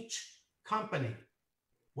of each company?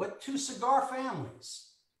 What two cigar families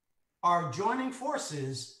are joining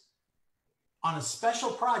forces on a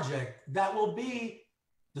special project that will be,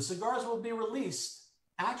 the cigars will be released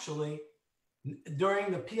actually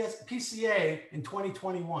during the PCA in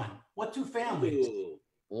 2021? What two families? Ooh.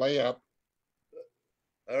 Layup.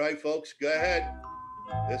 All right, folks, go ahead.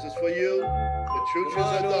 This is for you. The truth Come is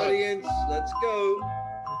on, done. audience. Let's go.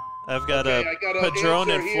 I've got Okay, I got an Padron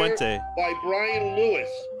answer and here Fuente. by Brian Lewis.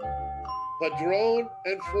 Padron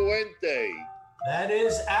and Fuente. That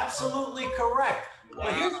is absolutely correct.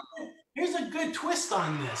 But here's a good twist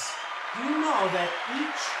on this. Do you know that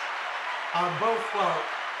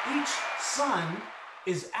each son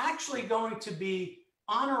is actually going to be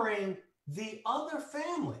honoring the other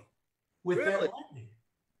family with their Really? wedding?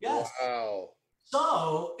 Yes. Wow.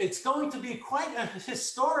 So it's going to be quite a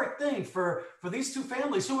historic thing for these two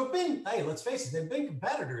families who have been, hey, let's face it, they've been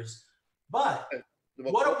competitors, but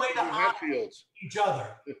what a way to honor Hatfields. each other.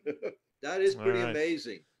 That is pretty All right.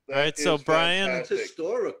 amazing. All right, That so is Brian- It's fantastic.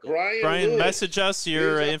 historical. Brian, Lewis. message us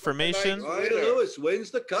your Here's a information. nice- Brian winner. Lewis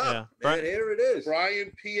wins the cup. Yeah. Man, Brian- here it is.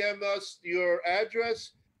 Brian, PM us your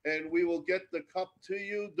address, and we will get the cup to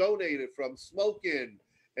you donated from Smokin'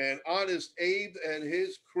 and Honest Abe and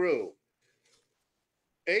his crew.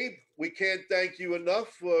 Abe, we can't thank you enough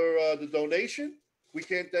for the donation. We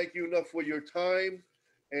can't thank you enough for your time,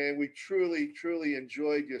 and we truly, truly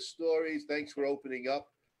enjoyed your stories. Thanks for opening up,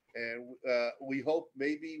 and we hope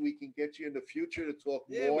maybe we can get you in the future to talk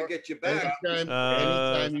Yeah, more. we'll get you back.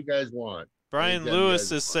 Anytime you guys want. Brian Anytime you Lewis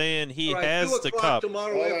guys is want. saying he All right, has 2 the o'clock cup.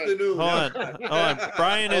 tomorrow Hold on. afternoon. Hold on.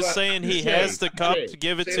 Brian is saying he has the cup. Okay.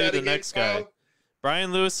 Give it Say to that the again, next guy. Kyle?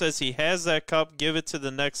 Brian Lewis says he has that cup. Give it to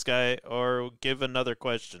the next guy, or give another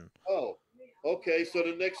question. Oh, okay. So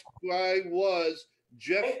the next guy was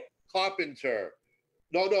Jeff Carpenter.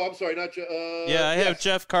 No, I'm sorry, not Jeff. Yeah, I have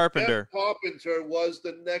Jeff Carpenter. Jeff Carpenter was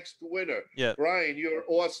the next winner. Yeah. Brian, you're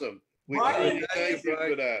awesome. We Brian, really thank you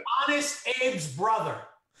for that. Honest Abe's brother.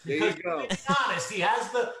 There Because you go. to be honest, he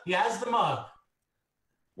has the mug.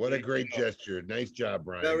 What a great gesture. Nice job,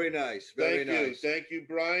 Brian. Very nice. Very Thank you. nice. Thank you,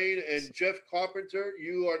 Brian. And Jeff Carpenter,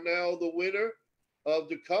 you are now the winner of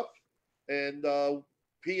the cup. And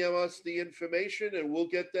PM us the information and we'll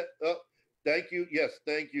get that up. Thank you. Yes,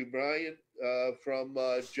 thank you, Brian, from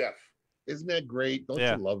Jeff. Isn't that great? Don't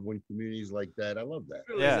Yeah. you love when communities like that? I love that.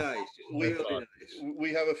 Really Yeah. nice. We- Really nice.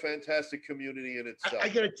 We have a fantastic community in itself. I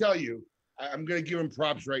got to tell you, I'm going to give him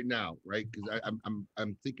props right now, right? Because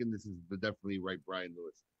I'm thinking this is definitely right, Brian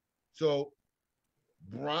Lewis. So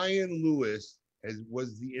Brian Lewis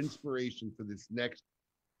was the inspiration for this next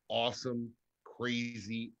awesome,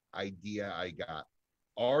 crazy, idea I got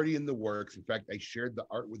already in the works. In fact, I shared the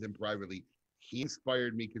art with him privately. He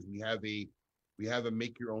inspired me because we have a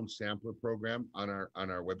make your own sampler program on our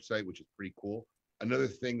website, which is pretty cool. Another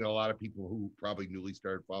thing that a lot of people who probably newly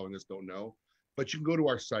started following us don't know, but you can go to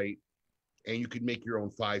our site and you can make your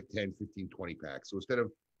own 5, 10, 15, 20 packs. So instead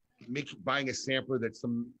of buying a sampler that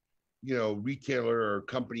some, retailer or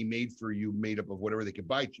company made for you, made up of whatever they could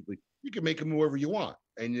buy cheaply, you can make them wherever you want.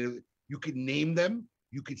 And you could name them,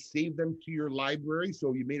 you could save them to your library.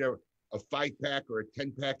 So you made a 5-pack or a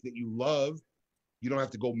 10-pack that you love, you don't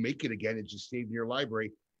have to go make it again. It's just saved in your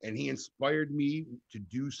library. And he inspired me to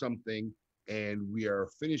do something. And we are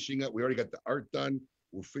finishing up. We already got the art done.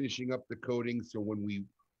 We're finishing up the coding. So when we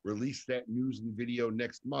release that news and video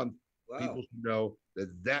next month, people should know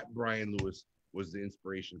that Brian Lewis was the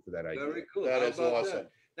inspiration for that idea. Very cool. That is awesome. That?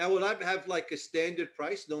 Now, will I have like a standard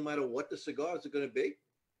price no matter what the cigars are going to be?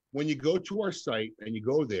 When you go to our site and you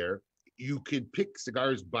go there, you could pick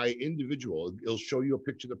cigars by individual. It'll show you a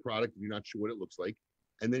picture of the product if you're not sure what it looks like.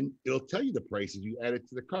 And then it'll tell you the prices. You add it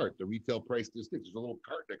to the cart, the retail price to the sticks. There's a little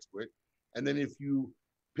cart next to it. And then if you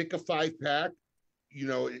pick a 5-pack,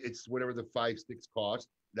 it's whatever the 5 sticks cost.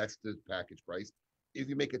 That's the package price. If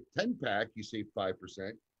you make a 10-pack, you save 5%.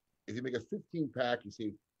 If you make a 15-pack, you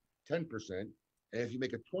save 10%. And if you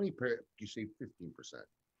make a 20-pack, you save 15%.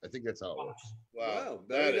 I think that's how it works. Wow.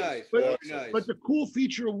 Very nice. Very nice. But the cool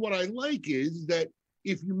feature of what I like is that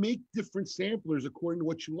if you make different samplers according to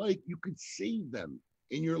what you like, you could save them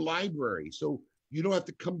in your library. So you don't have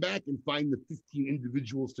to come back and find the 15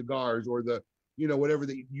 individual cigars or the, whatever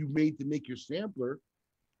that you made to make your sampler.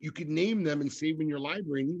 You could name them and save them in your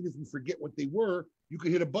library. And even if you forget what they were, you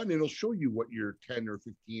could hit a button and it'll show you what your 10 or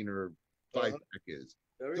 15 or 5-pack is.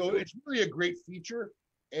 So it's really a great feature.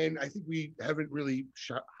 And I think we haven't really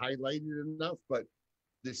highlighted it enough, but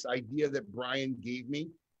this idea that Brian gave me,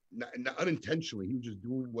 not unintentionally, he was just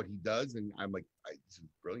doing what he does. And I'm like, this is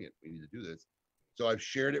brilliant. We need to do this. So I've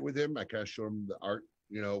shared it with him. I kind of showed him the art,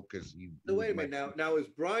 because he. So wait a minute. Now is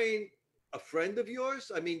Brian a friend of yours?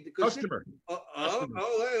 I mean, customer.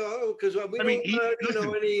 Because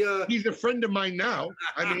he's a friend of mine now.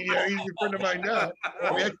 He's a friend of mine now.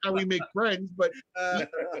 That's how we make friends. But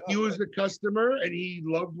he was a customer, and he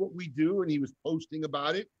loved what we do, and he was posting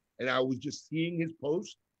about it. And I was just seeing his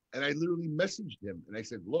post, and I literally messaged him, and I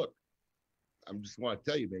said, "Look, I just want to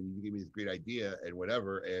tell you, man, you gave me this great idea, and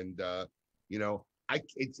whatever, and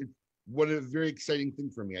it's one of the very exciting thing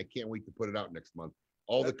for me. I can't wait to put it out next month."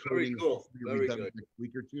 All the coding will be done next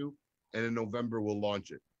week or two, and in November we'll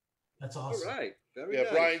launch it. That's awesome. All right, very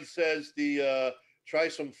nice. Brian says the Try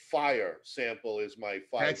Some Fire sample is my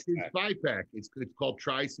 5-pack. That's his 5-pack. It's called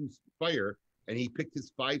Try Some Fire, and he picked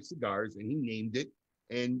his 5 cigars and he named it,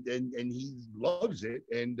 and he loves it.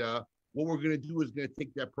 And what we're gonna do is gonna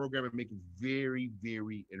take that program and make it very,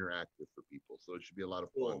 very interactive for people. So it should be a lot of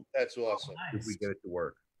fun. Cool. That's awesome. If we get it to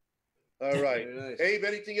work. All right. Nice. Abe,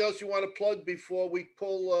 anything else you want to plug before we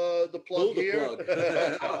pull the plug here?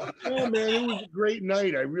 Oh man, it was a great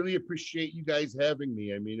night. I really appreciate you guys having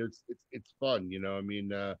me. I mean, it's fun,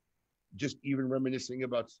 just even reminiscing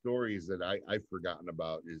about stories that I've forgotten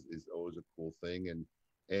about is always a cool thing.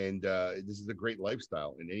 And this is a great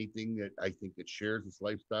lifestyle, and anything that I think that shares this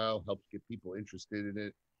lifestyle, helps get people interested in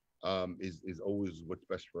it, is always what's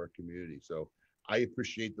best for our community. So I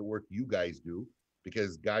appreciate the work you guys do,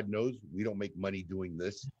 because God knows we don't make money doing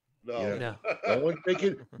this. No.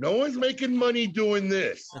 No one's making money doing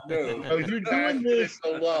this. No. So if you're doing this,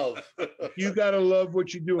 love. You gotta love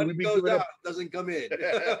what you're doing. We've been giving up, doesn't come in.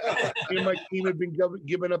 Me and my team have been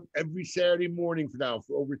giving up every Saturday morning for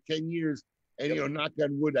over 10 years. And knock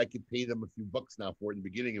on wood, I could pay them a few bucks now for it. In the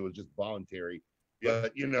beginning, it was just voluntary.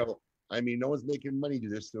 But no one's making money to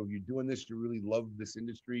this. So if you're doing this, you really love this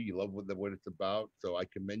industry. You love what it's about. So I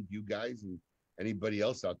commend you guys and anybody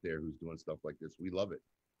else out there who's doing stuff like this. We love it.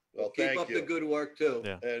 Well, keep up the good work too.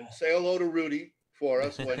 Yeah. And say hello to Rudy for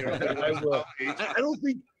us when you're. I will.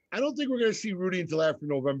 I don't think we're going to see Rudy until after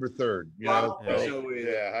November 3rd.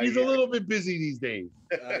 He's a little bit busy these days.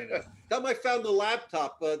 I know. Time I found the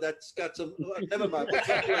laptop that's got some. Never mind. We'll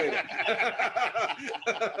talk later.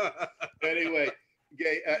 Anyway,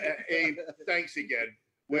 Abe, thanks again.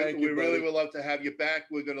 We really would love to have you back.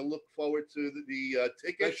 We're going to look forward to the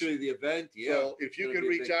tickets. Especially the event, yeah. So if you can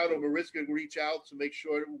reach out, or Marissa can reach out to make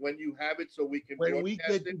sure when you have it so we can When we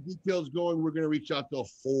get the details going, we're going to reach out to a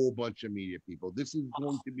whole bunch of media people. This is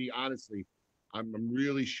going to be, honestly, I'm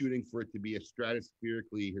really shooting for it to be a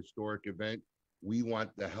stratospherically historic event. We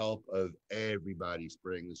want the help of everybody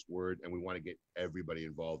spreading this word, and we want to get everybody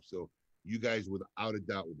involved. So you guys, without a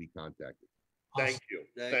doubt, will be contacted. Thank you.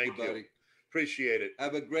 Thank you, buddy. Appreciate it.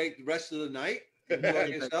 Have a great rest of the night. Enjoy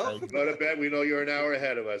yourself. Go to bed. We know you're an hour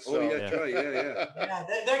ahead of us. Oh, So. yeah, that's right. Yeah. Yeah,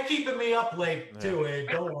 they're keeping me up late too, Abe.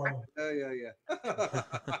 Don't worry.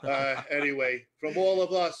 Yeah. Anyway, from all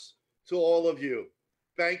of us to all of you,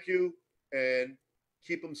 thank you and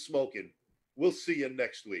keep them smoking. We'll see you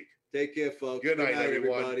next week. Take care, folks. Good night,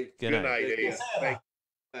 everyone. everybody. Good night, Take Abe. care. Thank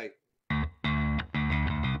Night.